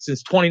around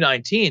since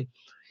 2019,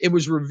 it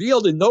was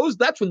revealed in those.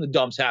 That's when the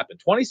dumps happened.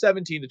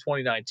 2017 to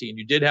 2019,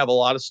 you did have a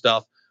lot of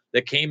stuff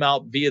that came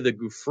out via the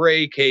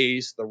Gouffre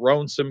case, the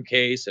Ronsum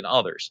case, and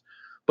others.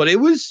 But it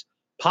was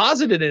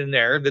posited in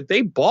there that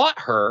they bought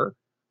her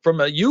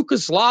from a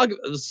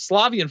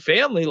Yugoslavian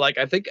family, like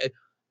I think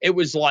It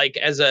was like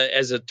as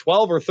a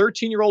 12 or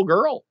 13-year-old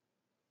girl.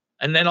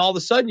 And then all of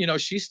a sudden, you know,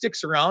 she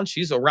sticks around.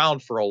 She's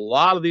around for a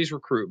lot of these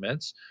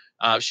recruitments.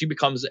 She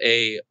becomes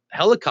a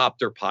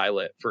helicopter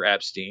pilot for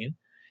Epstein.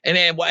 And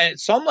at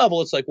some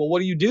level, it's like, well, what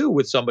do you do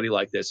with somebody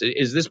like this?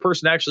 Is this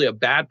person actually a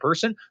bad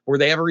person? Were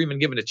they ever even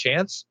given a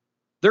chance?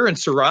 They're in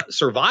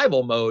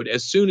survival mode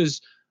as soon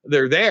as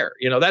they're there.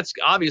 You know, that's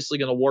obviously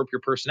going to warp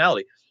your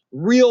personality.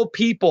 Real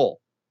people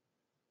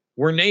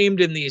were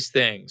named in these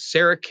things.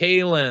 Sarah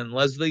Palin,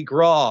 Leslie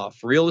Groff,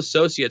 real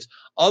associates.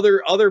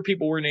 Other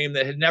people were named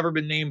that had never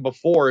been named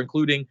before,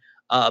 including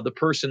the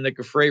person that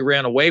Giuffre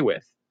ran away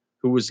with,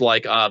 who was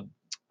like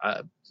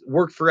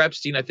worked for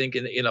Epstein, I think,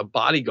 in a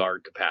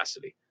bodyguard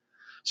capacity.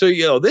 So,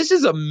 you know, this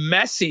is a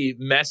messy,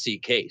 messy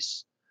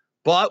case.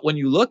 But when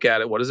you look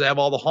at it, what does it have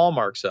all the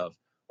hallmarks of?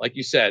 Like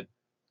you said,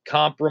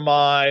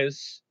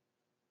 compromise,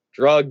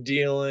 drug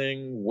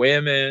dealing,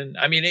 women.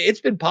 I mean,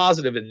 it's been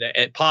positive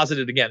and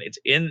posited again. It's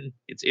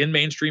in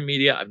mainstream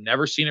media. I've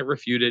never seen it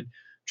refuted.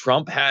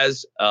 Trump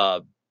has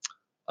a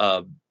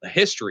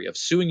history of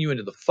suing you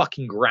into the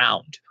fucking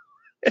ground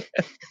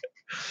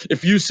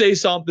if you say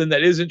something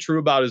that isn't true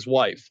about his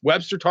wife.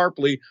 Webster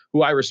Tarpley,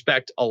 who I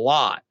respect a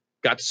lot,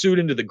 got sued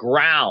into the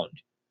ground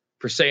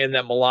for saying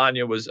that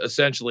Melania was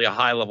essentially a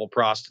high-level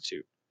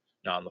prostitute.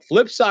 Now, on the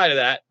flip side of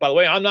that, by the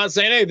way, I'm not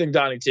saying anything,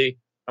 Donnie T.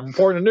 I'm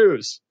reporting the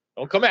news.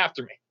 Don't come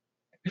after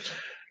me.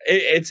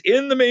 It's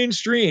in the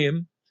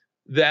mainstream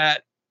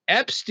that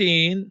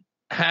Epstein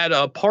had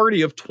a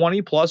party of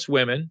 20-plus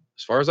women,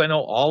 as far as I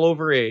know, all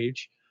over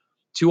age,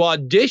 to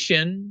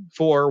audition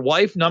for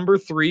wife number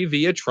 3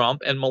 via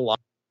Trump and Melania.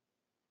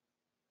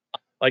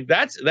 Like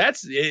that's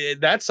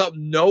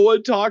something no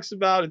one talks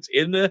about. It's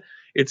in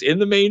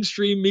the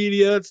mainstream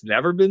media. It's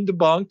never been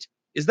debunked.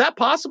 Is that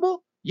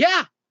possible?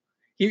 Yeah.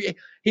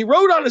 He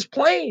wrote on his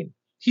plane.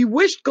 He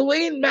wished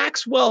Ghislaine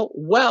Maxwell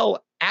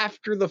well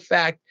after the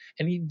fact,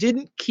 and he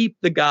didn't keep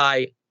the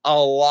guy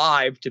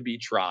alive to be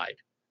tried.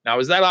 Now,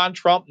 is that on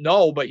Trump?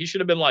 No, but he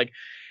should have been like,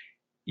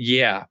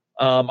 yeah,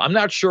 I'm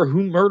not sure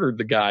who murdered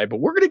the guy,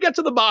 but we're going to get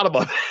to the bottom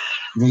of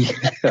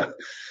it.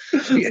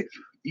 Yeah.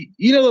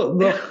 You know,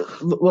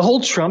 the whole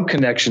Trump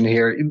connection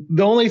here,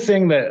 the only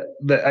thing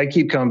that I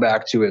keep coming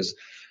back to is,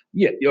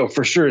 yeah, you know,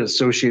 for sure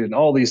associated in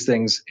all these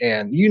things.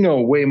 And you know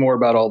way more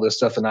about all this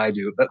stuff than I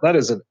do. That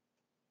is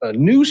a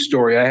news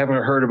story. I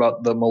haven't heard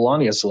about the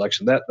Melania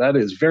selection. That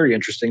is very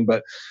interesting.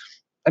 But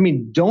I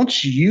mean,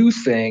 don't you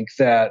think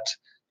that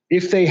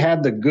if they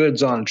had the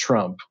goods on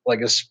Trump,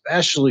 like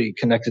especially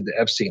connected to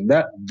Epstein,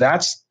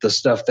 that's the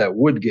stuff that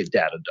would get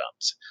data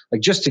dumped,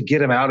 like just to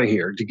get him out of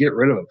here, to get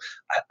rid of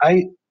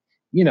him.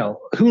 You know,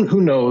 who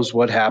knows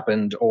what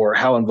happened or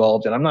how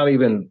involved, and I'm not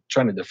even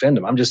trying to defend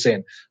him. I'm just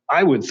saying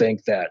I would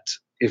think that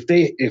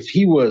if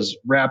he was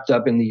wrapped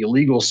up in the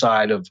illegal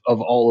side of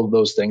all of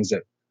those things,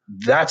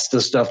 that's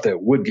the stuff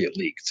that would get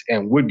leaked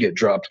and would get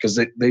dropped because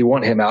they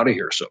want him out of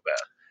here so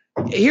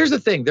bad. Here's the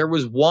thing. There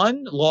was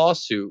one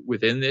lawsuit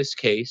within this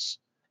case,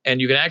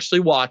 and you can actually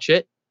watch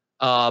it.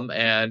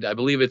 And I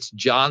believe it's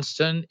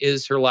Johnston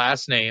is her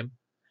last name,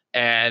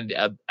 and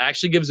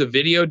actually gives a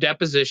video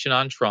deposition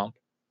on Trump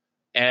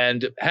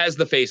and has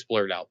the face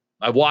blurred out.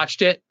 I've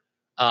watched it.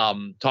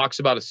 Talks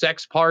about a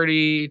sex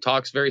party,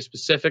 talks very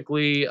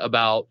specifically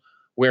about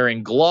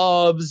wearing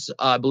gloves.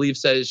 I believe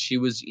says she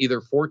was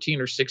either 14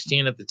 or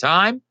 16 at the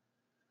time.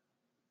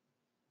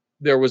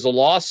 There was a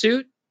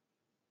lawsuit.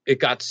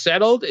 It got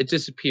settled. It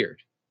disappeared.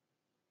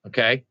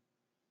 Okay.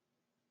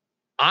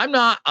 I am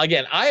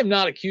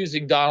not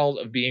accusing Donald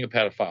of being a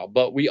pedophile,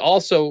 but we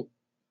also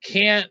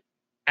can't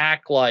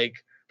act like,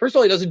 first of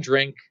all, he doesn't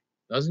drink,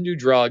 doesn't do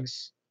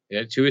drugs,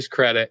 to his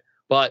credit,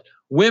 but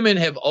women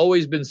have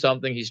always been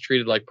something he's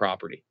treated like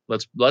property.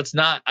 Let's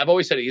not, I've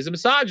always said he's a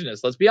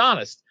misogynist. Let's be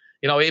honest.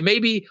 You know, it may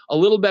be a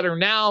little better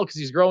now because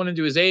he's growing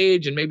into his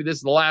age and maybe this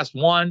is the last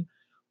one,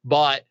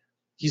 but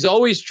he's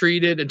always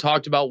treated and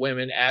talked about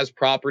women as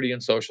property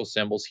and social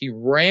symbols. He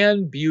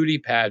ran beauty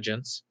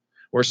pageants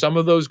where some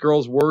of those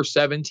girls were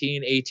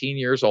 17, 18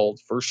 years old,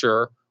 for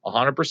sure,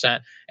 100%.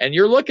 And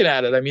you're looking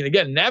at it. I mean,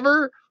 again,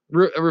 never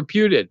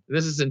reputed.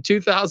 This is in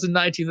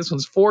 2019. This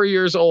one's 4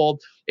 years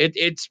old.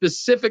 It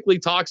specifically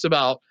talks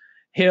about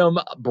him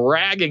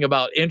bragging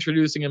about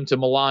introducing him to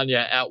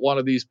Melania at one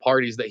of these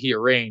parties that he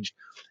arranged.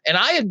 And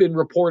I had been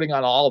reporting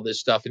on all of this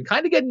stuff and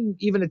kind of getting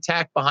even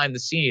attacked behind the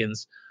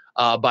scenes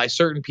by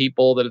certain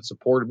people that had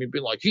supported me,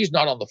 being like, he's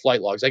not on the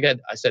flight logs. I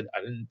said, I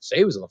didn't say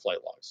he was on the flight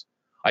logs.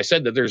 I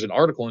said that there's an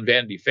article in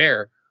Vanity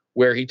Fair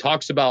where he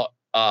talks about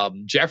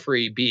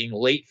Jeffrey being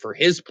late for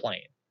his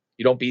plane.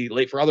 You don't be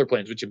late for other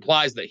planes, which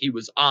implies that he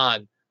was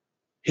on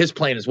his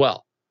plane as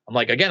well. I'm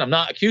like, again, I'm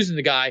not accusing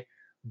the guy,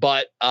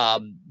 but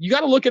you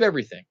got to look at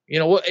everything. You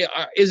know,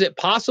 is it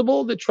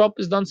possible that Trump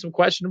has done some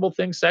questionable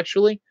things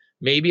sexually?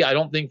 Maybe. I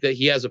don't think that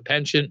he has a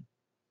penchant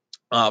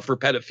for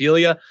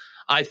pedophilia.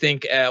 I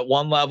think at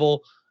one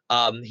level,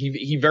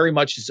 he very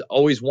much has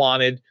always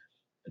wanted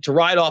to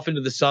ride off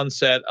into the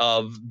sunset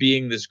of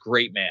being this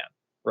great man,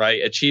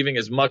 right? Achieving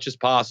as much as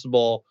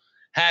possible,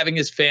 having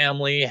his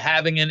family,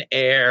 having an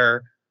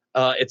heir,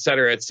 et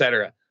cetera, et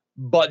cetera.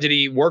 But did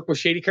he work with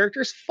shady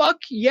characters? Fuck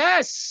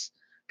yes.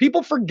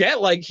 People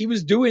forget, like, he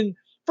was doing.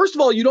 First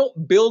of all, you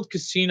don't build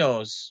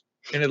casinos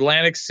in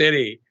Atlantic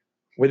City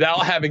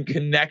without having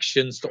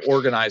connections to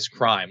organized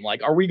crime.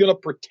 Like, are we going to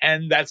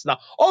pretend that's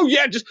not? Oh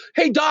yeah, just,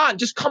 hey Don,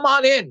 just come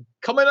on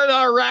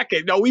our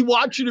racket. No, we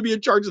want you to be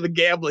in charge of the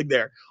gambling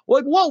there.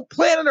 Like, what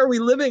planet are we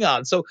living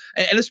on? So,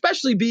 and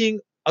especially being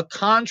a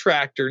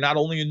contractor, not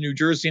only in New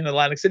Jersey and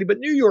Atlantic City, but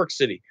New York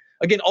City.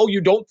 Again, oh, you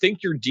don't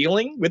think you're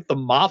dealing with the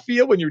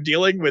mafia when you're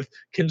dealing with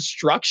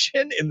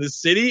construction in the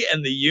city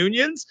and the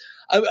unions?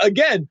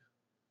 Again,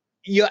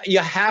 you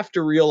have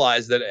to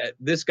realize that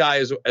this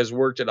guy has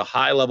worked at a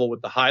high level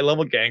with the high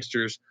level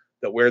gangsters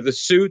that wear the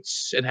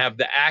suits and have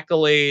the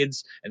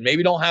accolades and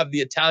maybe don't have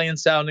the Italian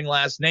sounding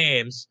last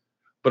names,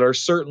 but are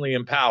certainly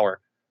in power.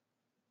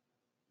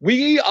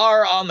 We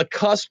are on the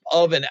cusp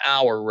of an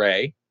hour,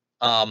 Ray.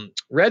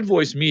 Red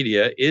Voice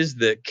Media is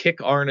the Kick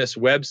Arnis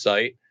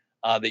website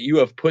that you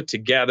have put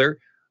together.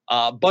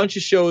 A bunch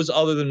of shows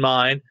other than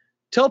mine.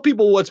 Tell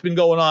people what's been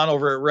going on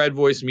over at Red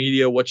Voice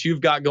Media, what you've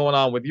got going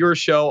on with your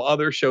show,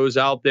 other shows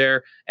out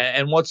there,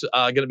 and what's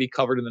going to be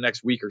covered in the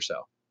next week or so.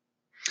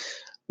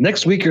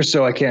 Next week or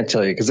so, I can't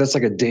tell you because that's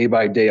like a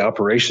day-by-day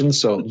operation.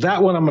 So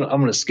that one I'm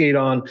gonna skate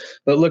on.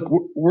 But look,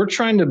 we're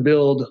trying to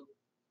build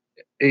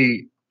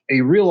a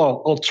real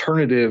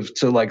alternative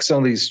to like some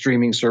of these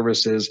streaming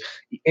services,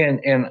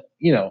 and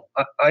you know,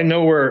 I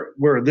know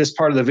where this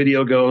part of the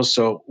video goes,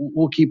 so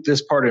we'll keep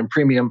this part in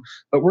premium.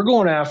 But we're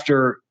going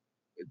after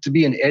to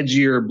be an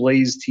edgier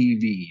Blaze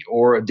TV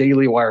or a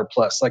Daily Wire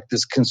Plus, like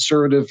this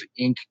conservative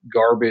ink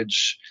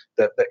garbage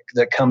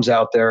that comes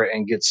out there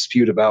and gets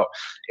spewed about.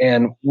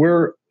 And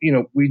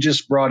we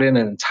just brought in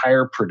an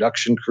entire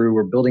production crew.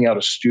 We're building out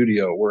a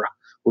studio.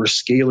 We're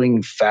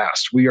scaling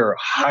fast. We are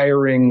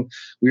hiring.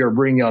 We are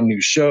bringing on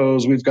new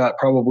shows. We've got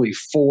probably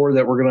 4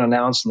 that we're going to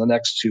announce in the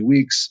next 2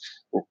 weeks.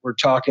 We're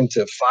talking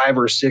to 5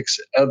 or 6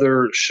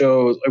 other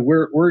shows.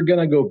 We're going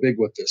to go big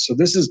with this. So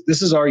this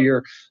is our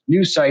year.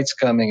 New sites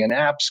coming and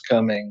apps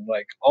coming.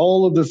 Like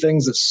all of the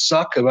things that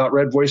suck about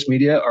Red Voice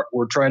Media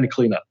we're trying to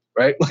clean up,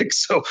 right? Like,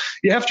 so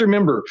you have to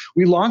remember,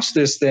 we launched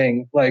this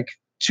thing like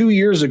 2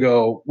 years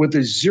ago with a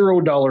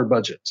 $0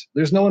 budget.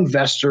 There's no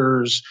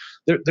investors.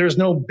 There's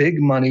no big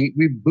money.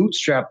 We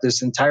bootstrapped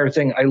this entire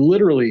thing.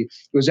 It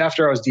was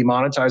after I was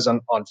demonetized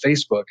on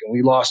Facebook and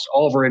we lost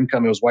all of our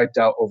income. It was wiped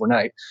out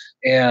overnight.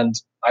 And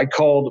I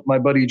called my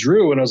buddy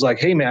Drew and I was like,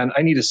 hey man,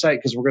 I need a site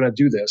because we're going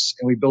to do this.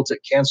 And we built it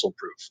cancel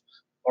proof.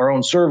 Our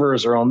own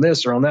servers are on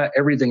this or on that,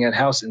 everything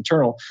in-house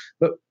internal.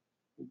 But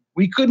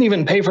we couldn't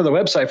even pay for the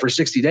website for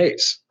 60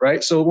 days,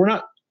 right? So we're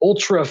not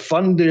ultra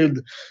funded,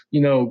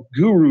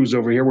 gurus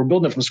over here. We're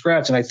building it from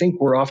scratch. And I think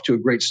we're off to a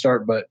great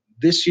start, but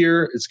this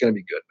year it's going to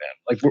be good,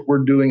 man. Like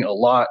we're doing a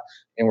lot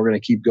and we're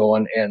going to keep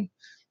going. And,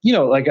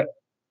 like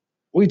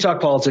we talk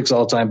politics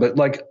all the time, but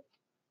like,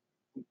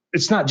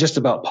 it's not just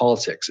about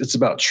politics. It's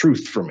about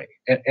truth for me.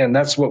 And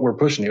that's what we're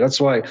pushing here. That's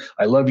why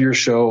I love your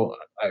show.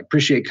 I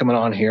appreciate coming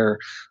on here.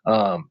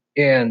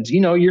 And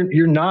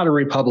you're not a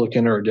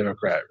Republican or a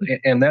Democrat.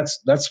 And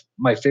that's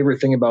my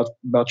favorite thing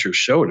about your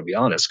show, to be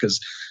honest,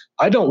 because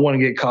I don't want to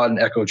get caught in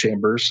echo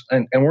chambers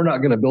and we're not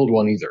going to build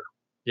one either.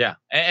 Yeah.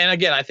 And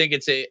again, I think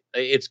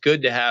it's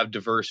good to have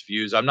diverse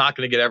views. I'm not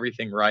going to get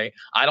everything right.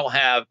 I don't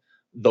have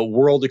the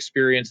world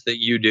experience that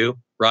you do,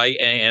 right?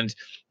 And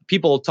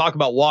people talk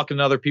about walking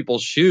in other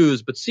people's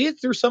shoes, but see it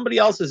through somebody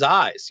else's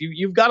eyes.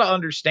 You've got to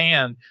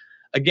understand,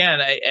 again,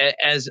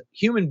 as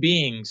human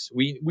beings,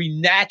 we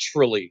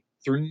naturally,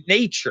 through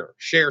nature,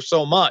 share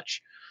so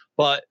much,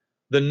 but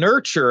the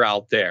nurture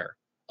out there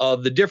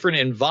of the different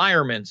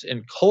environments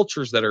and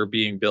cultures that are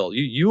being built,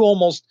 you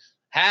almost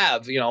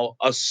have,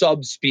 a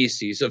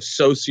subspecies of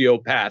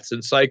sociopaths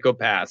and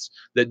psychopaths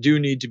that do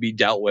need to be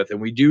dealt with.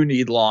 And we do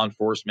need law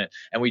enforcement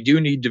and we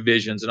do need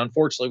divisions. And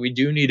unfortunately, we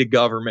do need a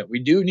government. We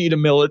do need a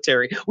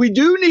military. We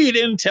do need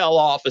intel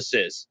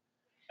offices.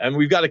 And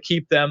we've got to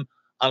keep them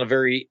on a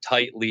very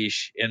tight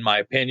leash, in my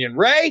opinion.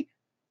 Ray,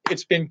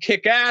 it's been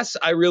kick-ass.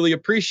 I really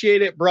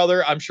appreciate it,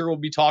 brother. I'm sure we'll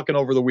be talking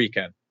over the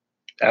weekend.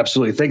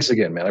 Absolutely. Thanks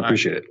again, man. I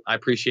appreciate it. I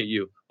appreciate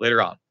you.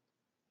 Later on.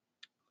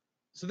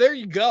 So there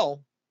you go.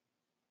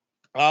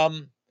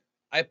 I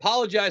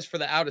apologize for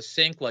the out of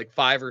sync, like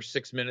 5 or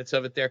 6 minutes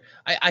of it there.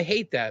 I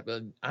hate that,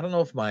 but I don't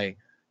know if my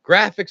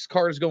graphics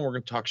card is going. We're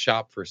going to talk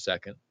shop for a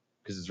second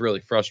because it's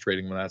really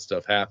frustrating when that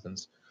stuff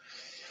happens.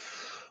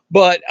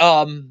 But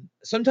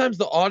sometimes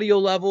the audio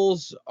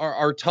levels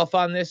are tough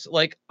on this.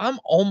 Like I'm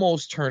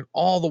almost turned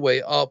all the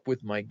way up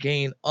with my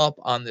gain up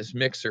on this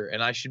mixer,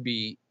 and I should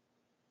be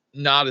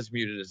not as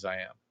muted as I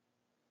am.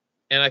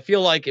 And I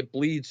feel like it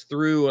bleeds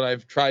through, and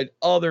I've tried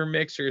other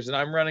mixers, and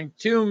I'm running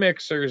 2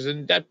 mixers,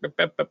 and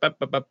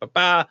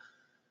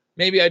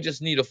maybe I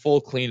just need a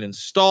full clean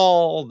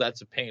install.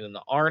 That's a pain in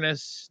the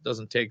arnis.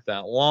 Doesn't take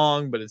that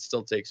long, but it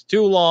still takes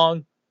too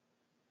long.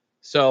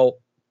 So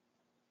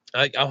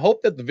I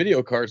hope that the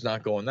video card's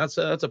not going. That's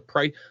a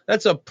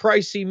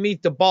pricey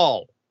meat to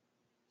ball,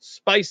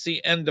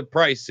 spicy and the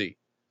pricey.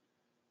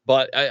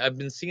 But I've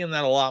been seeing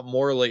that a lot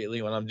more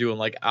lately when I'm doing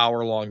like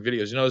hour-long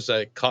videos. You notice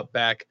I cut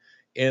back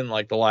in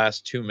like the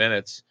last 2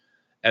 minutes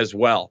as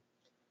well.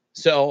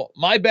 So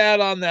my bad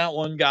on that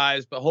one,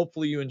 guys, but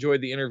hopefully you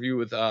enjoyed the interview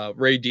with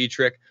Ray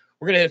Dietrich.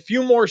 We're going to hit a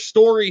few more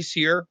stories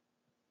here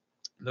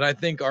that I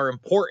think are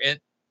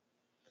important.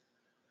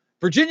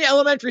 Virginia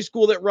elementary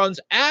school that runs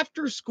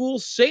after-school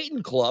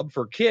Satan club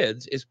for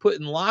kids is put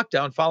in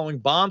lockdown following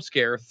bomb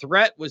scare.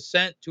 Threat was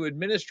sent to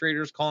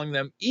administrators calling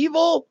them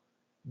evil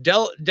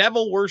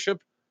devil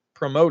worship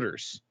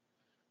promoters.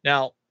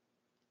 Now,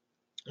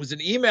 it was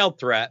an email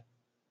threat.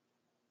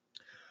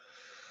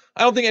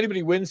 I don't think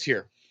anybody wins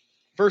here.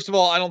 First of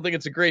all, I don't think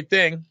it's a great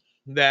thing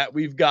that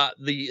we've got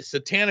the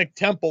Satanic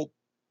Temple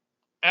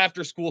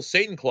after-school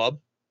Satan club.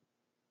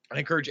 I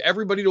encourage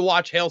everybody to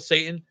watch Hail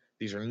Satan.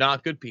 These are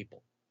not good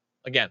people.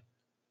 Again,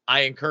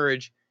 I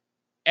encourage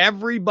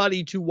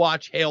everybody to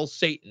watch Hail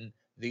Satan.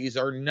 These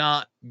are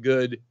not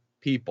good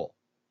people.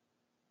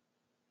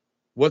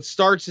 What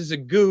starts as a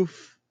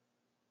goof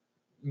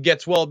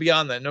gets well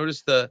beyond that.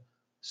 Notice the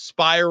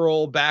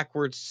spiral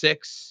backwards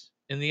 6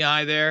 in the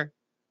eye there.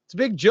 It's a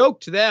big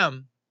joke to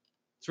them.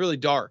 It's really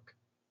dark.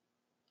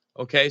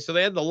 Okay, so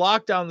they had to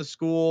lock down the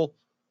school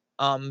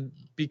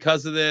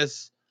because of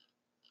this.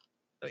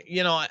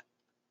 You know,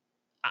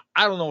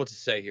 I don't know what to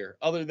say here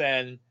other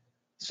than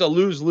it's a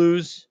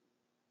lose-lose.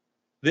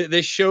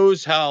 This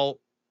shows how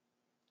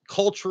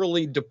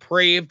culturally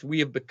depraved we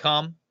have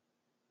become.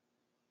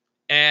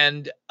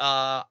 And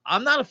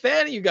I'm not a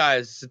fan of you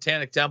guys,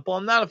 Satanic Temple.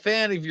 I'm not a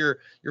fan of your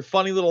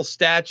funny little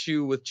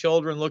statue with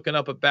children looking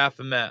up at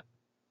Baphomet.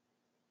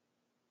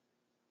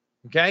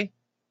 Okay?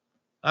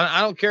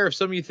 I don't care if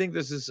some of you think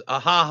this is a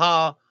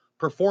ha-ha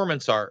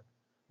performance art.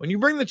 When you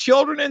bring the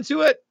children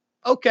into it,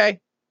 okay.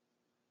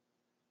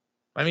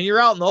 I mean, you're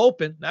out in the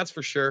open, that's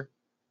for sure.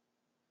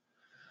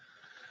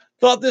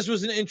 Thought this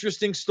was an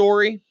interesting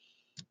story.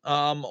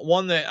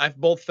 One that I've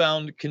both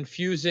found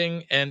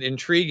confusing and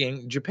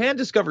intriguing. Japan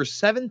discovers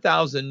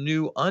 7,000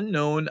 new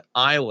unknown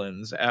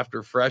islands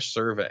after fresh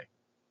survey.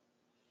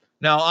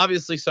 Now,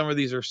 obviously, some of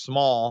these are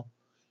small,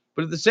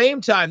 but at the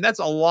same time, that's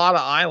a lot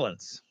of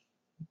islands.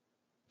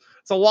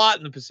 It's a lot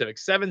in the Pacific,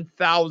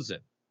 7,000.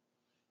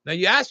 Now,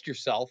 you ask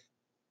yourself,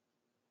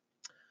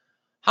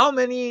 how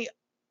many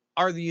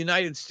are the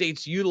United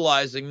States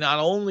utilizing not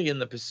only in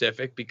the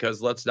Pacific,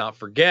 because let's not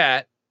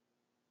forget,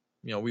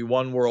 you know, we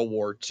won World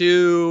War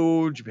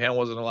II. Japan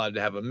wasn't allowed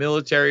to have a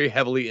military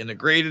heavily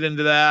integrated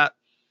into that.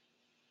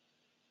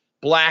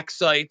 Black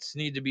sites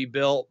need to be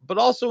built, but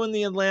also in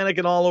the Atlantic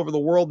and all over the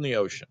world in the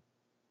ocean.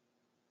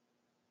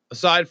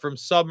 Aside from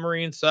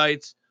submarine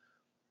sites,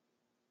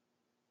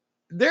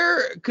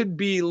 there could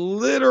be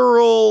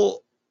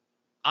literal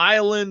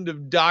island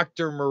of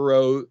Dr.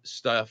 Moreau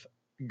stuff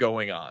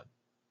going on.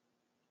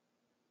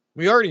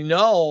 We already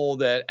know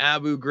that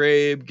Abu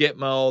Ghraib,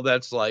 Gitmo,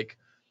 that's like,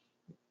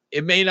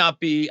 it may not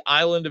be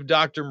Island of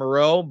Dr.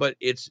 Moreau, but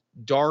it's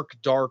dark,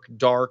 dark,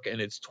 dark, and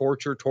it's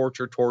torture,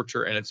 torture,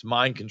 torture, and it's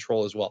mind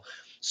control as well.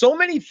 So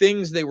many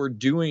things they were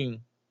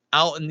doing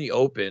out in the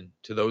open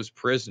to those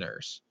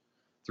prisoners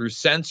through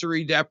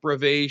sensory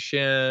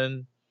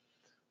deprivation,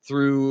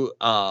 through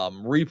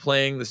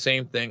replaying the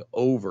same thing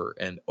over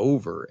and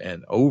over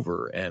and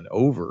over and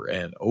over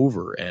and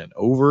over and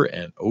over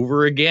and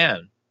over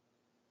again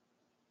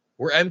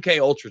were MK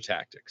Ultra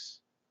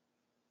tactics.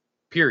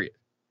 Period.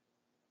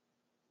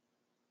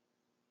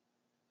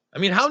 I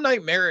mean, how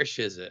nightmarish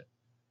is it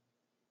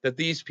that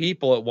these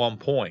people at one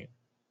point,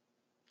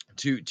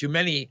 to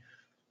many,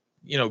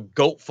 you know,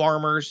 goat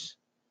farmers,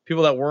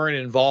 people that weren't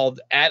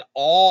involved at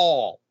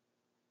all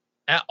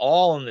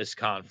in this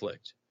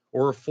conflict,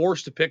 or were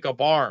forced to pick up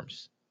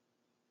arms,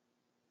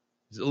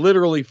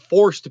 literally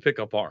forced to pick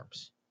up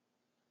arms,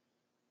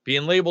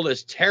 being labeled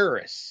as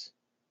terrorists.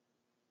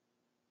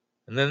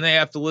 And then they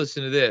have to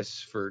listen to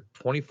this for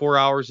 24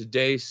 hours a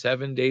day,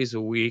 7 days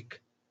a week,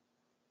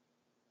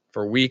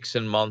 for weeks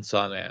and months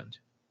on end,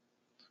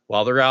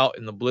 while they're out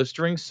in the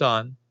blistering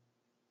sun,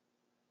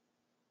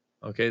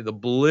 okay, the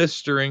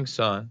blistering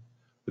sun,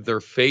 with their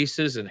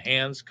faces and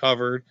hands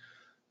covered,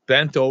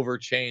 bent over,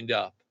 chained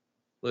up,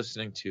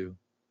 listening to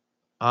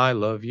I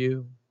Love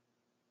You,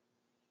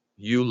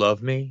 You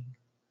Love Me,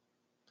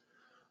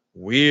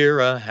 We're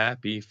a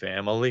Happy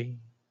Family.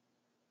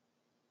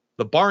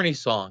 The Barney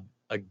song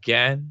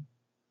again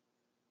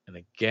and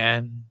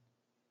again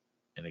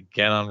and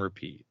again on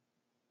repeat.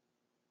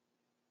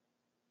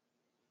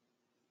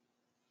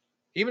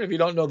 Even if you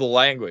don't know the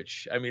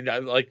language, I mean,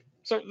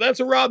 so that's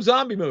a Rob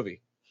Zombie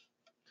movie.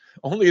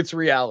 Only it's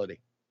reality.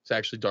 It's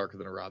actually darker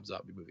than a Rob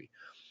Zombie movie.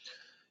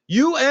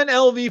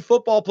 UNLV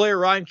football player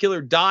Ryan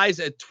Killer dies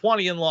at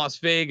 20 in Las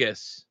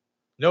Vegas.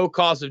 No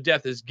cause of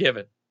death is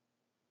given.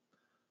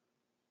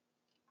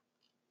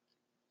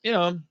 You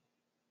know,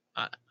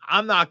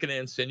 I'm not going to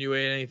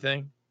insinuate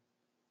anything,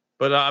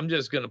 but I'm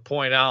just going to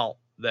point out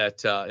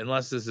that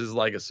unless this is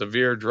like a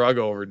severe drug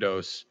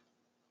overdose,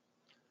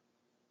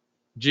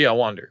 gee, I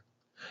wonder.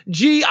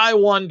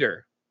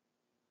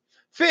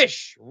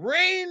 Fish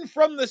rain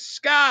from the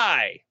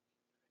sky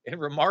in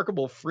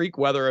remarkable freak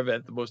weather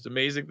event, the most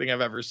amazing thing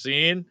I've ever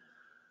seen.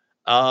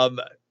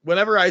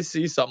 Whenever I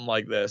see something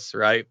like this,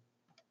 right,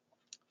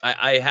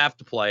 I have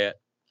to play it.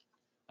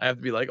 I have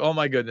to be like, oh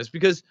my goodness,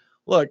 because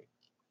look,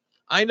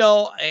 I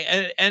know,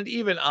 and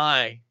even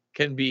I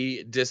can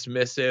be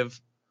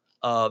dismissive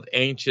of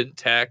ancient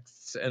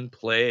texts and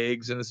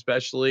plagues, and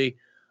especially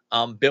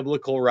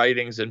biblical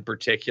writings in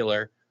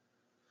particular.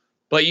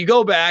 But you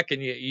go back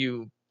and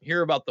you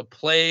hear about the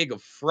plague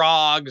of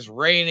frogs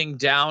raining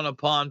down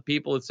upon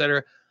people,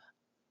 etc.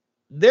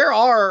 There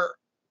are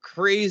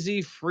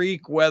crazy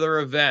freak weather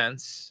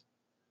events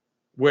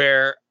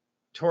where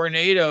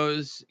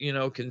tornadoes,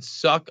 can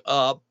suck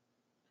up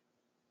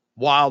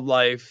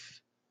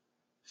wildlife,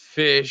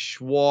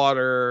 fish,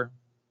 water,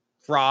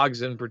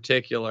 frogs in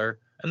particular,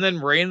 and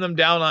then rain them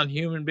down on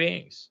human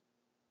beings.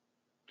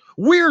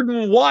 Weird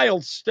and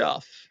wild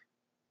stuff.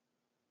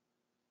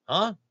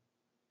 Huh?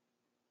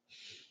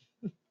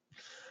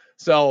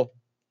 So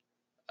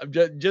I've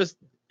just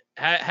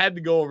had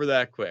to go over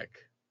that quick.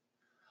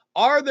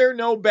 Are there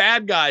no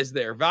bad guys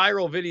there?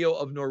 Viral video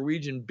of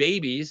Norwegian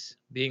babies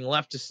being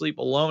left to sleep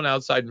alone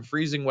outside in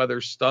freezing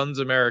weather stuns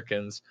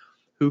Americans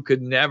who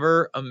could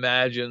never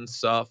imagine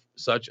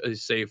such a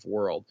safe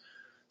world.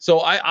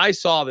 So I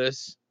saw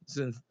this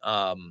since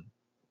a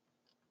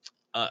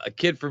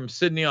kid from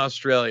Sydney,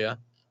 Australia,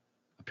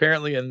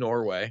 apparently in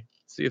Norway.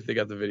 Let's see if they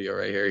got the video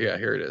right here. Yeah,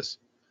 here it is.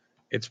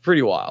 It's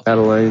pretty wild. Out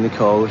alone in the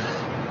cold.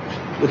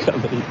 Look at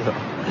me,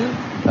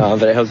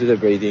 but it helps with their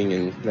breathing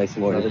and makes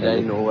them more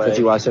independent. That's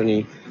why so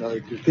many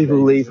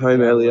people leave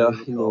home earlier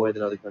in Norway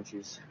than other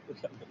countries. Look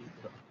at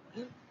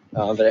me,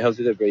 but it helps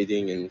with their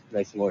breathing and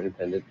makes them more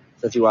independent.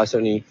 That's why so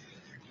many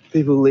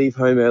people leave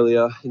home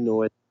earlier in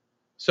Norway.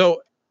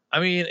 So, I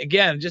mean,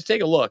 again, just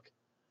take a look.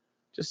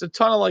 Just a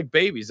ton of like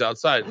babies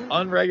outside,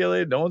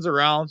 unregulated, no one's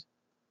around.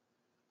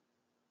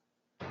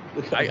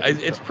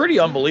 It's pretty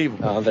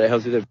unbelievable. But it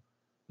helps with their.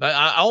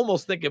 I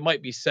almost think it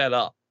might be set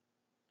up.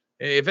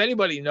 If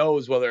anybody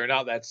knows whether or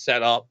not that's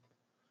set up,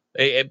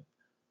 can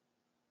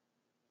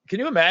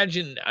you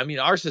imagine? I mean,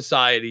 our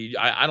society,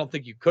 I don't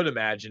think you could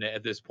imagine it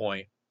at this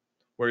point,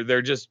 where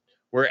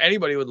where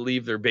anybody would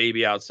leave their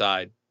baby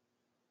outside,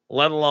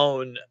 let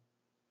alone,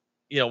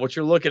 what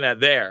you're looking at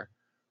there,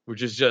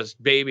 which is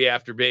just baby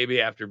after baby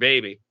after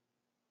baby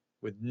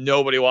with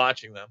nobody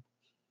watching them.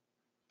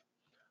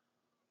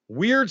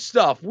 Weird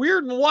stuff,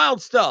 weird and wild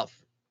stuff.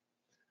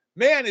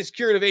 Man is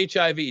cured of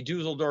HIV.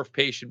 Dusseldorf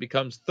patient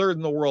becomes third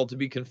in the world to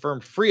be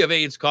confirmed free of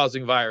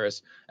AIDS-causing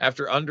virus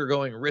after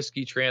undergoing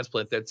risky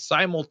transplant that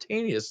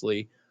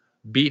simultaneously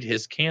beat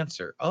his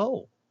cancer.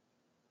 Oh.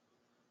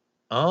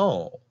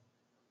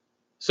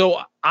 So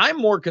I'm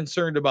more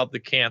concerned about the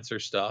cancer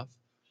stuff.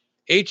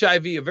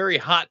 HIV, a very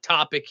hot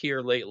topic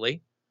here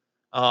lately.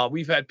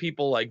 We've had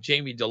people like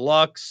Jamie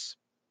Deluxe,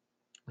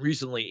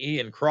 recently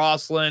Ian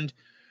Crossland,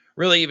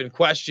 really even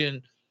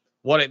question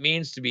what it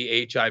means to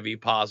be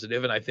HIV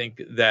positive. And I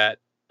think that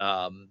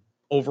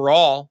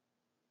overall,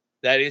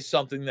 that is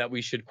something that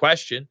we should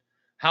question.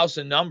 House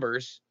of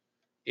Numbers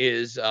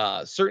is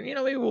certain,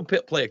 maybe we'll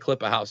play a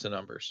clip of House of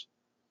Numbers.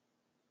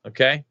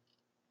 Okay?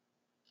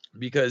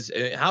 Because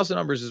House of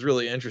Numbers is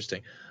really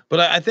interesting.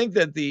 But I think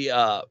that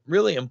the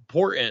really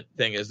important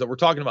thing is that we're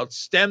talking about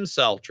stem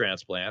cell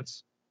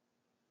transplants,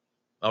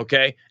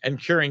 okay, and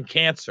curing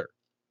cancer.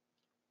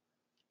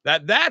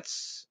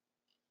 That's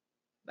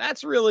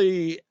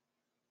really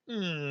a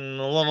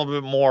little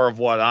bit more of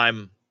what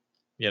I'm,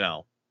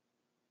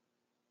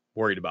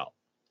 worried about.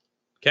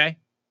 Okay.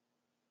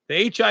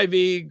 The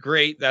HIV,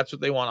 great. That's what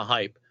they want to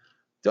hype.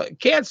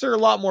 Cancer, a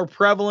lot more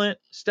prevalent.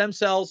 Stem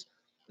cells.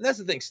 And that's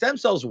the thing. Stem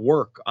cells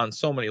work on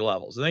so many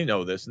levels. And they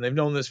know this. And they've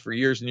known this for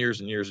years and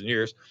years and years and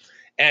years.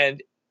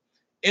 And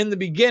in the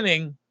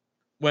beginning,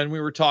 when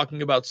we were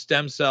talking about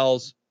stem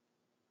cells,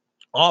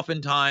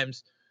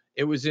 oftentimes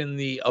it was in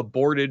the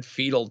aborted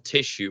fetal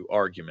tissue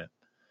argument.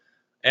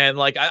 And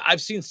like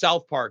I've seen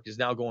South Park is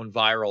now going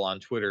viral on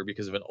Twitter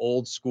because of an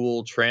old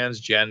school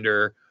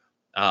transgender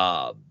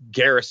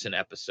Garrison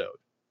episode.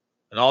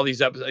 And all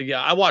these episodes,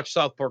 yeah, I watch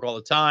South Park all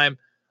the time.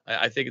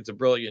 I think it's a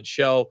brilliant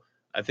show.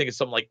 I think it's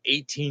something like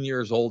 18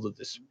 years old at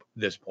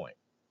this point.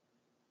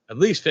 At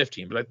least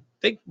 15, but I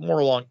think more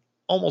along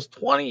almost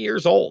 20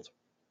 years old.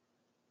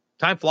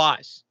 Time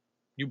flies.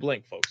 You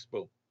blink, folks.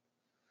 Boom.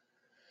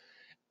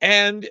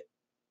 And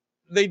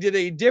they did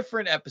a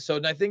different episode,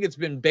 and I think it's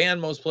been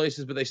banned most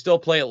places, but they still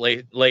play it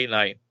late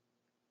night.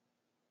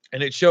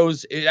 And it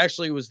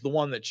actually was the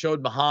one that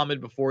showed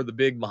Muhammad before the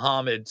big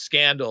Muhammad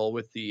scandal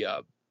with the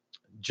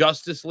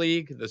Justice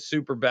League, the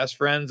super best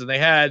friends. And they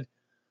had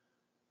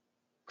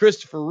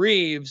Christopher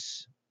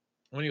Reeves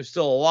when he was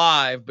still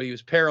alive, but he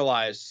was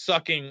paralyzed,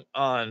 sucking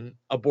on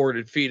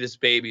aborted fetus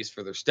babies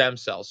for their stem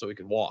cells so he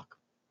could walk.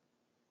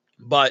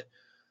 But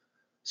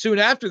soon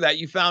after that,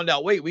 you found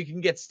out, wait, we can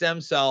get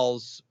stem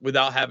cells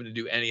without having to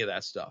do any of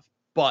that stuff.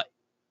 But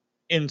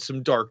in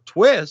some dark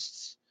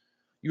twists,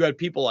 you had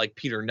people like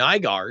Peter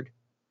Nygard,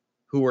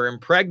 who were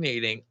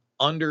impregnating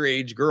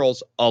underage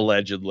girls,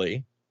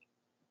 allegedly,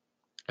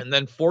 and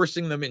then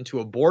forcing them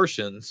into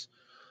abortions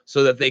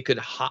so that they could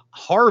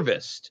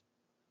harvest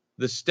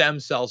the stem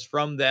cells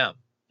from them.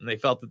 And they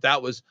felt that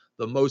that was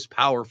the most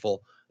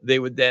powerful they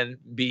would then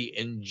be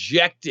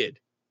injected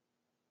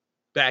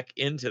back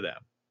into them.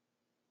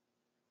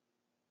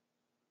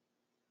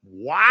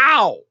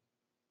 Wow.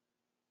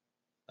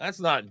 That's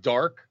not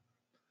dark.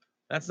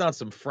 That's not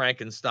some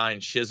Frankenstein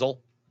shizzle.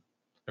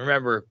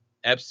 Remember,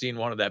 Epstein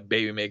wanted that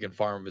baby-making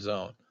farm of his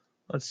own.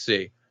 Let's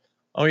see.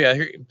 Oh, yeah,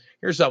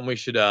 here's something we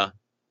should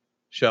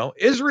show.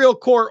 Israel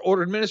court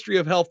ordered Ministry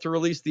of Health to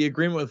release the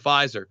agreement with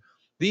Pfizer.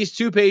 These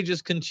 2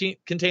 pages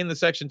contain the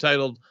section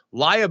titled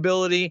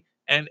Liability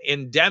and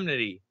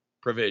Indemnity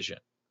Provision.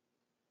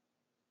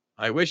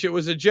 I wish it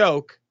was a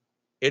joke.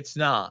 It's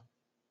not.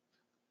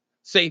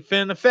 Safe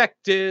and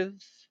effective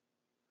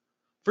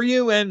for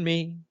you and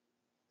me.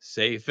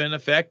 Safe and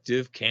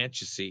effective, can't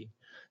you see?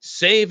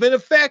 Safe and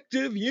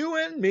effective, you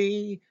and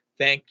me.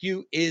 Thank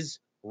you,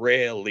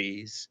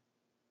 Israelis.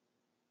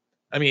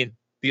 I mean,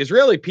 the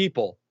Israeli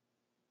people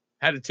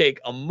had to take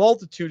a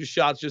multitude of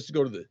shots just to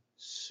go to the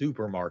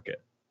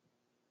supermarket.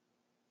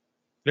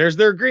 There's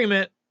their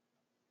agreement.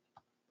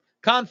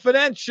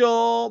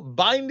 Confidential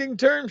binding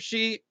term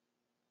sheet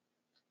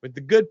with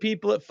the good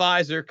people at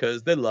Pfizer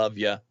because they love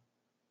you.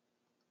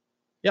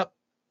 Yep.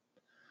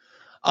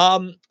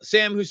 Sam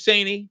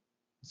Husseini,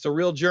 it's a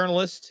real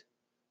journalist.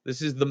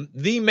 This is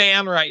the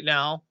man right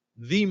now,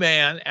 the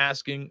man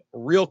asking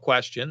real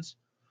questions.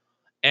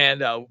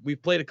 And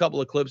we've played a couple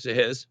of clips of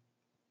his.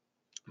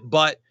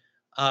 But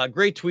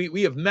great tweet.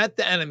 We have met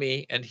the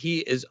enemy and he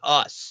is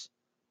us.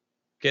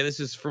 Okay,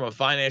 this is from a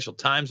Financial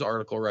Times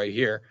article right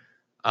here.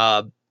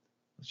 Let's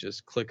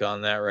just click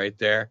on that right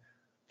there.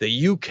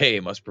 The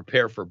UK must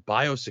prepare for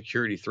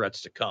biosecurity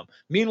threats to come.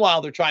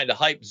 Meanwhile, they're trying to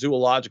hype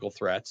zoological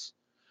threats.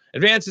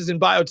 Advances in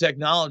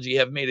biotechnology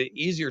have made it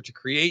easier to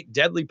create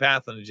deadly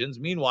pathogens.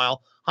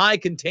 Meanwhile, high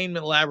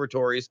containment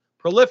laboratories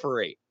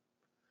proliferate,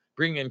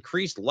 bringing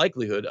increased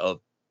likelihood of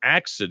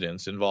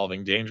accidents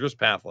involving dangerous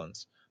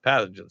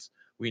pathogens.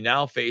 We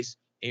now face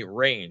a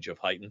range of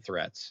heightened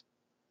threats.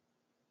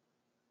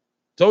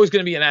 It's always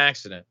going to be an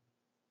accident.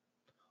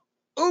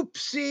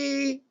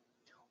 Oopsie.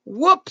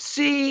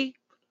 Whoopsie.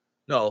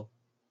 No,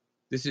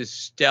 this is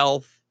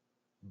stealth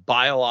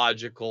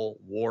biological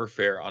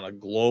warfare on a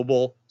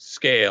global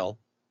scale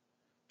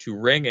to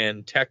ring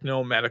in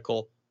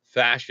techno-medical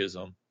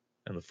fascism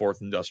and the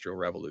Fourth Industrial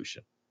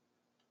Revolution.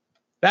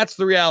 That's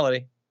the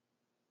reality.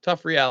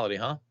 Tough reality,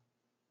 huh?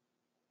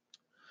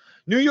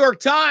 New York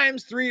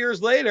Times, 3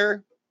 years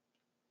later,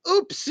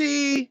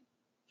 oopsie.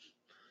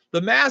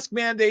 The mask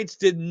mandates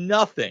did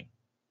nothing.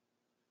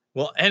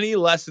 Will any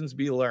lessons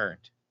be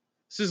learned?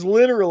 This is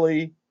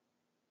literally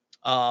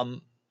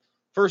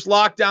first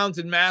lockdowns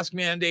and mask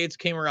mandates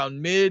came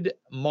around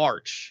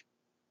mid-March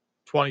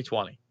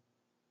 2020.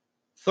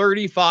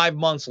 35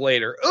 months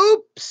later,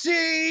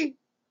 oopsie.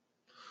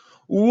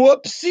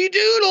 Whoopsie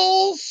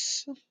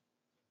doodles.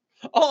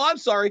 Oh, I'm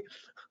sorry.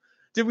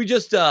 Did we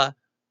just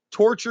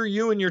torture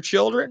you and your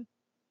children?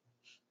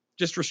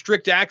 Just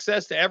restrict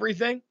access to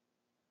everything?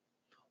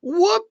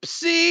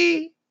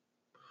 Whoopsie.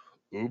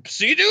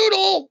 Oopsie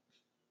doodle.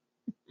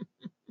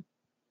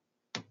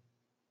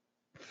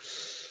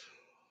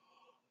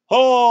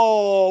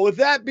 Oh, with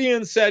that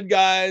being said,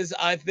 guys,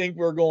 I think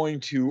we're going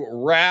to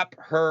wrap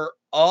her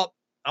up.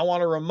 I want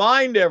to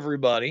remind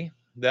everybody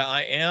that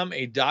I am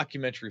a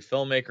documentary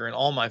filmmaker and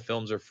all my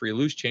films are free.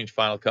 Loose Change,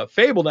 Final Cut,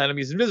 Fabled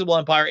Enemies, Invisible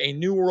Empire, A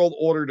New World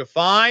Order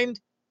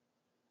Defined,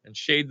 and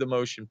Shade the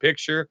Motion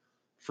Picture.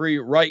 Free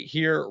right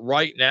here,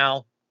 right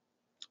now.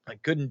 I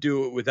couldn't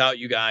do it without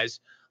you guys.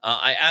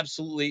 I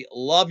absolutely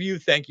love you.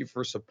 Thank you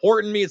for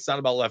supporting me. It's not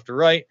about left or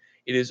right.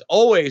 It is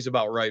always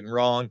about right and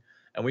wrong.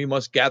 And we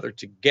must gather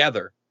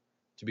together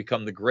to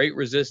become the great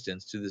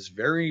resistance to this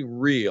very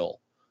real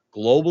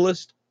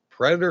globalist,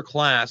 predator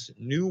class,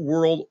 new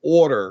world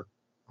order,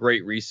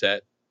 great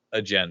reset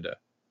agenda.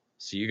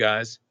 See you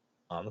guys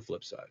on the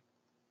flip side.